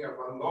הציוני,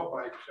 אבל לא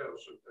בהקשר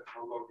של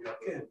טכנולוגיה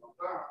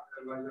ומדע,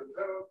 אלא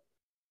יותר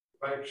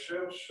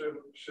בהקשר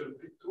של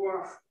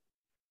פיתוח,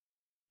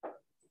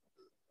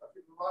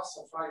 אפילו לא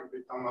השפה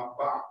העברית,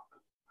 המבע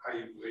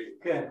העברי,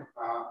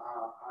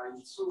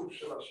 העיצוב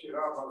של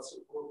השירה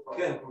והספרות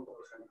והאמנות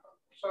וכן הלאה.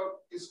 עכשיו,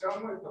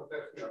 הזכרנו את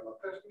הטכניון,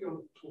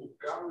 הטכניון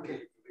תורגם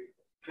לעברית,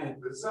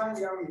 וזה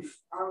היה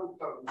מפעל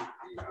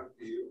תרבותי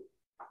אדיר,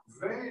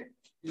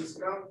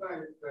 והזכרת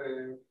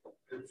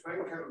את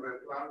פרנקל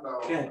ואת לנדאו,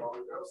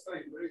 באוניברסיטה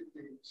העברית,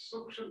 עם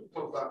סוג של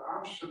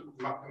תודעה של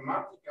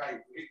מתמטיקה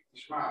עברית,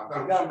 תשמע,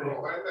 אדם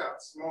שקורא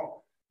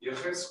לעצמו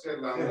יחזקאל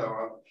לנדאו,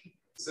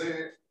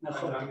 זה,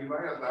 אני לא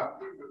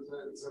ידעתי,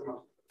 וזה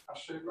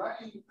השאלה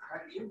היא,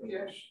 האם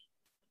יש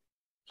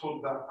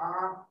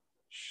תודעה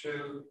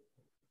של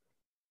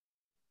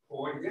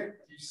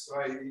פרויקט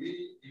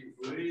ישראלי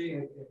עברי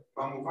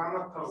במובן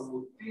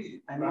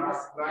התרבותי? אני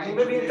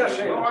מבין את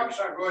השאלה. לא רק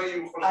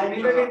שהגויים חושבים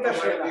שאנחנו לא יודעים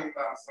לעשות.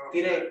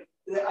 תראה,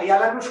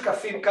 היה לנו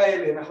שקפים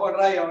כאלה, נכון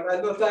ראיה?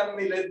 הורדנו אותם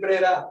מלית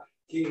ברירה.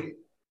 כי,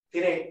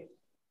 תראה,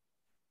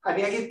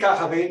 אני אגיד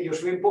ככה,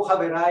 ויושבים פה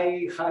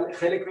חבריי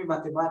חלק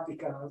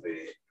ממתמטיקה,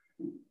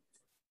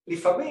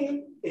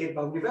 לפעמים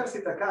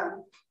באוניברסיטה כאן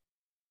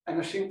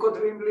אנשים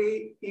כותבים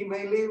לי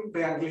אימיילים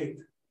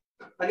באנגלית.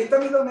 אני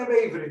תמיד עונה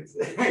בעברית.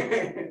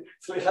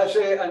 סליחה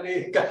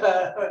שאני ככה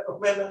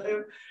אומר לכם,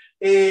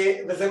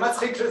 וזה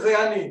מצחיק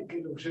שזה אני,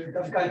 כאילו,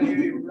 שדווקא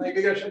אני, אולי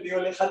בגלל שאני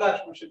עולה חדש,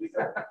 מה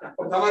שנקרא,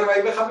 אומנם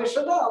 45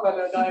 שנה,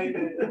 אבל עדיין.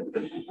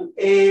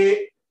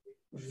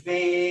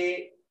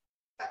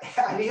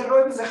 ואני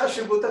רואה בזה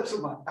חשיבות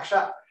עצומה.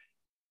 עכשיו,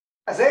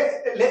 אז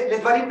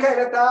לדברים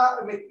כאלה אתה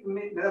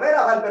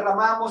מדבר, אבל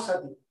ברמה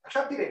המוסדית.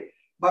 עכשיו תראה,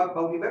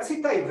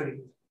 באוניברסיטה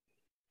העברית,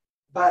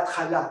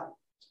 בהתחלה,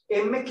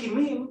 הם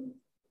מקימים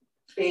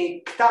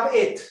כתב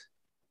עת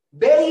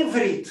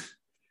בעברית,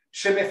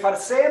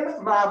 שמפרסם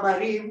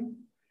מאמרים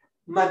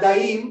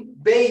מדעיים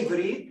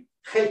בעברית,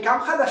 חלקם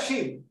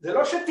חדשים, זה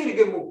לא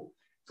שתרגמו.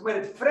 זאת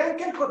אומרת,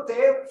 פרנקל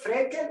כותב,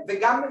 פרנקל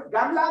וגם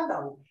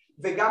לנדאו,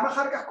 וגם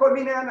אחר כך כל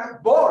מיני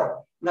בור,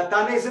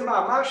 נתן איזה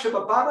מאמר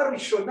שבפעם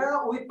הראשונה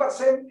הוא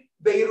התפרסם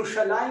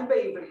בירושלים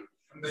בעברית.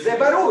 זה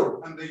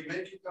ברור.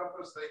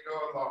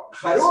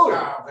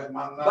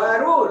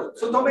 ברור.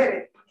 זאת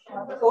אומרת,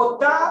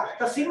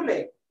 תשימו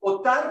לב,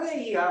 אותה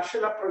ראייה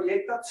של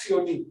הפרויקט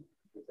הציוני,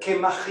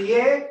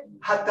 כמחיה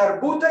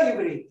התרבות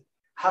העברית,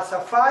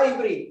 השפה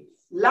העברית,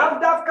 לאו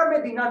דווקא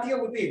מדינת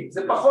יהודים,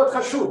 זה פחות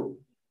חשוב,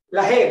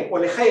 להם או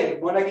לכם,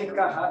 בוא נגיד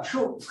ככה,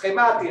 שוב,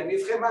 סכמטי, אני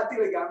סכמטי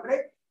לגמרי,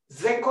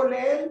 זה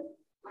כולל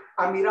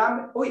אמירה,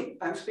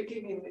 I'm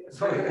speaking in,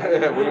 sorry.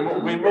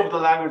 We move the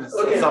languages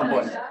at some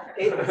point.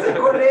 זה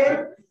כולל,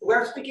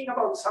 we're speaking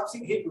about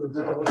something Hebrew.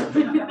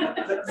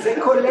 זה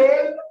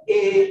כולל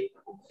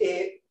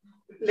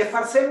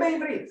לפרסם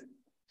בעברית.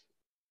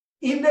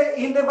 In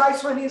the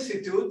Weizmann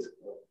Institute,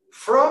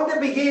 from the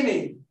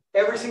beginning,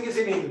 everything is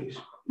in English.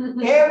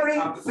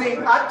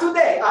 Everything, up to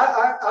today,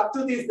 up to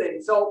this day.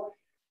 So,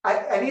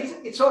 and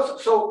it's also,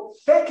 so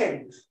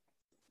Pekeris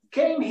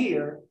came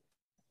here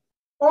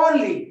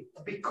only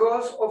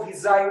because of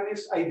his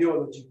Zionist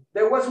ideology.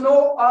 There was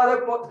no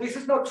other, this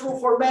is not true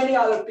for many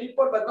other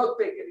people, but not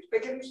Pekeris.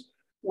 Pekeris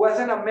was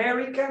an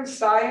American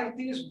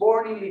scientist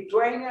born in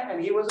Lithuania, and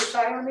he was a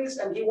Zionist,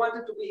 and he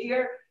wanted to be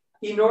here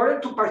in order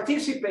to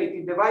participate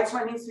in the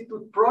Weizmann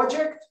Institute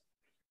project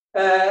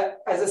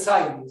as a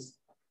Zionist.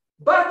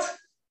 But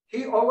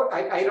he,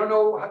 I don't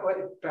know,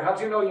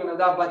 perhaps you know,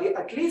 Yonadav, but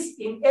at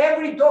least in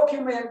every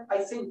document, I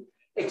think,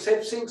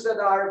 except things that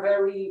are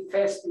very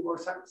festive or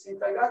something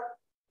like that,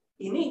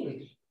 in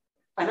English.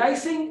 And I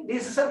think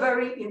this is a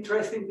very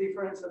interesting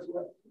difference as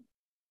well.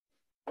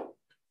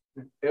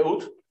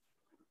 Ehud?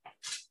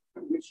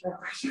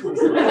 Keep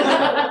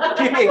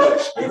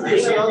English.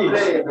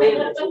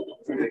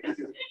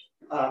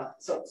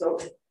 So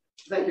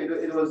thank you.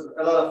 It was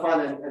a lot of fun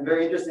and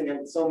very interesting,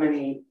 and so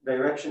many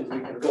directions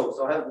we can go.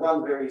 So I have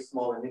one very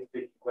small and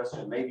nitpicky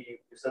question.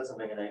 Maybe you said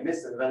something and I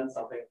missed, and then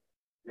something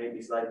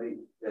maybe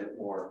slightly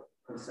more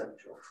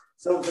conceptual.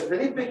 So the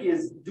nitpick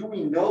is, do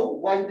we know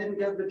why he didn't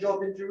get the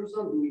job in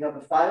Jerusalem? Do we have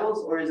the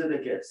files, or is it a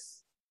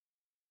guess?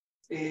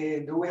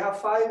 Do we have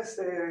files?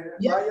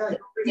 Yeah,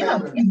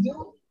 we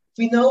do.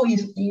 We know we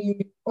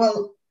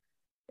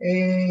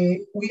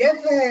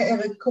have a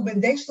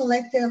recommendation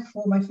letter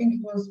from, I think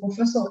it was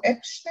Professor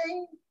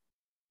Epstein.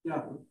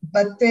 Yeah.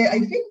 But I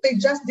think they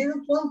just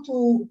didn't want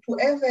to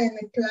have an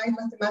applied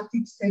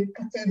mathematics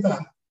cathedra.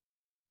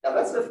 Yeah,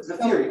 that's the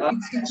theory. So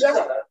it's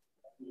just,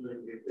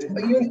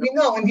 but you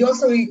know, and he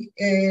also,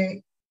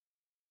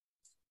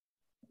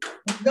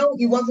 no,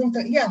 he wasn't,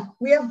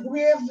 we have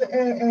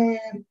a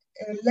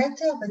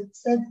letter that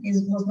said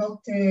it was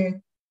not,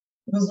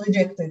 was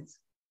rejected.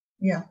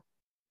 Yeah.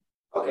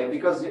 Okay,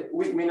 because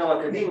we know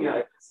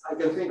academia, I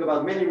can think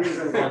about many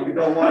reasons why we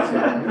don't want to.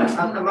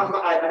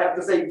 I have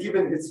to say,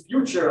 given his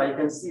future, I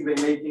can see them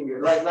making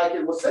it, like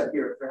it was said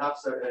here,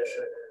 perhaps a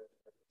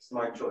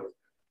smart choice.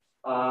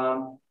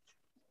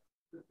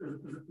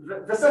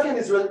 The second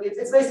is,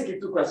 it's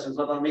basically two questions,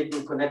 but I'll make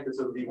them connected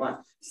so it'll be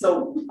one.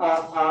 So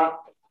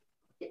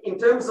in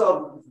terms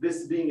of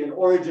this being an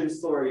origin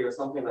story or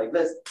something like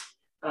this,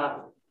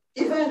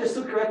 if I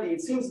understood correctly,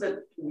 it seems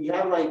that we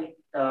have like,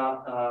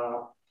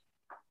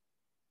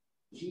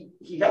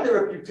 he had a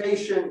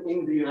reputation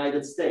in the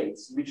United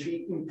States, which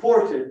he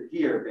imported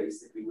here,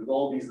 basically, with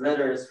all these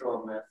letters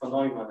from von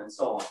Neumann and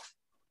so on,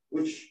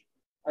 which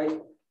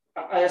I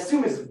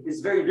assume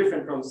is very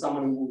different from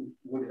someone who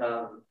would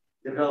have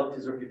developed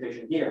his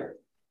reputation here.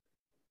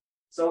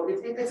 So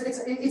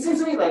it seems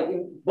to me like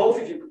both,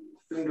 if you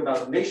think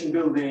about nation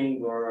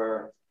building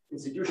or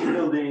institution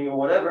building or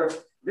whatever,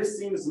 this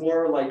seems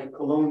more like a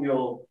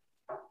colonial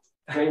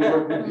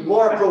framework would be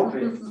more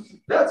appropriate.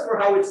 That's for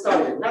how it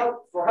started. Now,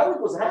 for how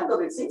it was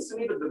handled, it seems to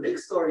me that the big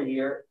story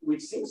here,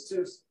 which seems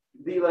to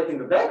be like in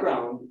the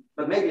background,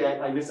 but maybe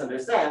I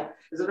misunderstand,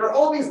 is that there are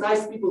all these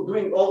nice people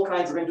doing all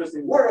kinds of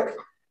interesting work,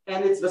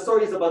 and the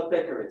story is about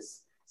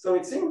Pekeris. So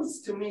it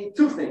seems to me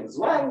two things.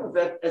 One,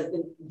 that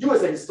you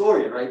as a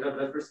historian, right,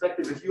 the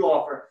perspective that you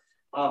offer,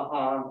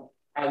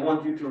 I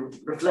want you to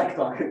reflect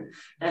on.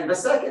 And the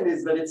second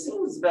is that it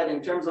seems that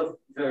in terms of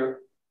the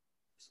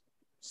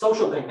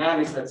social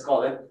dynamics, let's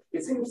call it,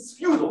 it seems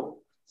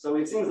feudal. So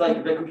it seems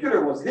like the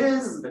computer was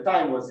his, the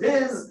time was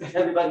his,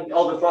 everybody,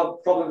 all the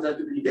problems had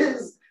to be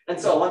his, and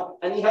so on.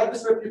 And he had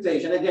this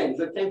reputation, again,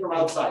 that came from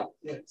outside.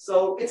 Yeah.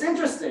 So it's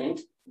interesting,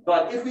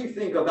 but if we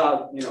think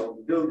about,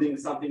 building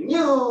something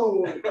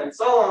new and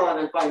so on,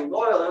 and finding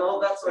oil and all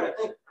that sort of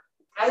thing,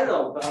 I don't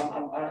know, but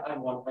I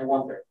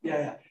wonder.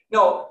 Yeah.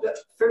 No,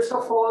 first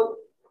of all,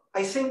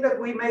 I think that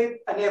we made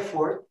an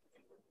effort,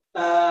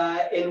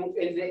 and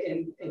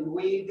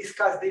we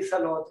discussed this a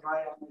lot,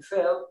 Raya and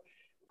myself,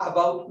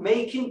 about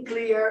making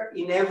clear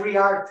in every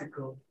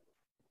article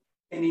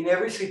and in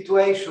every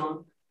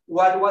situation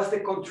what was the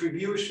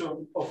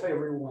contribution of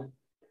everyone.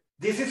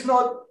 This is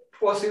not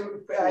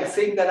possible, I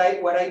think,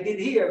 that what I did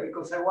here,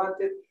 because I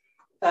wanted,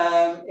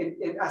 and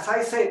as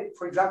I said,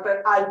 for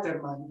example,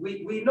 Alterman,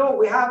 we know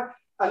we have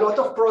a lot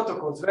of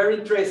protocols, very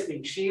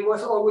interesting. She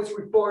was always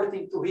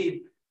reporting to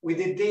him, we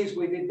did this,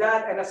 we did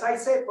that. And as I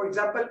said, for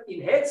example,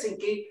 in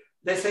Helsinki,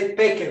 they said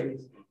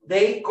Pekeris.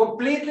 They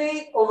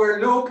completely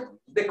overlooked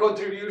the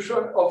contribution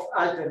of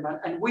Alterman.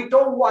 And we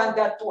don't want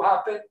that to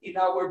happen in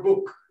our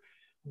book.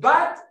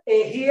 But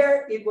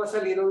here it was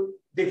a little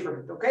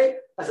different, okay?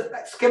 As a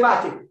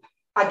schematic.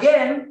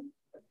 Again,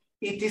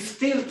 it is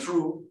still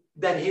true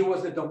that he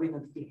was the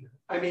dominant figure.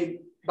 I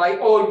mean, by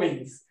all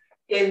means.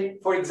 And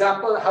for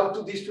example, how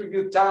to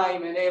distribute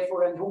time and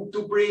effort and whom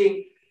to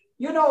bring.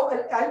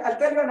 I'll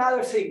tell you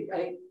another thing.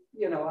 I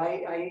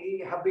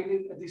have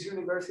been at this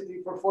university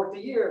for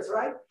 40 years,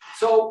 right?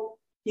 So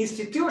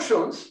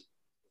institutions,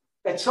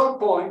 at some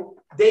point,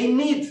 they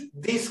need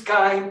this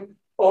kind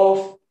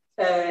of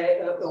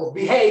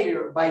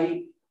behavior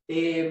by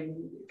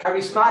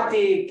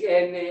charismatic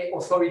and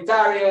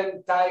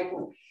authoritarian type.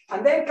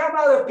 And then come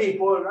other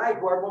people, right,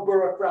 who are more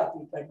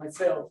bureaucratic, like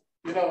myself.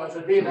 As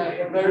a dean, I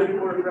am very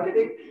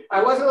bureaucratic.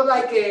 I was not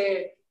like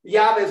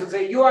Yahweh would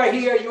say, you are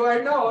here, you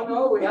are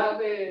no, we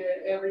have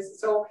everything.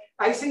 So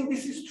I think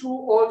this is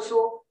true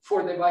also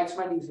for the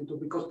Weizmann Institute,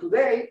 because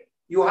today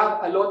you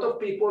have a lot of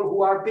people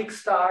who are big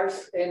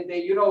stars and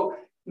they,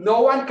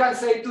 no one can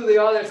say to the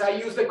others, I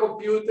use the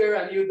computer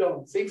and you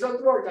don't. Things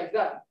don't work like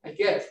that, I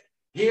guess.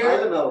 Here, I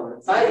don't know.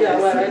 I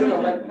don't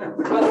know.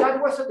 But that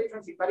was a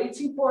different thing. But it's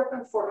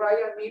important for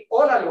Raya and me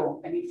all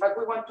along. And in fact,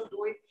 we want to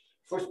do it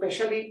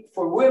especially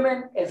for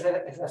women as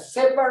a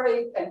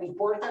separate and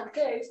important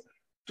case,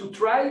 to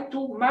try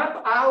to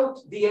map out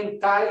the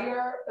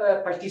entire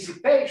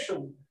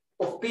participation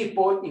of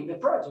people in the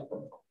project.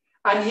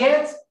 And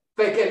yet,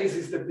 Pekeris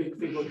is the big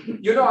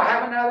figure. I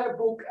have another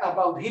book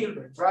about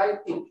Hilbert, right?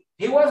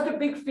 He was the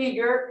big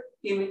figure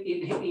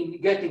in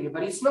getting it,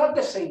 but it's not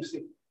the same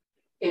thing.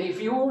 And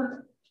if you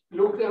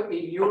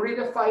read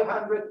the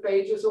 500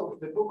 pages of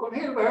the book on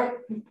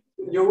Hilbert,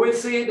 you will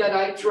see that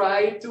I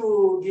try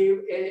to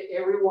give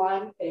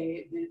everyone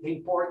the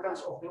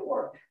importance of the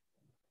work.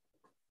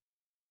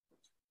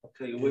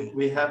 Okay,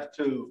 we have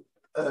to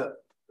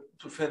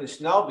finish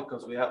now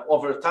because we have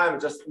over time.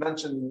 Just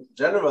mention in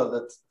general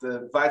that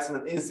the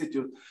Weizmann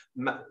Institute,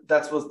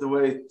 that was the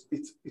way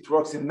it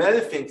works in many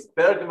things.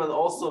 Bergman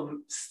also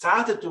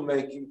started to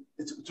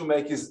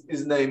make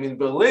his name in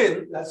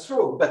Berlin. That's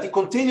true. But he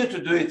continued to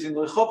do it in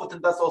Rehovot,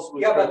 and that's also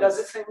but that's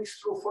the same is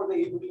true for the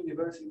Hebrew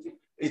University.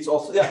 It's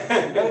also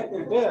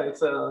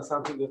it's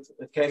something that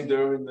came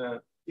during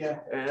the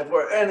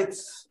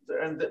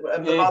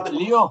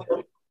ליאו,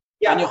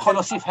 אני יכול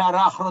להוסיף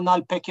הערה אחרונה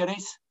על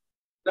פקריס?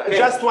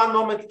 Just one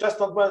moment, just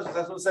one moment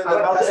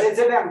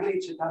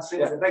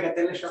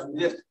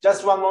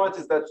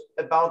is that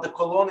about the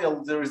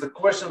colonial, there is a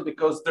question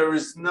because there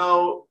is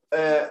no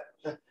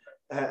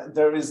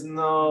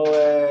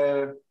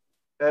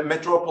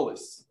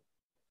metropolis.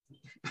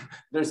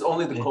 There's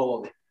only the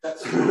colony.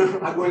 That's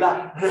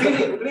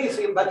Philip, please,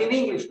 but in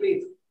English,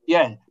 please.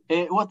 Yeah,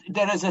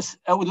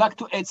 I would like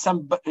to add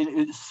some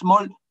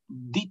small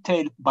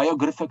detailed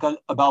biographical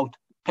about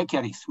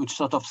Pekeris, which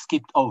sort of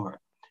skipped over.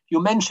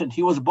 You mentioned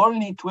he was born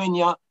in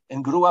Lithuania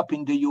and grew up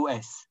in the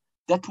US.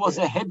 That was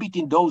a habit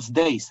in those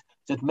days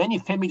that many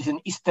families in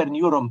Eastern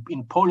Europe,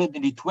 in Poland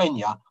and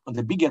Lithuania, or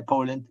the bigger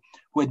Poland,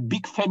 who had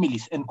big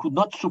families and could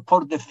not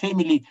support the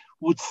family,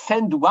 would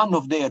send one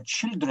of their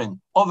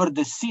children over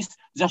the seas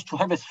just to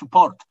have a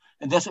support.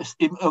 And that's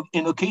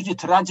in occasion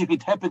tragically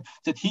it happened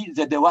that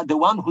the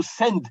one who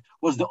sent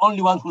was the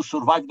only one who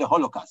survived the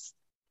Holocaust.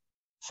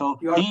 So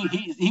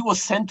he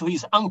was sent to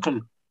his uncle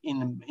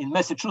in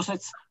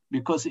Massachusetts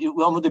because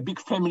one of the big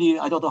family.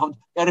 I don't know how.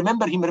 I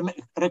remember him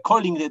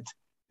recalling it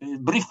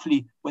briefly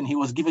when he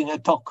was giving a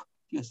talk.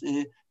 Yes,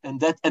 and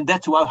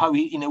that's how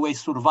he in a way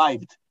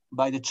survived,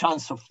 by the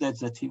chance of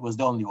that he was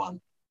the only one.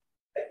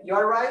 You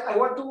are right. I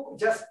want to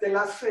just the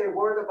last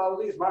word about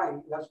this. My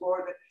last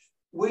word.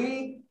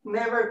 We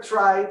never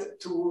tried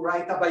to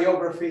write a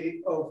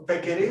biography of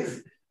Pekeris.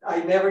 I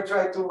never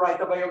tried to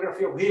write a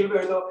biography of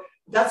Hilbert.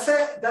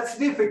 That's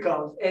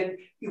difficult. And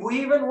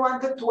we even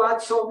wanted to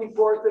add some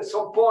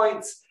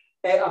points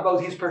about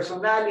his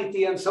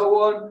personality and so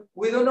on.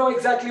 We don't know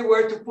exactly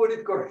where to put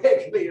it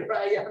correctly.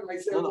 Raya and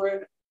myself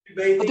were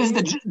debating. But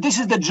this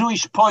is the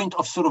Jewish point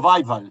of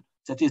survival.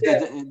 That is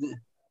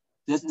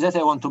that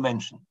I want to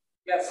mention.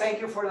 Yeah,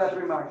 thank you for that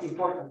remark.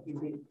 Important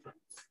indeed.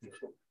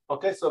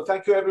 Okay, so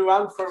thank you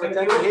everyone for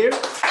attending here.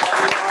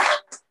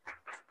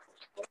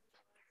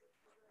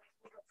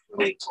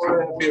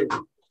 For a beer.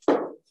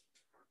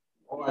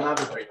 Or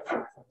another drink.